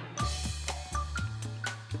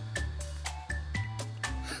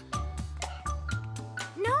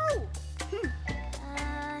 No.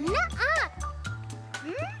 Nuh-uh.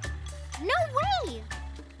 No way.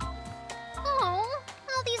 Oh,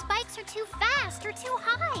 all these bikes are too fast or too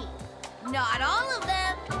high. Not all of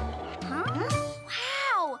them.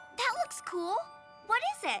 Wow, that looks cool. What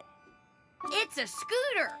is it? It's a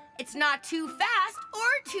scooter. It's not too fast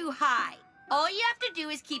or too high. All you have to do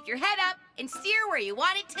is keep your head up and steer where you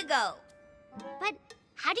want it to go. But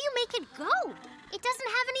how do you make it go? It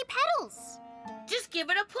doesn't have any pedals. Just give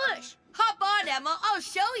it a push. Hop on, Emma. I'll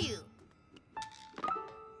show you.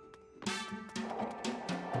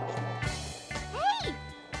 Hey,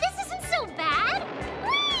 this isn't so bad.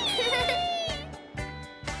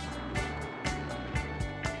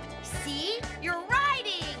 See? You're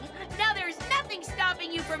riding. Now there's nothing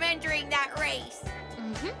stopping you from entering that race.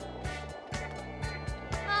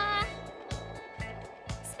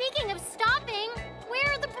 Speaking of stopping,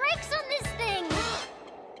 where are the brakes on this thing?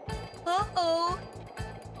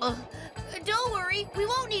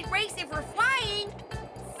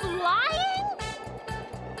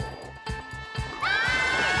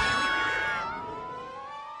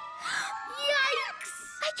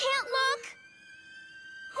 can't look.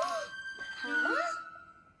 Huh?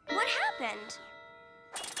 What happened?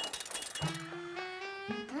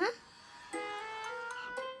 Huh?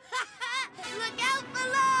 Look out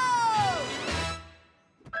below!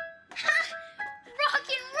 Ha!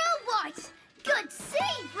 Rockin' robots! Good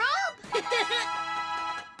save, Rob!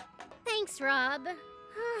 Thanks, Rob.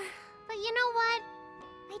 But you know what?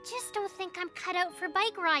 I just don't think I'm cut out for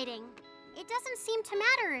bike riding. It doesn't seem to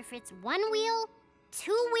matter if it's one wheel,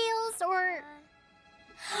 two wheels, or...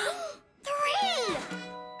 3!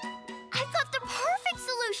 I've got the perfect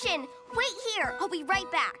solution. Wait here. I'll be right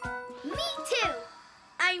back. Me too!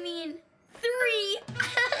 I mean, 3!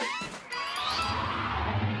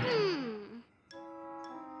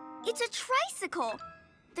 It's a tricycle.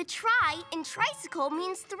 The tri in tricycle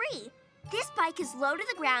means 3. This bike is low to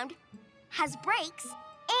the ground, has brakes,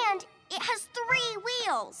 and it has 3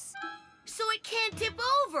 wheels. So it can't tip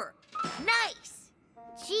over. Nice.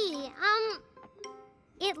 Gee,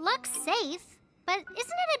 it looks safe, but isn't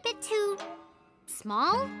it a bit too...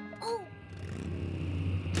 small? Oh.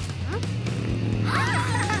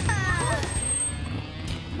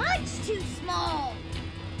 Much too small!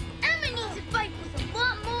 Emma needs a bike with a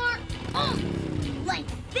lot more oomph, like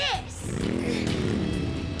this!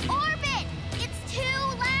 Orbit! It's too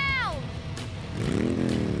loud!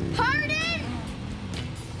 Pardon?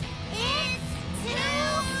 It's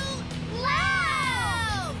too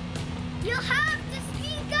loud! You'll have to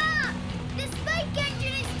speak up! This bike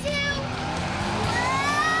engine is too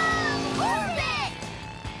loud! Orbit!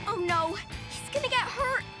 Oh no, he's gonna get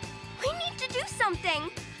hurt. We need to do something.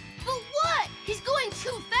 But what? He's going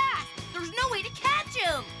too fast. There's no way to catch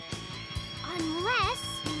him. Unless...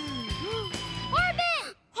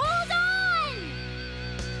 Orbit! Hold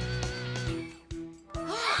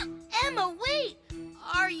on! Emma, wait.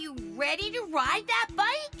 Are you ready to ride that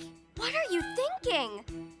bike? What are you thinking?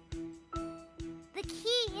 The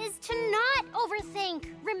key is to not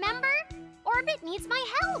overthink, remember? Orbit needs my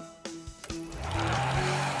help.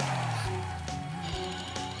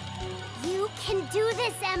 You can do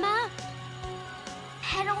this, Emma.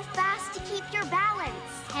 Pedal fast to keep your balance.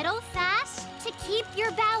 Pedal fast to keep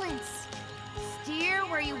your balance. Steer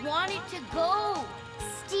where you want it to go.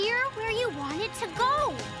 Steer where you want it to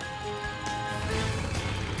go.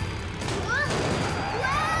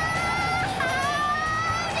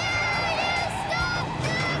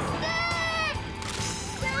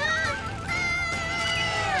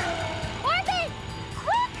 Orbit!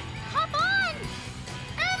 Quick! Hop on!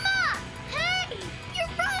 Emma! Hey!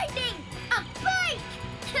 You're riding! A bike!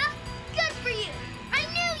 Good for you! I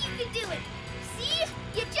knew you could do it! See?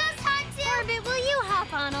 You just had to... Orbit, will you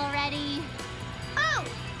hop on already? Oh,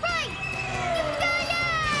 right!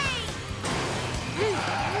 Yippee-ki-yay!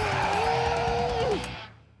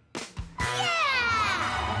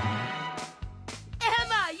 Yeah!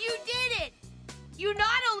 Emma, you did it. You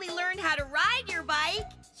not only learned how to ride your bike,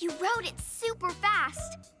 You rode it super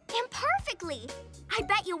fast and perfectly. I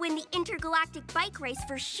bet you'll win the intergalactic bike race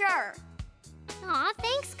for sure. Aw,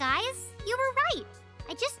 thanks, guys. You were right.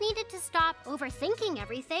 I just needed to stop overthinking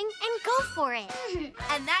everything and go for it.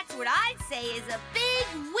 and that's what I'd say is a big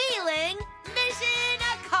wheeling mission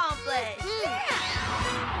accomplished.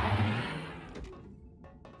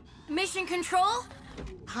 Mission control?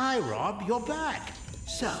 Hi, Rob, you're back.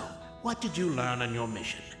 So, what did you learn on your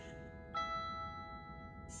mission?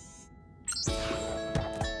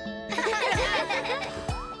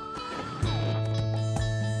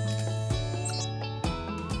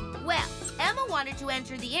 Well, Emma wanted to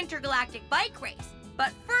enter the intergalactic bike race,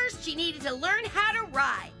 but first she needed to learn how to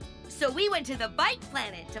ride. So we went to the bike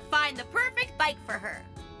planet to find the perfect bike for her.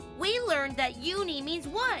 We learned that uni means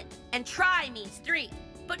 1 and tri means 3.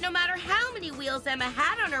 But no matter how many wheels Emma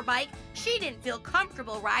had on her bike, she didn't feel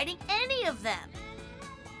comfortable riding any of them.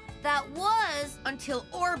 That was until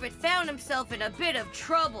Orbit found himself in a bit of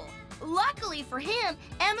trouble. Luckily for him,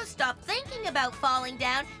 Emma stopped thinking about falling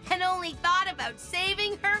down and only thought about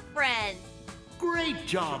saving her friend. Great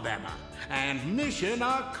job, Emma. And mission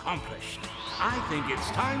accomplished. I think it's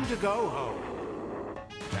time to go home.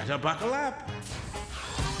 Better buckle up.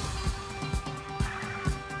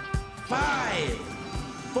 5,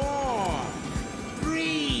 4,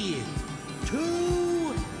 3, 2,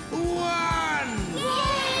 1.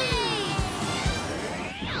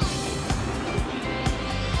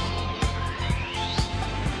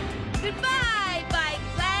 Goodbye, Bike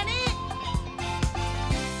Planet!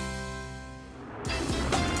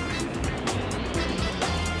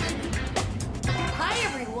 Hi,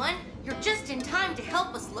 everyone. You're just in time to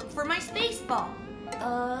help us look for my space ball.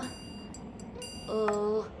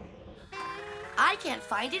 I can't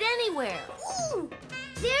find it anywhere. Ooh,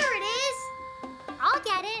 There it is. I'll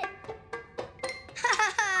get it.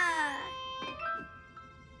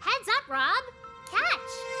 Heads up, Rob.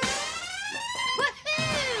 Catch.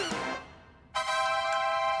 Woohoo!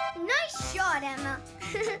 Nice shot, Emma.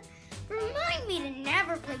 Remind me to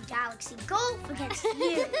never play Galaxy Golf against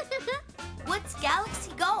you. What's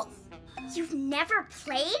Galaxy Golf? You've never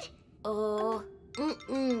played? Oh,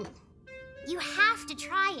 You have to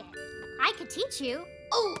try it. I could teach you.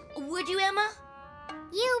 Oh, would you, Emma?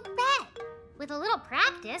 You bet. With a little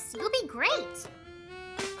practice, you'll be great.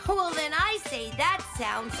 Well, then I say that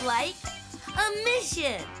sounds like a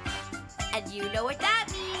mission. And you know what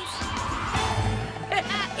that means.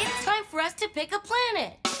 It's time for us to pick a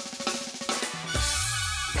planet.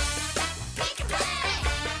 Pick a planet!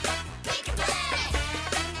 Pick a planet!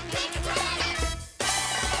 Pick a planet!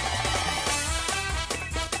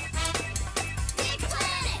 Pick a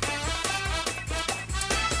planet!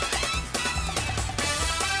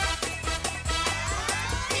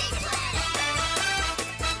 Pick a planet!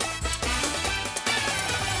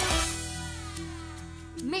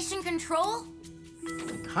 Mission control?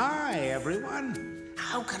 Hi, everyone.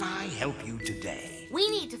 How can I help you today? We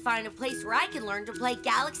need to find a place where I can learn to play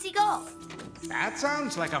Galaxy Golf. That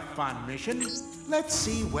sounds like a fun mission. Let's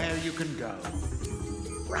see where you can go.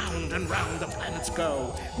 Round and round the planets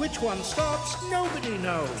go. Which one stops, nobody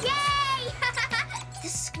knows. Yay! The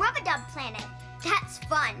Scrub-a-Dub planet. That's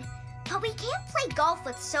fun. But we can't play golf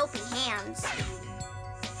with soapy hands.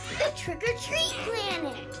 The trick-or-treat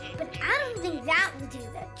planet. But I don't think that will do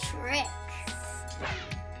the trick.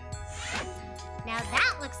 Now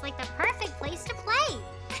that looks like the perfect place to play.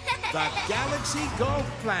 The Galaxy Golf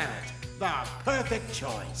Planet. The perfect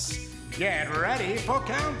choice. Get ready for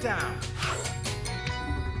countdown.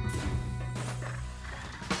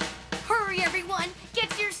 Hurry, everyone! Get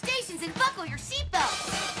to your stations and buckle your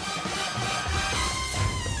seatbelts!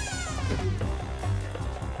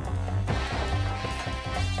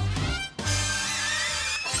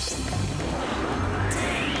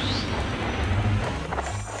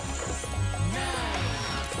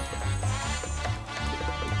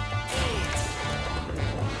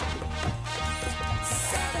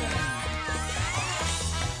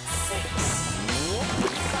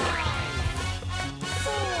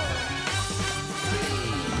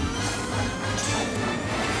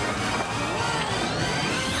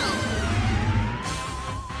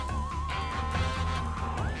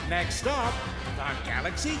 Next up, the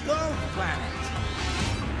Galaxy Golf Planet.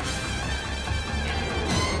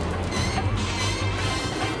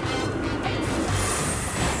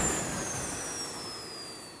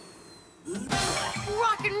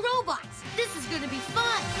 Rockin' robots! This is gonna be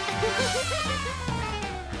fun!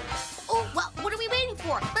 Oh, well, what are we waiting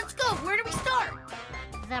for? Let's go! Where do we start?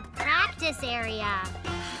 The practice area.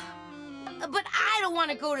 But I don't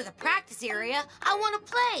want to go to the practice area. I want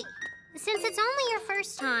to play. Since it's only your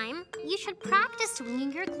first time, you should practice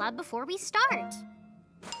swinging your club before we start.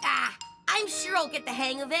 Ah, I'm sure I'll get the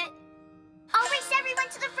hang of it. I'll race everyone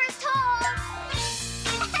to the first hole!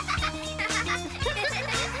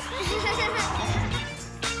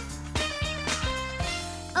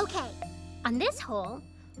 Okay, on this hole,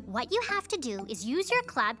 what you have to do is use your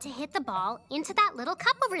club to hit the ball into that little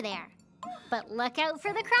cup over there. But look out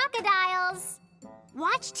for the crocodiles.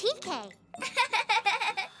 Watch TK.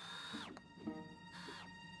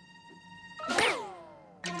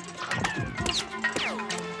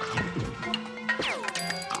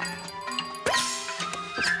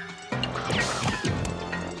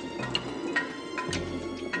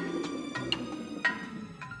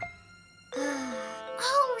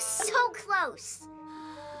 Oh, so close.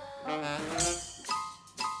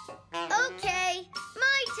 Okay,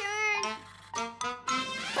 my turn.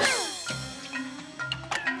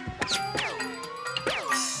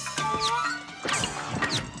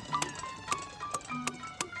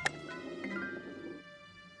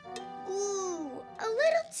 Ooh, a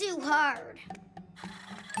little too hard.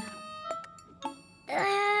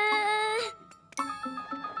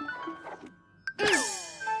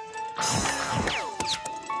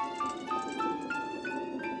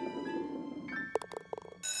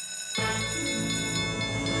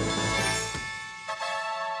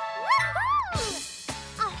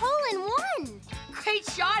 Great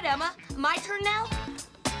shot, Emma. My turn now?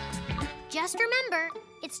 Just remember,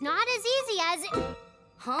 it's not as easy as it...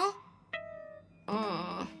 Huh?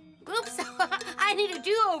 Oops, I need a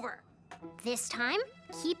do-over. This time,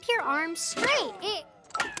 keep your arms straight.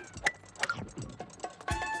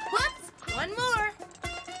 Whoops, one more.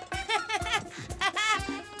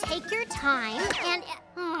 Take your time and...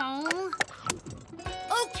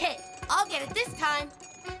 Okay, I'll get it this time.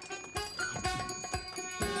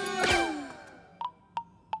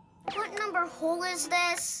 hole is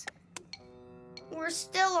this? We're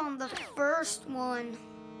still on the first one.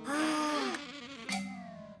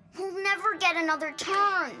 We'll never get another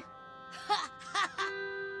turn.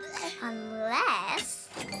 Unless...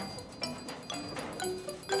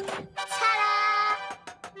 Ta-da!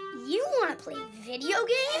 You want to play video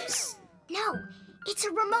games? No, it's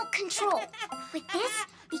a remote control. With this,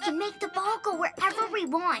 we can make the ball go wherever we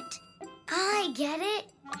want. I get it.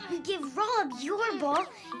 We give Rob your ball,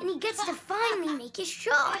 and he gets to finally make his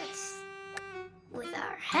shots. With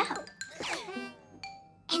our help.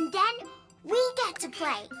 And then we get to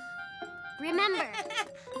play. Remember,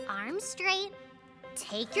 arms straight,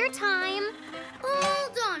 take your time.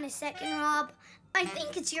 Hold on a second, Rob. I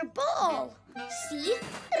think it's your ball. See? It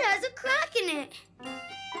has a crack in it.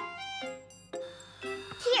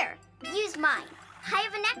 Here, use mine. I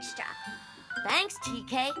have an extra. Thanks,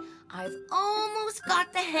 TK. I've almost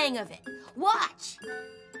got the hang of it. Watch.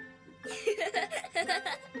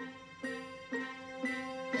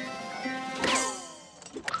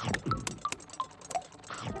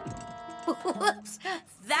 Whoops,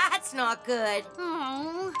 that's not good.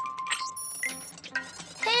 Oh.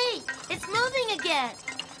 Hey, it's moving again.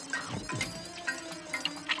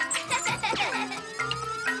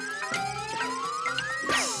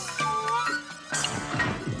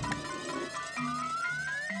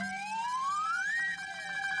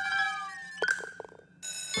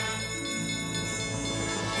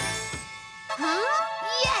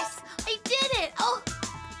 Yes, I did it. Oh,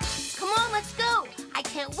 come on, let's go. I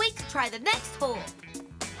can't wait to try the next hole.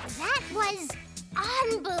 That was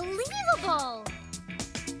unbelievable.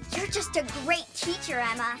 You're just a great teacher,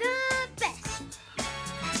 Emma. The best.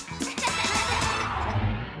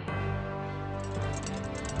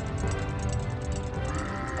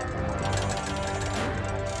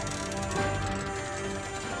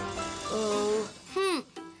 Oh,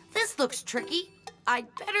 this looks tricky. I'd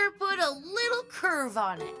better put a little curve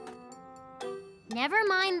on it. Never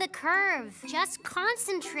mind the curve. Just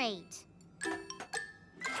concentrate.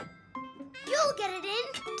 You'll get it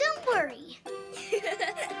in. Don't worry.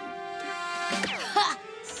 Ha!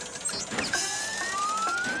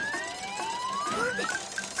 Orbit,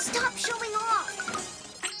 stop showing off.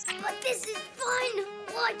 But this is fun.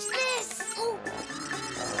 Watch this. Oh.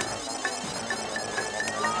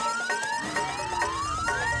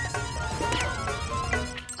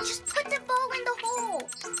 Just put the ball in the hole.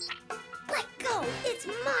 Let go. It's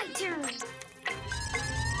my turn.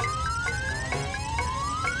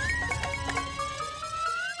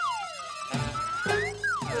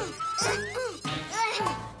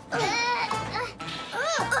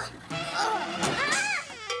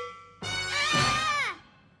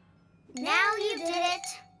 Now you did it.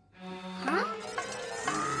 Huh?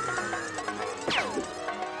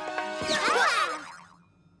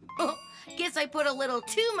 Oh, guess I put a little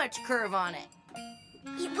too much curve on it.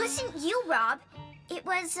 It wasn't you, Rob. It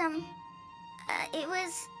was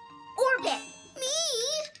Orbit. Me?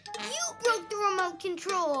 You broke the remote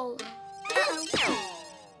control.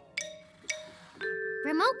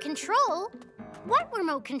 Remote control? What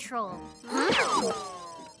remote control? Huh?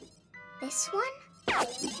 This one?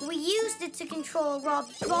 We used it to control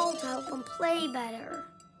Rob's ball to help him play better.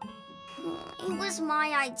 It was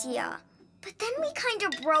my idea. But then we kind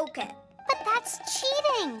of broke it. But that's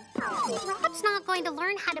cheating. Rob's not going to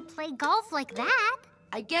learn how to play golf like that.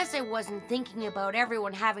 I guess I wasn't thinking about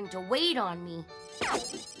everyone having to wait on me.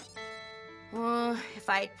 If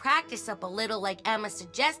I had practiced up a little like Emma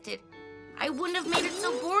suggested, I wouldn't have made it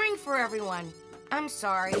so boring for everyone. I'm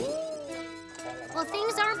sorry. Well,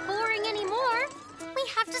 things aren't boring anymore. We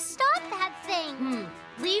have to stop that thing.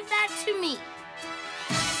 Leave that to me.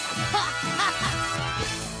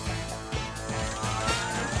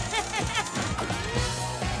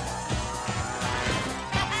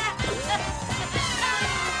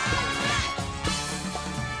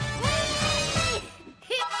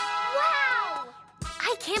 Wow!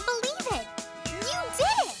 I can't believe it. You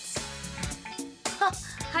did it.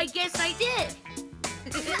 I guess I did.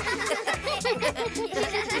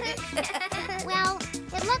 Well,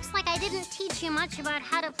 it looks like I didn't teach you much about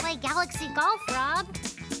how to play galaxy golf, Rob.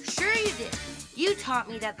 Sure you did. You taught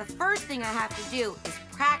me that the first thing I have to do is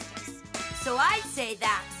practice. So I'd say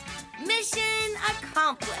that's mission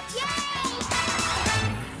accomplished. Yay!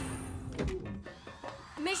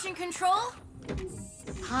 Mission control?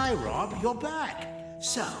 Hi, Rob, you're back.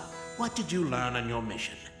 So, what did you learn on your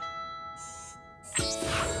mission?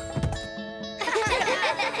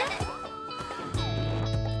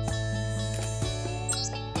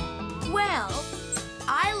 Well,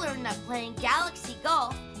 I learned that playing galaxy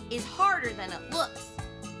golf is harder than it looks.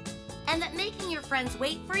 and that making your friends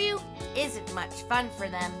wait for you isn't much fun for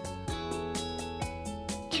them.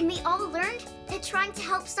 And we all learned that trying to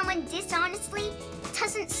help someone dishonestly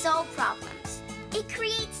doesn't solve problems. It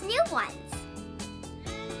creates new ones.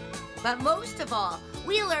 But most of all,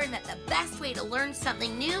 we learned that the best way to learn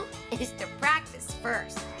something new is to practice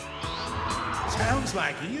first. Sounds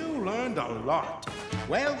like you learned a lot.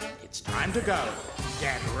 Well, it's time to go.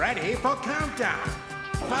 Get ready for countdown.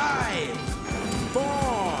 5,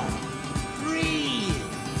 4, 3,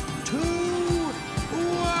 2, 1.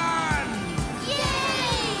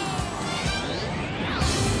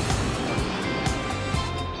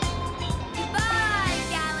 Goodbye,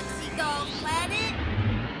 Galaxy Golf Planet.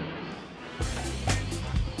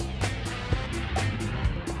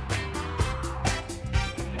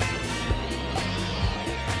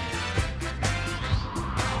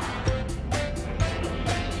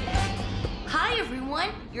 Hi, everyone.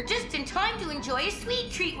 You're just in time to enjoy a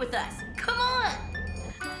sweet treat with us. Come on.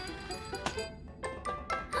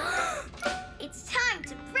 It's time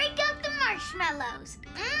to break out the marshmallows.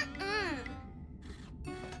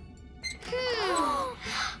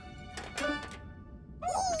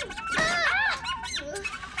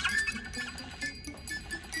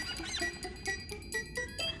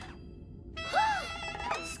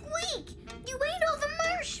 Squeak! You ate all the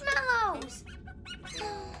marshmallows!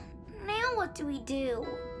 Now what do we do?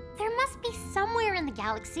 There must be somewhere in the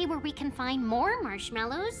galaxy where we can find more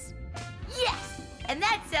marshmallows. Yes! And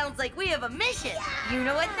that sounds like we have a mission. You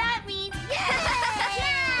know what that means.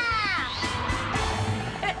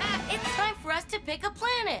 It's time for us to pick a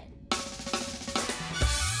planet.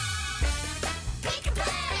 Pick a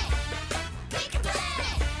planet! Pick a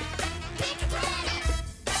planet! Pick a planet!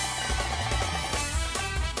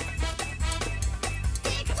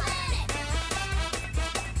 Pick a planet!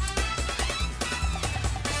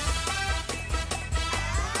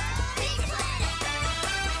 Pick a planet!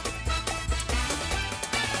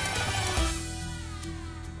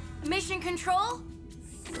 Mission Control?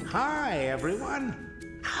 Hi, everyone.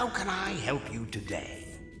 How can I help you today?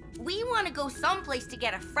 We want to go someplace to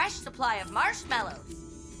get a fresh supply of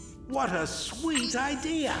marshmallows. What a sweet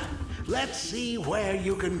idea. Let's see where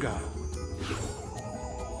you can go.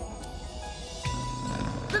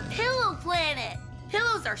 The Pillow Planet.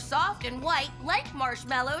 Pillows are soft and white like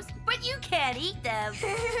marshmallows, but you can't eat them.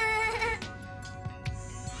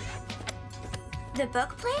 The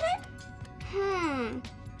Book Planet?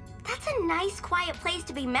 That's a nice, quiet place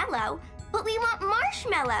to be mellow, but we want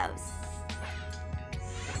marshmallows.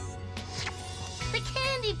 The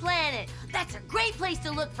Candy Planet. That's a great place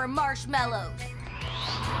to look for marshmallows.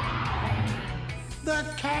 The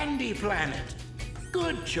Candy Planet.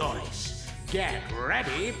 Good choice. Get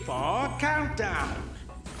ready for countdown.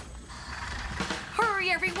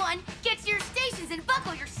 Hurry, everyone. Get to your stations and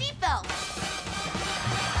buckle your seatbelts.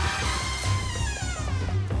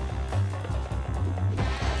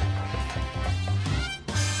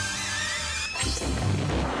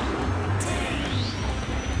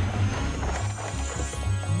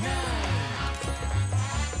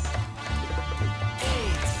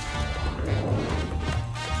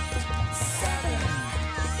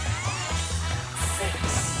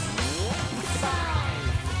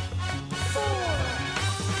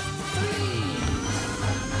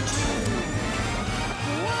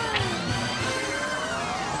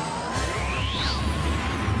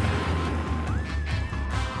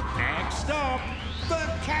 Next up, the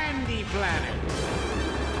Candy Planet.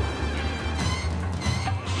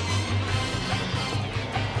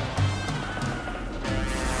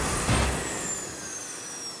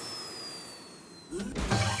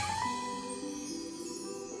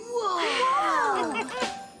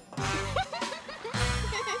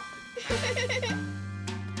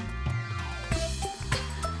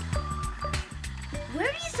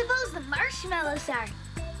 Where do you suppose the marshmallows are?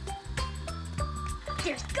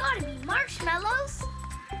 There's gotta be marshmallows.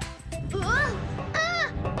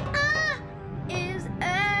 Is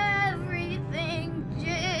everything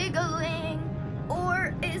jiggling?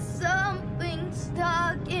 Or is something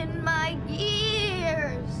stuck in my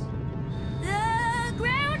gears? The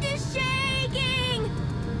ground is shaking!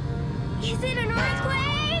 Is it an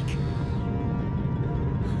earthquake?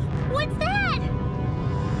 What's that?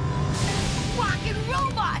 Walking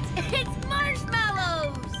robots. It's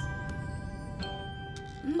marshmallows.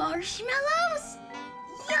 Marshmallows?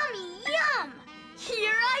 Yummy, yum!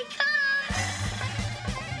 Here I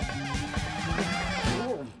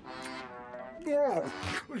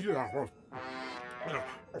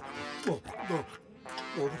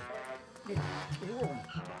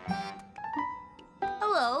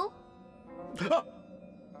Hello.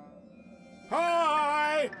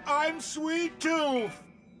 Hi! Hi, I'm Sweet Tooth.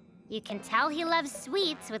 You can tell he loves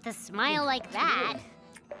sweets with a smile like that.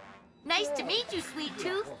 Nice to meet you, Sweet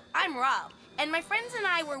Tooth. I'm Rob, and my friends and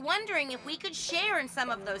I were wondering if we could share in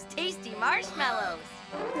some of those tasty marshmallows.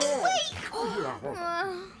 Wait! Oh,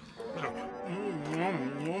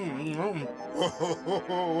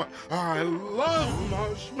 I love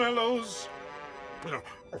marshmallows.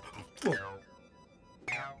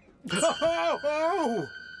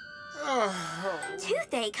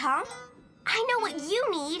 Toothache, huh? I know what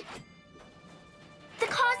you need. The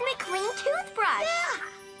Cosmic Clean Toothbrush.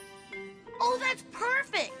 Oh, that's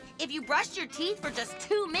perfect. If you brush your teeth for just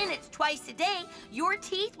 2 minutes twice a day, your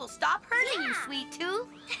teeth will stop hurting you, Sweet Tooth.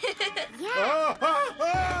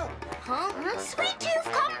 Huh? Sweet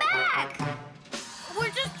Tooth, come back! We're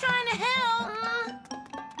just trying to help.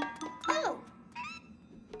 Oh.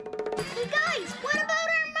 Hey, guys, what about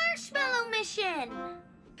our marshmallow mission?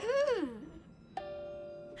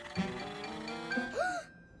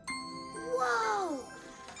 Whoa!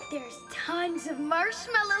 There's tons of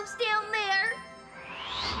marshmallows down there.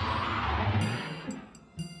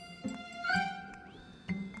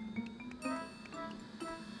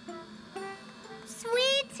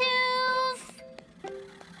 Sweet Tooth!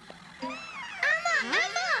 Emma!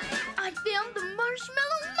 I found the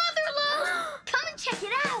marshmallow motherlode! Come and check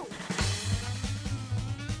it out!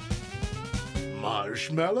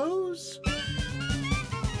 Marshmallows?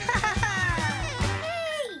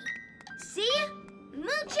 Hey! See?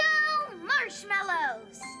 Mucho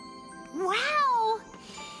marshmallows! Wow!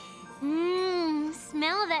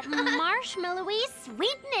 Smell that marshmallowy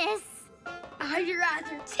sweetness. I'd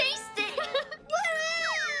rather taste it!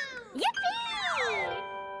 Woo!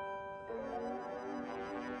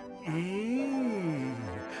 Yippee!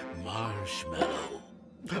 Marshmallow.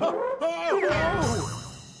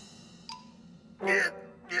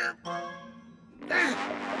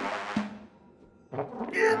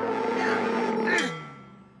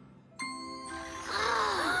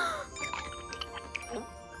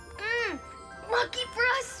 Lucky for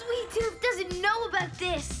us, Sweet Tooth doesn't know about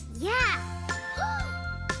this. Yeah.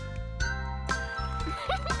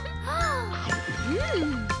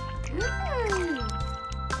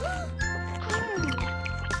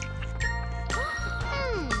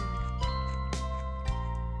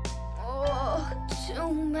 Oh,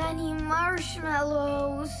 too many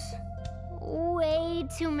marshmallows. Way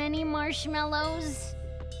too many marshmallows.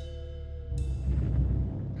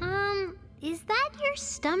 Is that your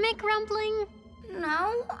stomach rumbling?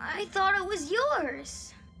 No, I thought it was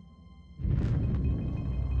yours.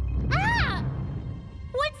 Ah!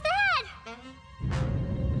 What's that?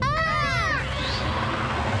 Ah!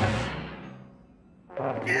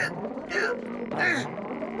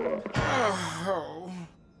 Oh.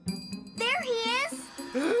 There he is.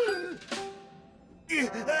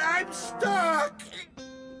 I'm stuck.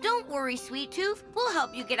 Don't worry, Sweet Tooth. We'll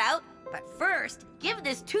help you get out. But first, give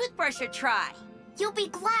this toothbrush a try. You'll be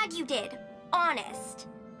glad you did. Honest.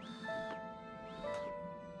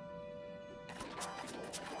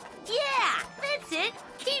 Yeah, that's it.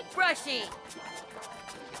 Keep brushing.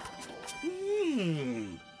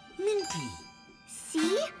 Minty.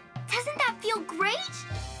 See? Doesn't that feel great?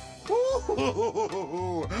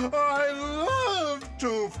 Ooh, I love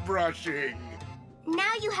toothbrushing.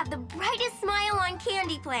 Now you have the brightest smile on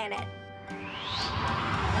Candy Planet.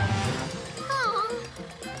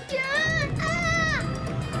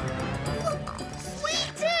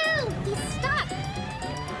 Sweet Tooth! He's stuck.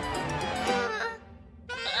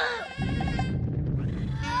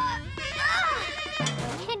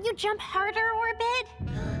 Can't you jump harder, Orbit?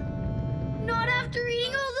 Not after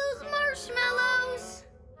eating all those marshmallows.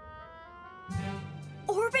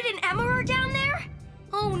 Orbit and Emma are down there?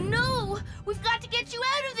 Oh no! We've got to get you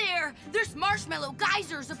out of there! There's marshmallow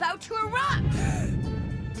geysers about to erupt!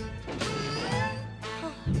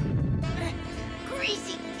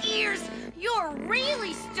 Greasy gears! You're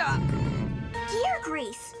really stuck! Gear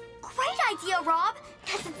grease. Great idea, Rob.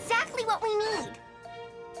 That's exactly what we need.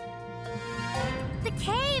 The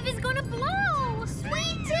cave is gonna blow!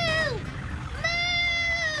 Sweet Tooth!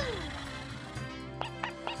 Move!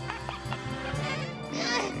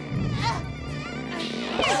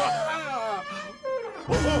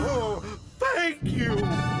 Oh, thank you.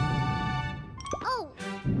 Oh,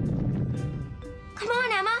 Come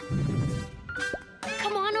on, Emma.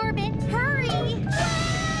 come on, Orbit, hurry!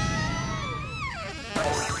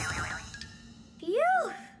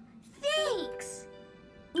 Phew! Thanks!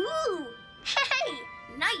 Ooh! Hey!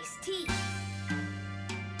 Nice teeth!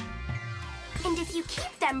 And if you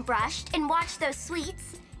keep them brushed and watch those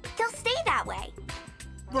sweets, they'll stay that way.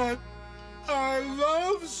 But I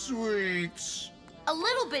love sweets. A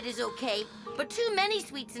little bit is okay, but too many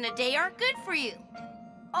sweets in a day aren't good for you.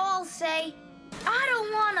 I'll say, I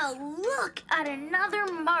don't want to look at another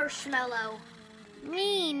marshmallow.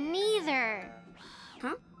 Me neither.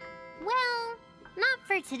 Huh? Well, not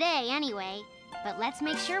for today anyway. But let's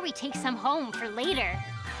make sure we take some home for later.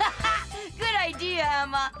 Good idea,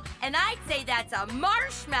 Emma. And I'd say that's a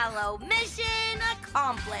marshmallow mission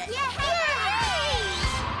accomplished. Yay!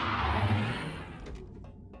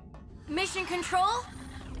 Mission control?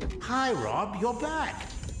 Hi, Rob, you're back.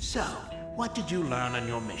 So, what did you learn on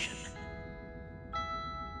your mission?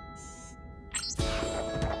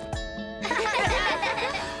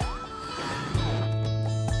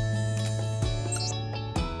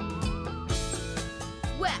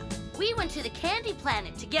 Well, we went to the candy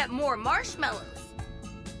planet to get more marshmallows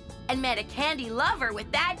and met a candy lover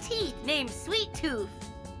with bad teeth named Sweet Tooth.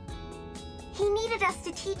 He needed us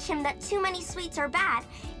to teach him that too many sweets are bad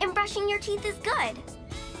and brushing your teeth is good.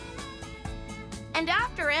 And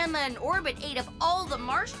after Emma and Orbit ate up all the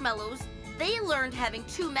marshmallows, they learned having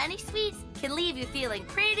too many sweets can leave you feeling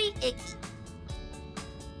pretty icky.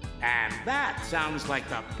 And that sounds like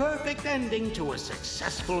the perfect ending to a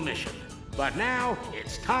successful mission. But now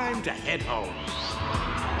it's time to head home.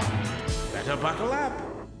 Better buckle up.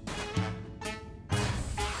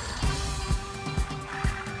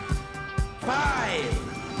 Five,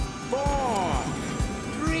 4,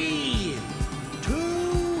 3, 2, 1.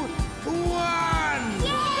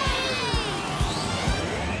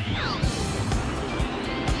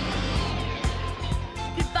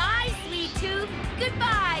 Goodbye, Sweet Tooth.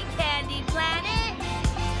 Goodbye, Candy Planet.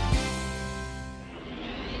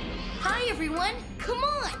 Hi, everyone. Come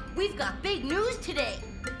on. We've got big news today.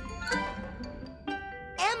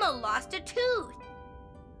 Emma lost a tooth.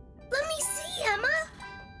 Let me see, Emma.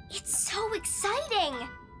 It's so exciting.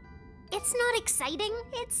 It's not exciting,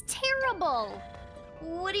 it's terrible.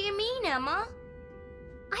 What do you mean, Emma?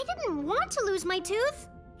 I didn't want to lose my tooth.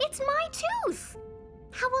 It's my tooth.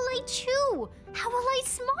 How will I chew? How will I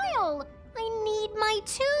smile? I need my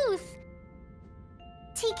tooth.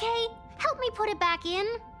 TK, help me put it back in.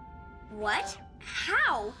 What?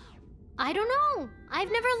 How? I don't know.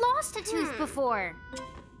 I've never lost a tooth before.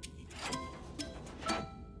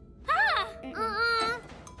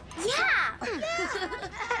 Yeah.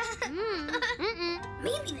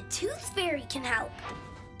 Maybe the tooth fairy can help.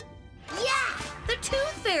 Yeah, the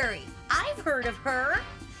Tooth Fairy. I've heard of her.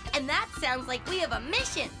 And that sounds like we have a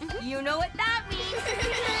mission. You know what that means.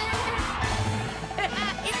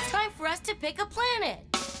 It's time for us to pick a planet.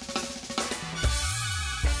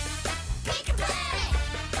 Pick a planet!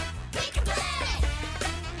 Pick a planet!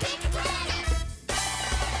 Pick a planet!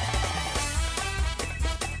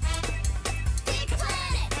 Pick a planet! Pick a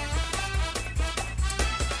planet!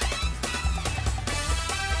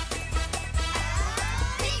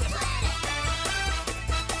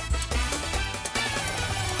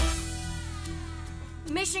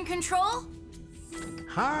 Mission control?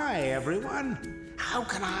 Hi, everyone. How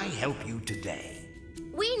can I help you today?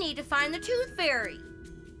 We need to find the Tooth Fairy.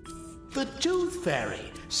 The Tooth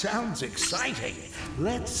Fairy. Sounds exciting.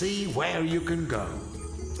 Let's see where you can go.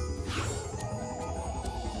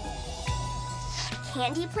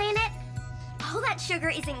 Candy planet? All that sugar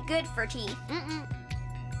isn't good for teeth.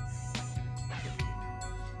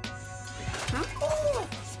 Ooh,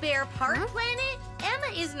 spare part planet?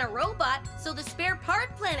 Emma isn't a robot, so the spare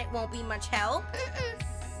part planet won't be much help.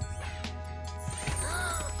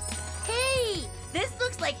 Hey, this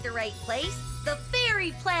looks like the right place. The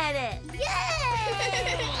Fairy Planet. Yay!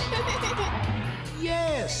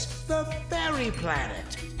 Yes, the Fairy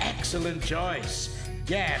Planet. Excellent choice.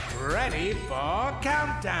 Get ready for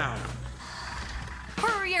countdown.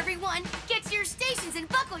 Hurry, everyone. Get to your stations and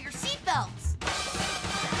buckle your seatbelts.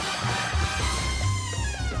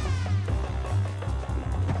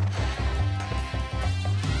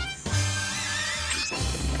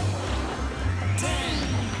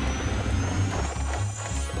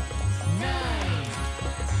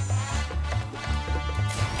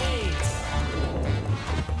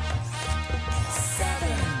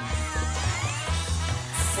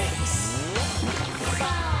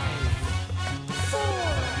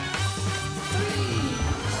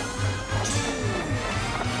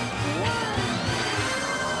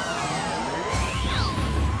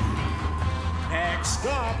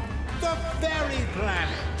 1,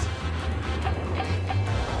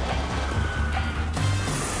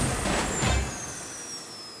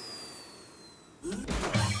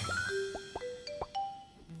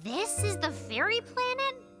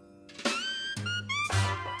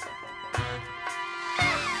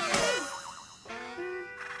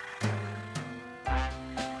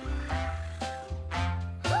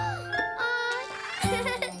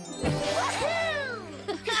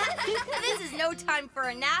 time for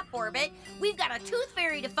a nap, Orbit. We've got a tooth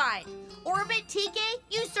fairy to find. Orbit, TK,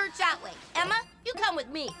 you search that way. Emma, you come with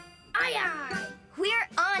me. Aye, aye. We're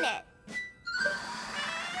on it.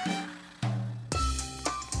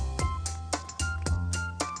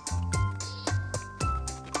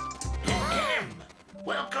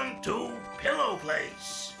 Welcome to Pillow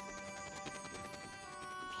Place.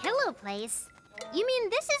 Pillow Place? You mean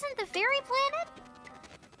this isn't the fairy planet?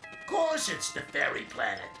 Of course it's the fairy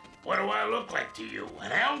planet. What do I look like to you,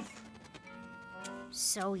 an elf?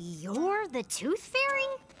 So you're the tooth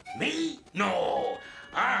fairy? Me? No,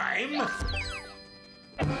 I'm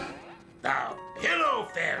the Pillow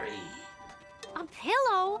Fairy. A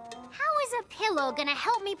pillow? How is a pillow gonna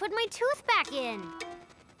help me put my tooth back in?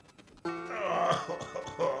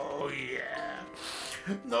 Oh, yeah.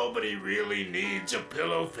 Nobody really needs a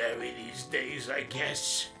Pillow Fairy these days, I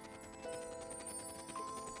guess.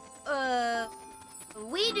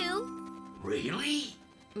 We do. Really?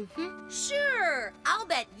 Sure. I'll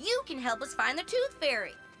bet you can help us find the tooth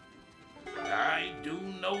fairy. I do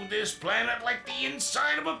know this planet like the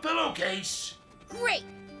inside of a pillowcase. Great.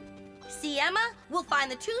 See, Emma, we'll find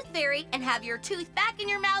the tooth fairy and have your tooth back in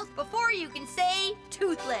your mouth before you can say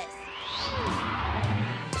toothless.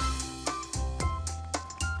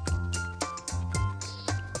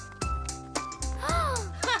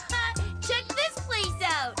 Check this place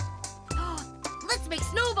out. Let's make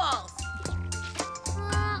snowballs.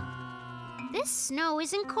 This snow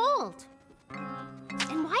isn't cold.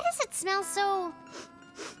 And why does it smell so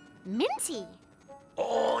minty?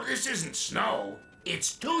 Oh, this isn't snow.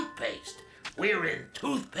 It's toothpaste. We're in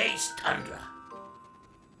toothpaste tundra.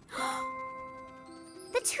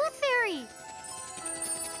 The tooth fairy.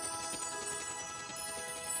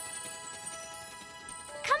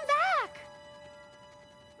 Come back.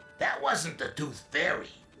 That wasn't the tooth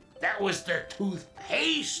fairy. That was the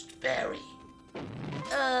toothpaste fairy.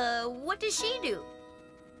 What does she do?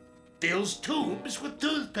 Fills tubes with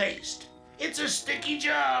toothpaste. It's a sticky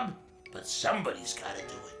job, but somebody's got to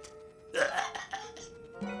do it.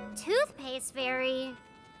 Toothpaste fairy.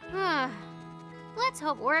 Let's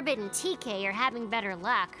hope Orbit and TK are having better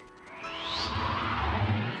luck.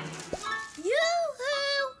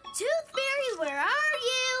 Yoo-hoo! Tooth Fairy, where are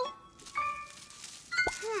you?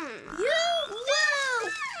 Yoo-hoo!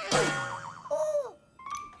 Oh,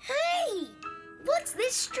 hey! What's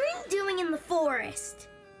this string doing in the forest?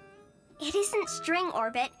 It isn't string,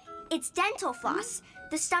 Orbit. It's dental floss,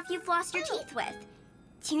 the stuff you floss your teeth with.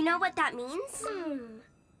 Do you know what that means?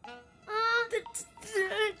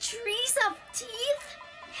 The trees of teeth?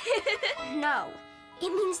 No. It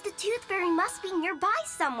means the tooth fairy must be nearby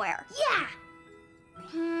somewhere. Yeah.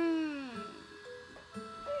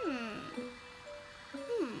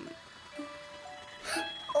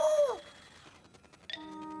 Oh!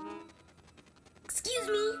 Excuse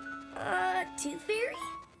me, Tooth Fairy?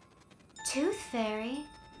 Tooth fairy?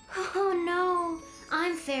 Oh no,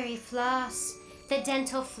 I'm Fairy Floss, the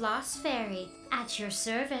dental floss fairy, at your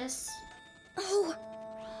service. Oh,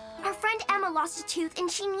 our friend Emma lost a tooth and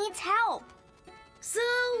she needs help. So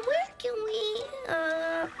where can we,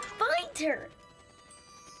 find her?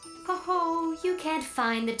 Oh, you can't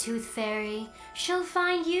find the tooth fairy. She'll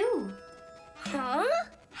find you. Huh?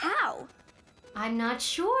 How? I'm not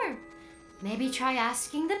sure. Maybe try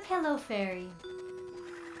asking the pillow fairy.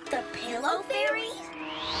 The Pillow Fairy?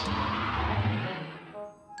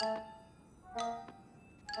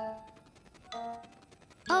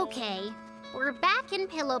 Okay, we're back in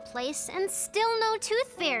Pillow Place and still no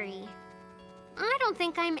tooth fairy. I don't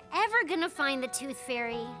think I'm ever gonna find the tooth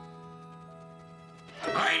fairy.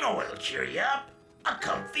 I know what'll cheer you up. A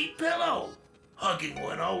comfy pillow. Hugging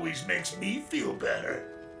one always makes me feel better.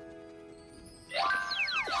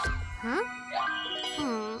 Huh?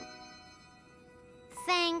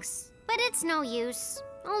 Thanks, but it's no use.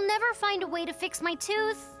 I'll never find a way to fix my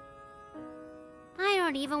tooth. I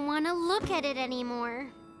don't even want to look at it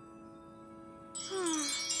anymore.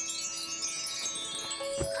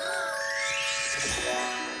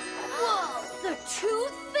 Whoa! The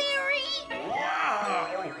tooth fairy?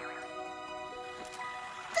 Wow!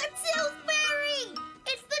 The Tooth Fairy!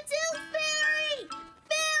 It's the Tooth Fairy!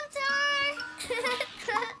 Filter!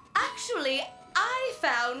 Actually, I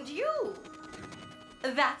found you.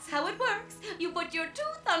 That's how it works. You put your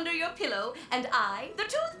tooth under your pillow, and I, the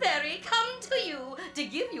tooth fairy, come to you to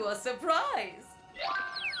give you a surprise.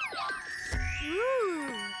 Ooh,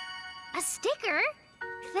 a sticker?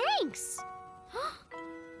 Thanks.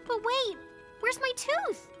 But wait, where's my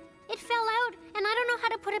tooth? It fell out, and I don't know how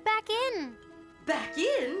to put it back in. Back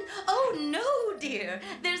in? Oh, no, dear.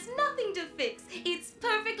 There's nothing to fix. It's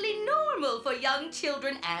perfectly normal for young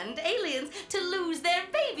children and aliens to lose their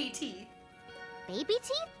baby teeth. Baby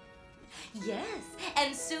teeth? Yes,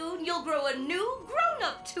 and soon you'll grow a new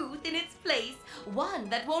grown-up tooth in its place, one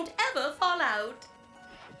that won't ever fall out.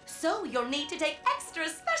 So you'll need to take extra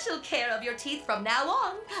special care of your teeth from now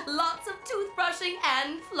on. Lots of toothbrushing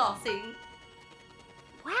and flossing.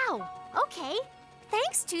 Wow, okay.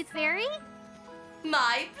 Thanks, Tooth Fairy.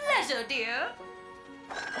 My pleasure, dear.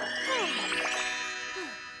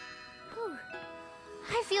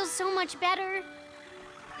 I feel so much better.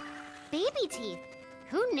 Baby teeth.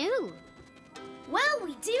 Who knew? Well,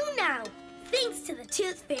 we do now. Thanks to the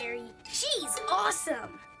Tooth Fairy. She's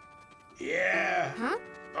awesome. Yeah. Huh?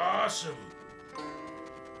 Awesome.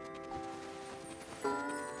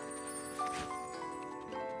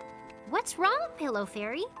 What's wrong, Pillow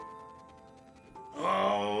Fairy?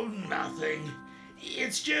 Oh, nothing.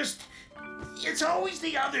 It's always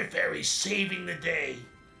the other fairies saving the day.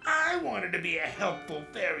 I wanted to be a helpful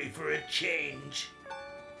fairy for a change.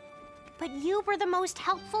 But you were the most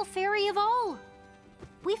helpful fairy of all.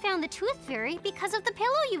 We found the Tooth Fairy because of the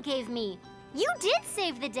pillow you gave me. You did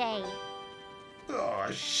save the day.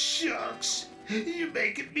 Oh, shucks. You're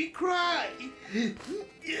making me cry.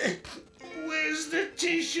 Where's the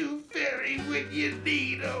tissue fairy when you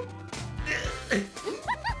need 'em?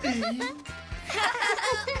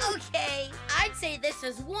 Okay, I'd say this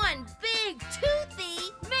is one big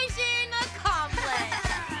toothy mission accomplished.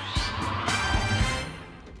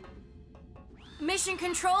 Mission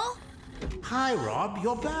Control? Hi, Rob,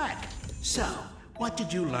 you're back. So, what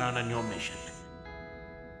did you learn on your mission?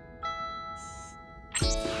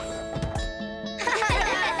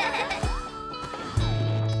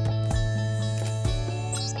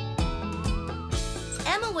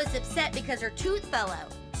 Emma was upset because her tooth fell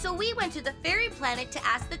out. So we went to the fairy planet to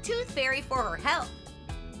ask the Tooth Fairy for her help.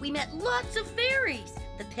 We met lots of fairies.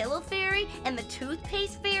 The Pillow Fairy and the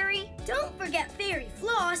Toothpaste Fairy. Don't forget Fairy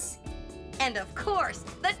Floss. And of course,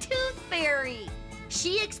 the Tooth Fairy.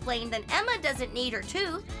 She explained that Emma doesn't need her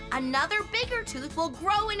tooth. Another bigger tooth will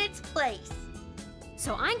grow in its place.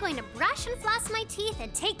 So I'm going to brush and floss my teeth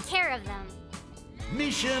and take care of them.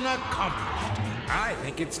 Mission accomplished. I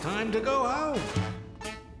think it's time to go home.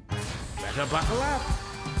 Better buckle up.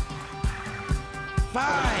 5,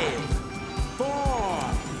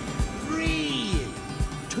 4, 3,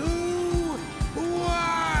 2, 1.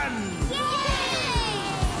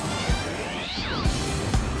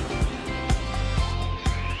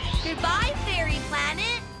 Goodbye, Fairy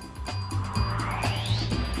Planet.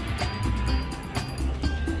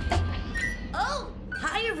 Oh,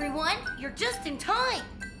 hi everyone. You're just in time.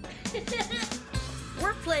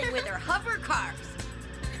 We're playing with our hover cars.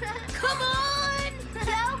 Come on!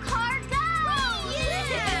 Go, car, go!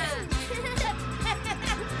 Yeah!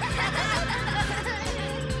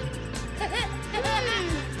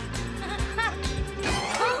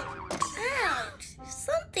 Ouch!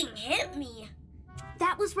 Something hit me.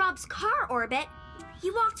 That was Rob's car, Orbit. He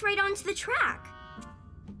walked right onto the track.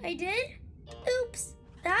 I did? Oops.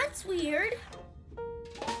 That's weird.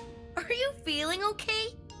 Are you feeling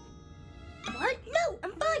okay? What? No,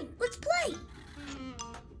 I'm fine. Let's play.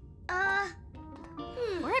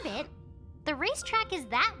 Orbit, the racetrack is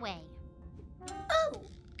that way. Oh,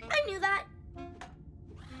 I knew that.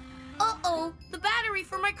 Uh-oh, the battery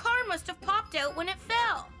for my car must have popped out when it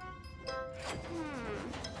fell.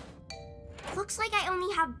 Looks like I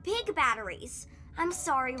only have big batteries. I'm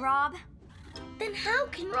sorry, Rob. Then how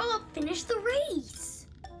can Rob finish the race?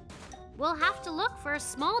 We'll have to look for a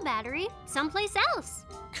small battery someplace else.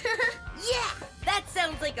 Yeah, that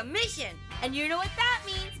sounds like a mission. And you know what that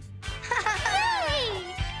means?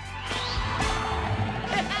 Yay!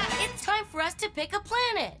 It's time for us to pick a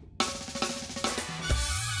planet.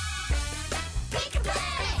 Pick a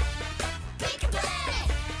planet! Pick a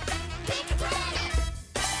planet! Pick a planet!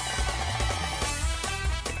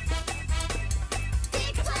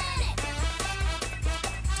 Pick a planet!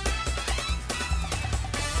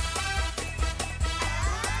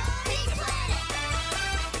 Pick a planet!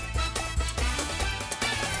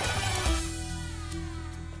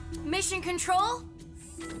 Mission Control?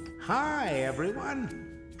 Hi, everyone.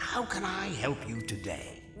 How can I help you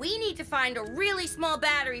today? We need to find a really small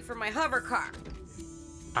battery for my hover car.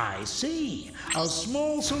 I see. A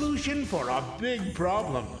small solution for a big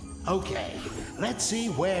problem. Okay, let's see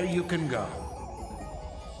where you can go.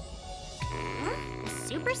 A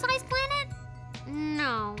super-sized planet?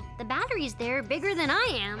 No, the batteries there are bigger than I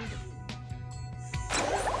am.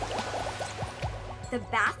 The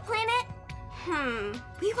Bath Planet?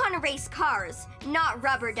 We want to race cars, not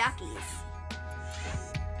rubber duckies.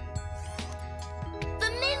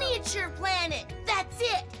 The miniature planet. That's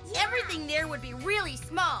it. Every Everything there would be really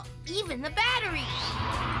small, even the battery.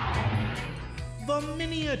 The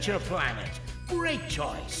miniature planet. Great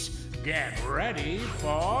choice. Get ready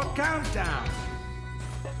for countdown.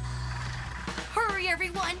 Hurry,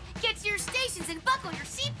 everyone! Get to your stations and buckle your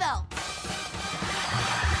seatbelts.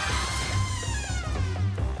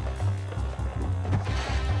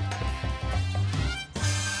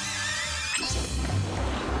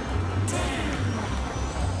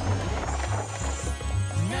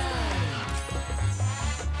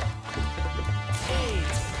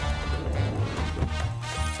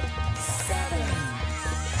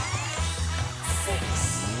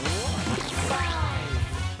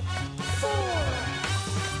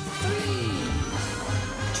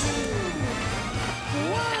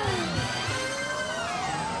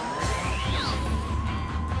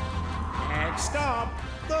 Next stop,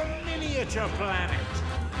 the miniature planet.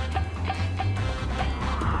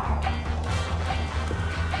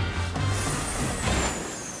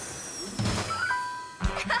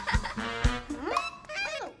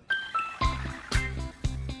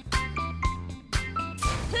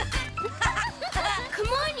 Come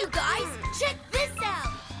on, you guys! Check this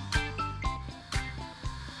out!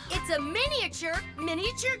 It's a miniature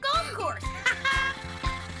golf course!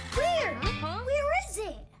 Where? Where is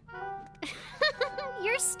it?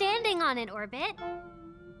 You're standing on it, Orbit.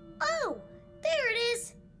 Oh, there it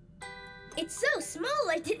is. It's so small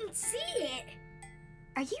I didn't see it.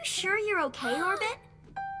 Are you sure you're okay, Orbit?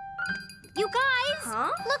 You guys,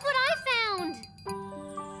 Huh? look what I found.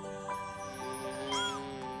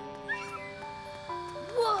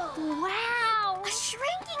 Whoa! Wow! A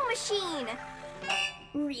shrinking machine!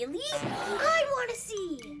 Really? I want to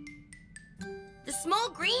see. The small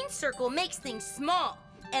green circle makes things small,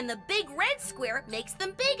 and the big red square makes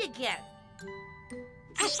them big again.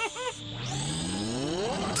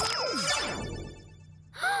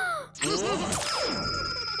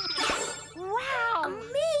 Wow!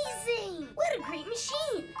 Amazing! What a great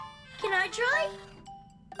machine. Can I try?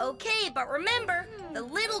 Okay, but remember, the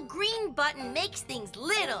little green button makes things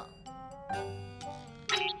little.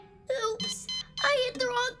 Oops! I hit the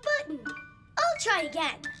wrong button. I'll try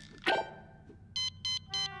again.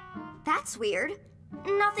 That's weird.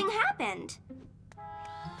 Nothing happened.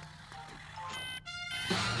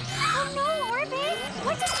 Oh no, Orbit!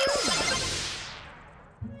 What did you...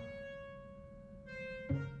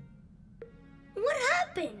 What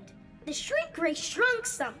happened? The shrink ray shrunk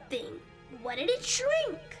something. What did it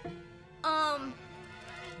shrink?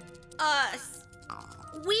 Us.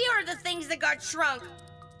 We are the things that got shrunk.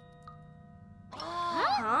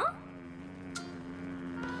 Huh?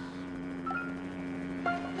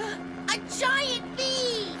 A giant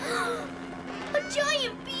bee! A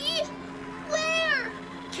giant bee? Where?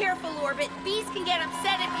 Careful, Orbit. Bees can get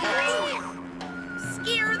upset if you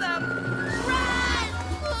scare them. Run!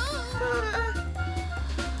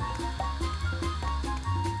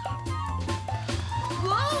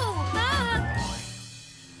 Whoa!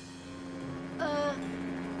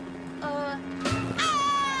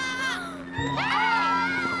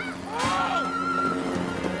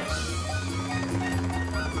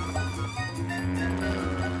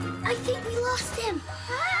 I think we lost him.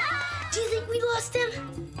 Do you think we lost him?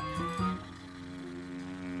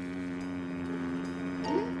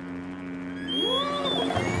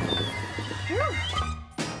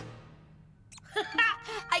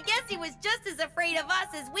 I guess he was just as afraid of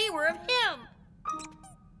us as we were of him.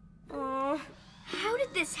 How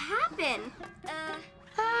did this happen?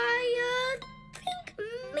 I think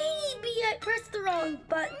maybe I pressed the wrong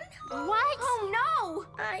button. What? Oh no!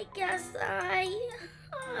 I guess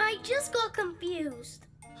I just got confused.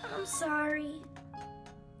 I'm sorry.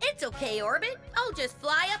 It's okay, Orbit. I'll just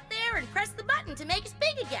fly up there and press the button to make us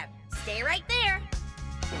big again. Stay right there.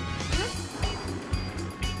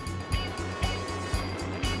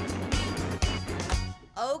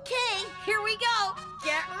 Okay, here we go.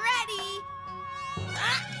 Get ready.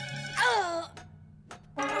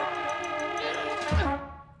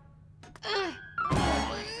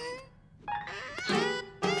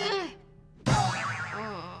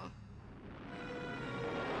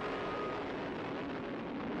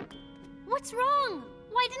 What's wrong?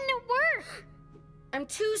 Why didn't it work? I'm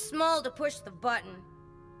too small to push the button.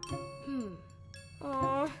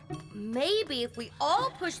 Maybe if we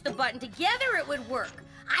all push the button together, it would work.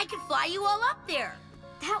 I could fly you all up there.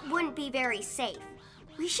 That wouldn't be very safe.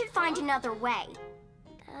 We should find another way.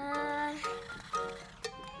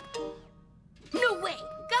 No way!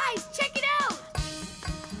 Guys, check it out!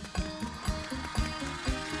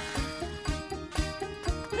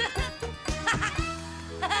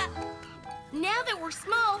 Now that we're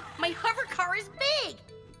small, my hover car is big.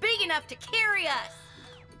 Big big enough to carry us.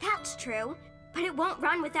 That's true, but it won't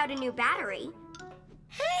run without a new battery.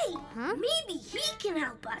 Hey, maybe he can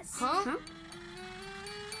help us. Huh?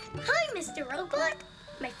 Hi, Mr. Robot.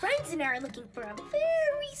 My friends and I are looking for a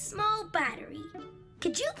very small battery.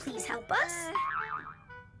 Could you please help us?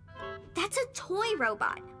 That's a toy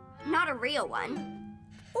robot, not a real one.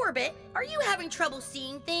 Orbit, are you having trouble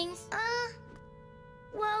seeing things?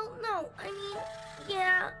 Well, no. I mean,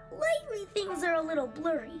 yeah, lately things are a little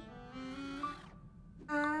blurry.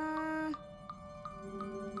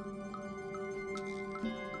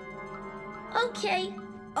 Okay,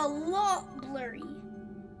 a lot blurry.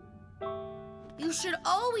 You should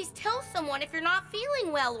always tell someone if you're not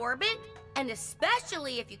feeling well, Orbit. And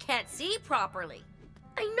especially if you can't see properly.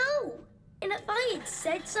 I know. And if I had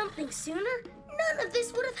said something sooner, none of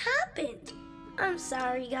this would have happened. I'm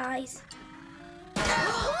sorry, guys.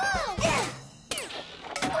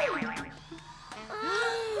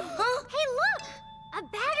 Hey, look! A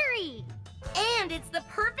battery! And it's the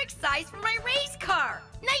perfect size for my race car.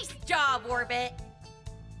 Nice job, Orbit.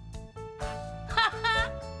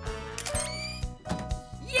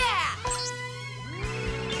 Yeah!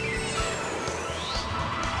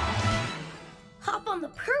 Hop on the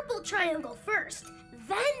purple triangle first,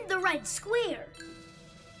 then the red square.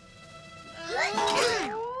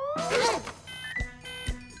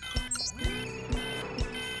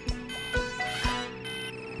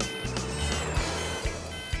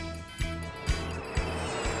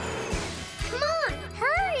 Come on,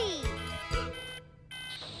 hurry!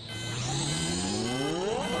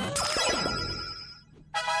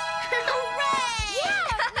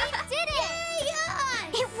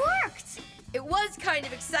 It was kind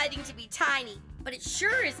of exciting to be tiny, but it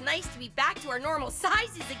sure is nice to be back to our normal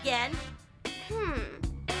sizes again.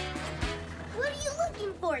 What are you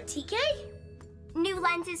looking for, TK? New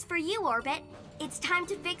lenses for you, Orbit. It's time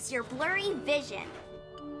to fix your blurry vision.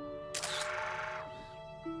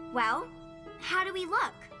 Well, how do we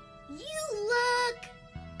look? You look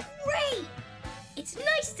great! It's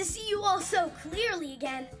nice to see you all so clearly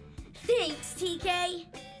again. Thanks, TK.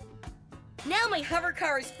 Now my hover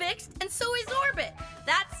car is fixed, and so is Orbit.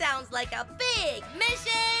 That sounds like a big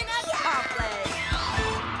mission accomplished.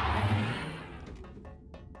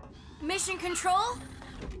 Mission Control?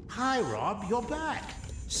 Hi, Rob, you're back.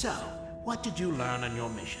 So, what did you learn on your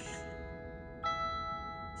mission?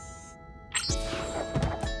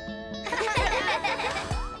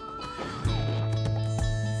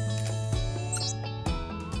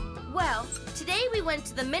 Well, today we went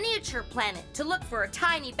to the miniature planet to look for a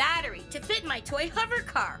tiny battery to fit my toy hover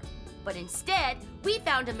car. But instead, we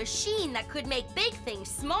found a machine that could make big things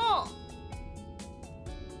small.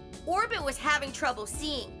 Orbit was having trouble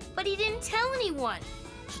seeing, but he didn't tell anyone.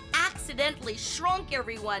 He accidentally shrunk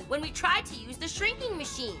everyone when we tried to use the shrinking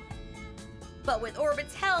machine. But with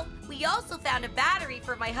Orbit's help, we also found a battery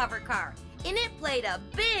for my hover car, and it played a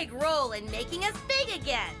big role in making us big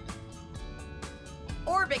again.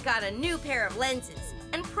 Orbit got a new pair of lenses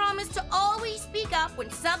and promised to always speak up when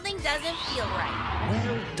something doesn't feel right.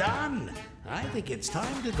 Well done. I think it's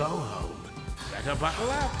time to go home. Better buckle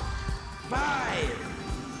up. 5,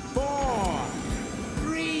 4,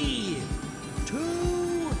 3, 2, 1.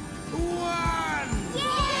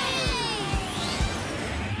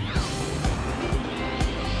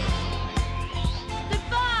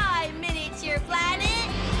 Goodbye, miniature planet.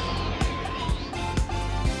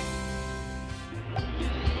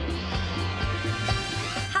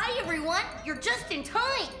 Hi, everyone. You're just in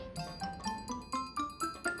time.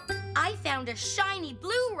 I found a shiny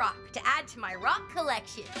blue rock to add to my rock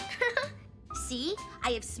collection. See,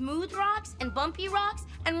 I have smooth rocks and bumpy rocks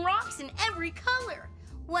and rocks in every color.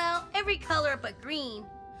 Well, every color but green.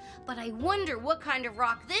 But I wonder what kind of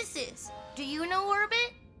rock this is. Do you know,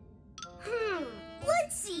 Orbit?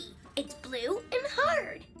 Let's see. It's blue and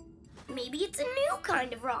hard. Maybe it's a new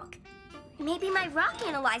kind of rock. Maybe my rock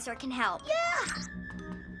analyzer can help. Yeah!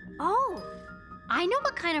 Oh, I know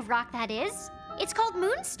what kind of rock that is. It's called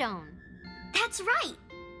moonstone. That's right.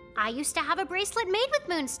 I used to have a bracelet made with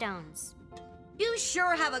moonstones. You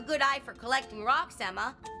sure have a good eye for collecting rocks,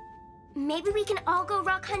 Emma. Maybe we can all go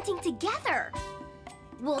rock hunting together.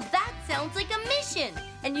 Well, that sounds like a mission.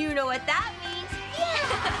 And you know what that means.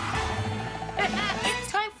 Yeah!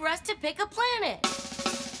 It's time for us to pick a planet.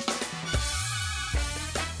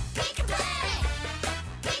 Pick a planet!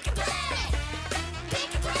 Pick a planet!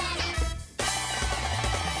 Pick a planet!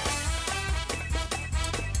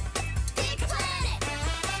 Pick a planet! Pick a planet!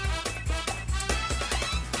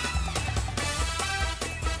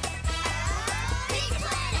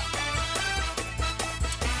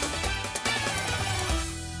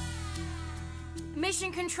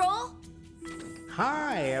 Mission Control?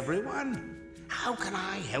 Hi, everyone. How can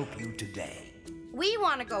I help you today? We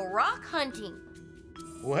want to go rock hunting.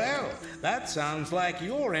 Well, that sounds like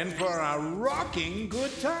you're in for a rocking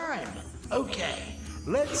good time. Okay,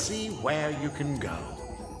 let's see where you can go.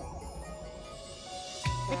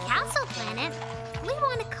 The castle planet? We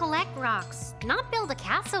want to collect rocks, not build a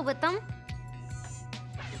castle with them.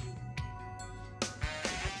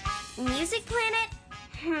 Music planet?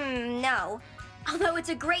 No. Although it's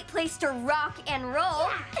a great place to rock and roll.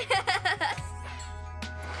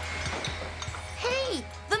 Hey,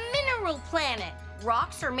 the mineral planet.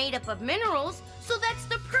 Rocks are made up of minerals, so that's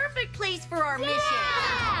the perfect place for our mission.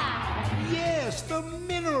 Yes, the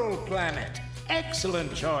mineral planet.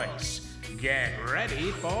 Excellent choice. Get ready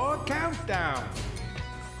for countdown.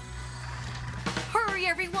 Hurry,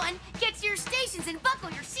 everyone. Get to your stations and buckle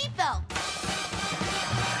your seatbelt.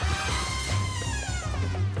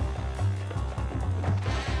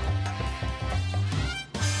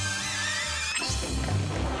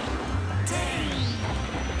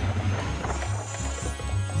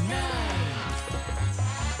 9,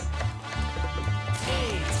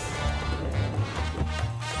 8.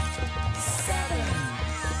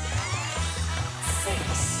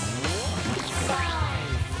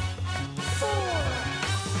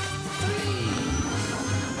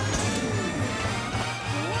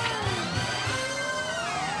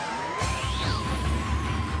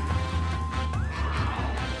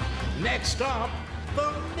 Next stop,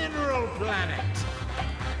 the mineral planet.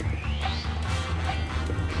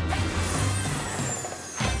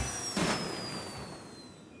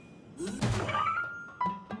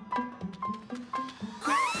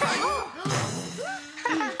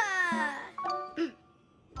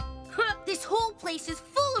 This whole place is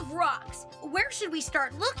full of rocks. Where should we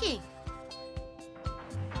start looking?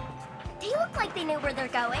 They look like they know where they're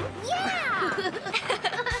going. Yeah!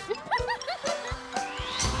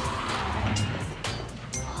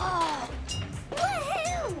 Oh,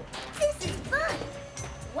 woohoo! This is fun.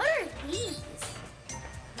 What are these?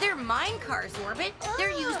 They're mine cars, Orbit.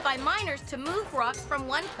 They're used by miners to move rocks from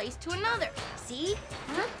one place to another. See?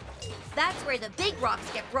 Huh? That's where the big rocks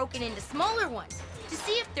get broken into smaller ones to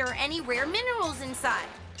see if there are any rare minerals inside.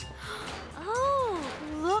 Oh,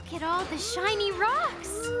 look at all the shiny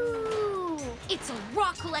rocks. Ooh, it's a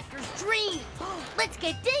rock collector's dream. Let's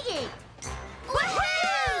get digging. Woohoo!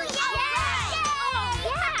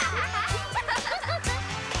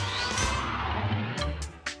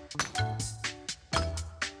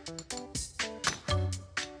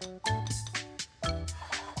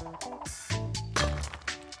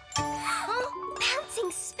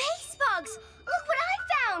 Bouncing space bugs! Look what I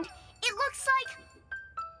found! It looks like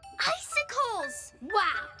icicles!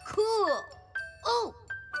 Wow, cool. Oh,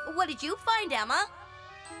 what did you find, Emma?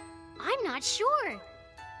 I'm not sure,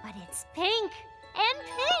 but it's pink and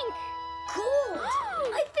pink. Cool!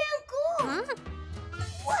 I found gold! Huh?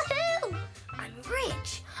 Woohoo! I'm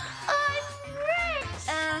rich! I'm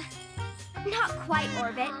rich! Not quite,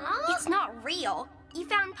 Orbit. It's not real. You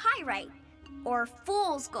found pyrite, or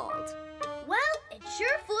fool's gold. Well, it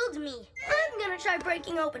sure fooled me. I'm gonna try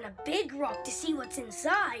breaking open a big rock to see what's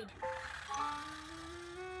inside.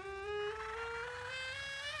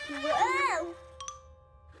 Whoa!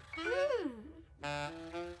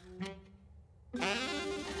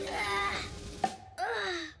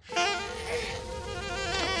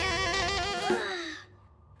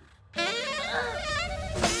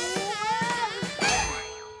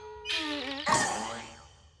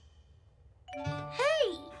 Hey!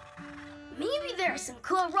 Maybe there are some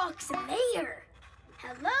cool rocks in there.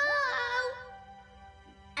 Hello?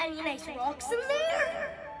 Any nice rocks in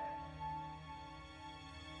there?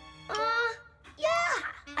 Yeah!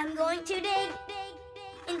 I'm going to dig,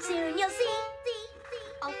 and soon you'll see.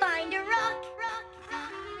 I'll find a rock,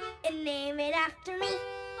 and name it after me.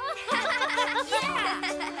 Yeah!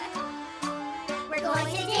 We're going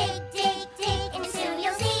to dig, and soon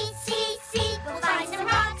you'll see. We'll find some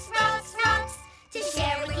rocks, to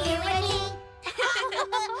share with you and me.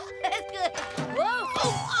 That's good. Whoa!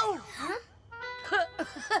 Oh! Huh?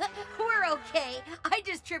 We're okay. I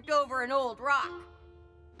just tripped over an old rock.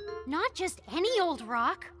 Not just any old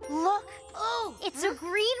rock. Look, Oh! it's a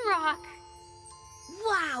green rock.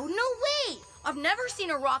 Wow, no way! I've never seen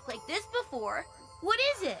a rock like this before. What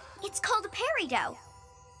is it? It's called a peridot.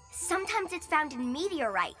 Sometimes it's found in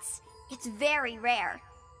meteorites. It's very rare.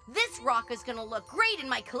 This rock is gonna look great in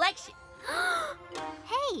my collection.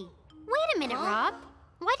 Hey, wait a minute, Rob.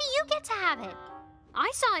 Why do you get to have it?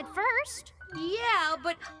 I saw it first. Yeah,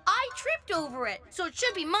 but I tripped over it, so it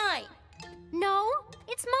should be mine. No,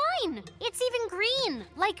 it's mine. It's even green,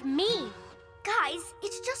 like me. Guys,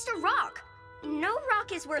 it's just a rock. No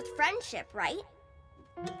rock is worth friendship, right?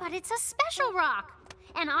 But it's a special rock,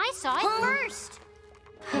 and I saw it first.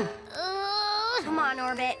 Come on,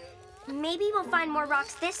 Orbit. Maybe we'll find more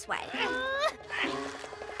rocks this way.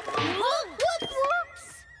 What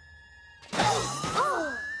rocks?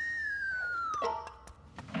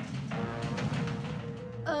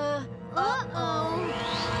 Uh-oh.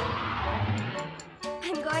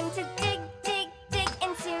 I'm going to dig, dig, dig,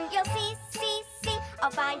 and soon you'll see, see, see.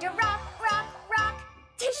 I'll find a rock, rock, rock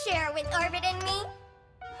to share with Orbit and me.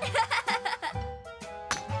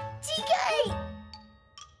 TK!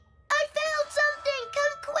 I found something!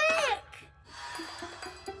 Come quick!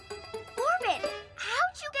 Orbit,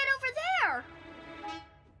 how'd you get over there?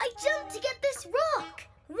 I jumped to get this rock.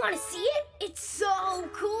 Want to see it? It's so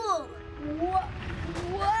cool.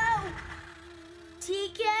 Whoa!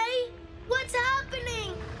 TK? What's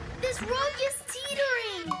happening? This rock is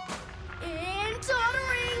teetering and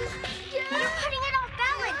tottering. Yeah. You're putting it off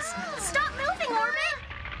balance. Stop moving, Orbit.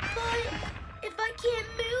 But if I can't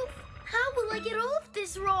move, how will I get off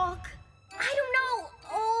this rock? I don't know.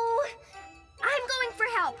 Oh, I'm going for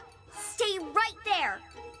help. Stay right there.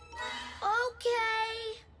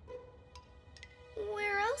 Okay.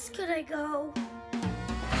 Where else could I go?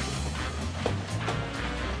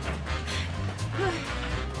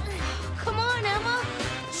 Come on, Emma.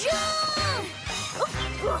 Jump!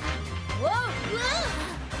 Whoa!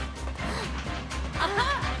 Aha!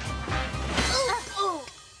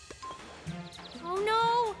 Oh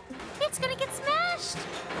no, it's gonna get smashed.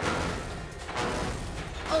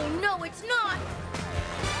 Oh no, it's not!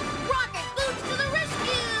 Rocket boots to the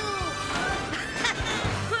rescue!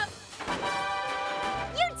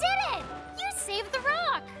 You did it! You saved the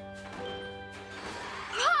rock.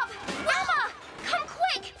 Rob! Emma! Come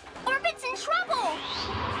quick! Orbit's in trouble!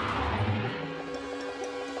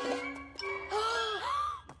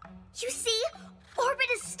 You see? Orbit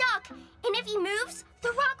is stuck, and if he moves, the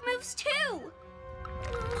rock moves too.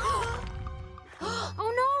 Oh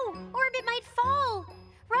no, Orbit might fall.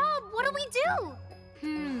 Rob, what do we do?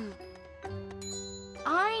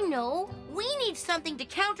 I know. We need something to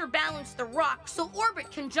counterbalance the rock so Orbit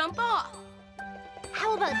can jump off.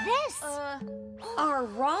 How about this? Our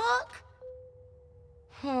rock?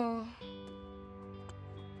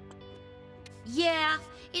 Yeah,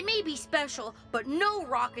 it may be special, but no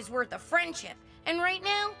rock is worth a friendship. And right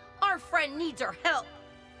now, our friend needs our help.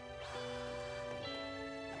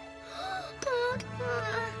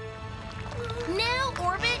 Now,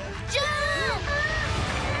 Orbit, jump!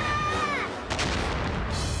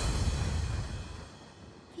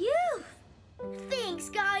 Phew! Thanks,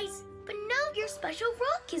 guys. But now your special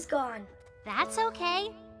rock is gone. That's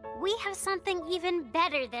okay. We have something even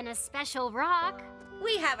better than a special rock.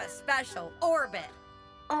 We have a special Orbit.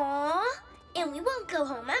 Aw, and we won't go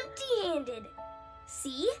home empty-handed.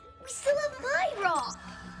 See? We still have my rock.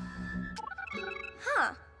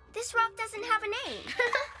 Huh. This rock doesn't have a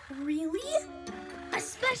name. Really? A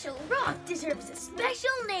special rock deserves a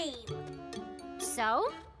special name.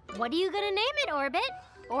 So, what are you gonna name it, Orbit?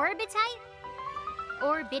 Orbitite?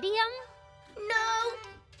 Orbidium? No.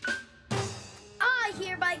 I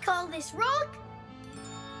hereby call this rock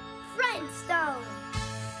Friendstone.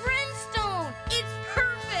 Friendstone! It's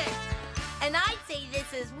perfect! And I'd say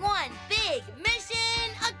this is one big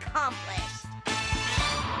mission accomplished.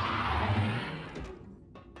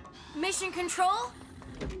 Mission Control?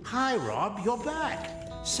 Hi, Rob, you're back.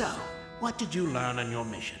 So, what did you learn on your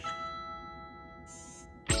mission?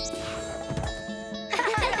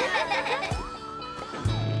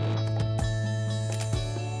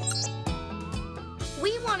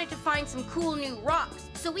 We wanted to find some cool new rocks,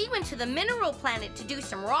 so we went to the mineral planet to do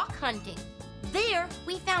some rock hunting. There,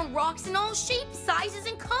 we found rocks in all shapes, sizes,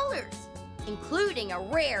 and colors, including a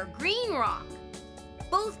rare green rock.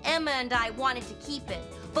 Both Emma and I wanted to keep it,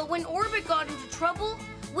 but when Orbit got into trouble,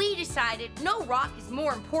 we decided no rock is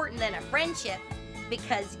more important than a friendship,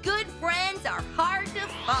 because good friends are hard to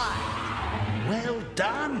find. Well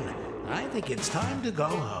done. I think it's time to go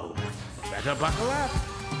home. Better buckle up.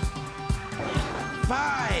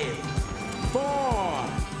 5, 4,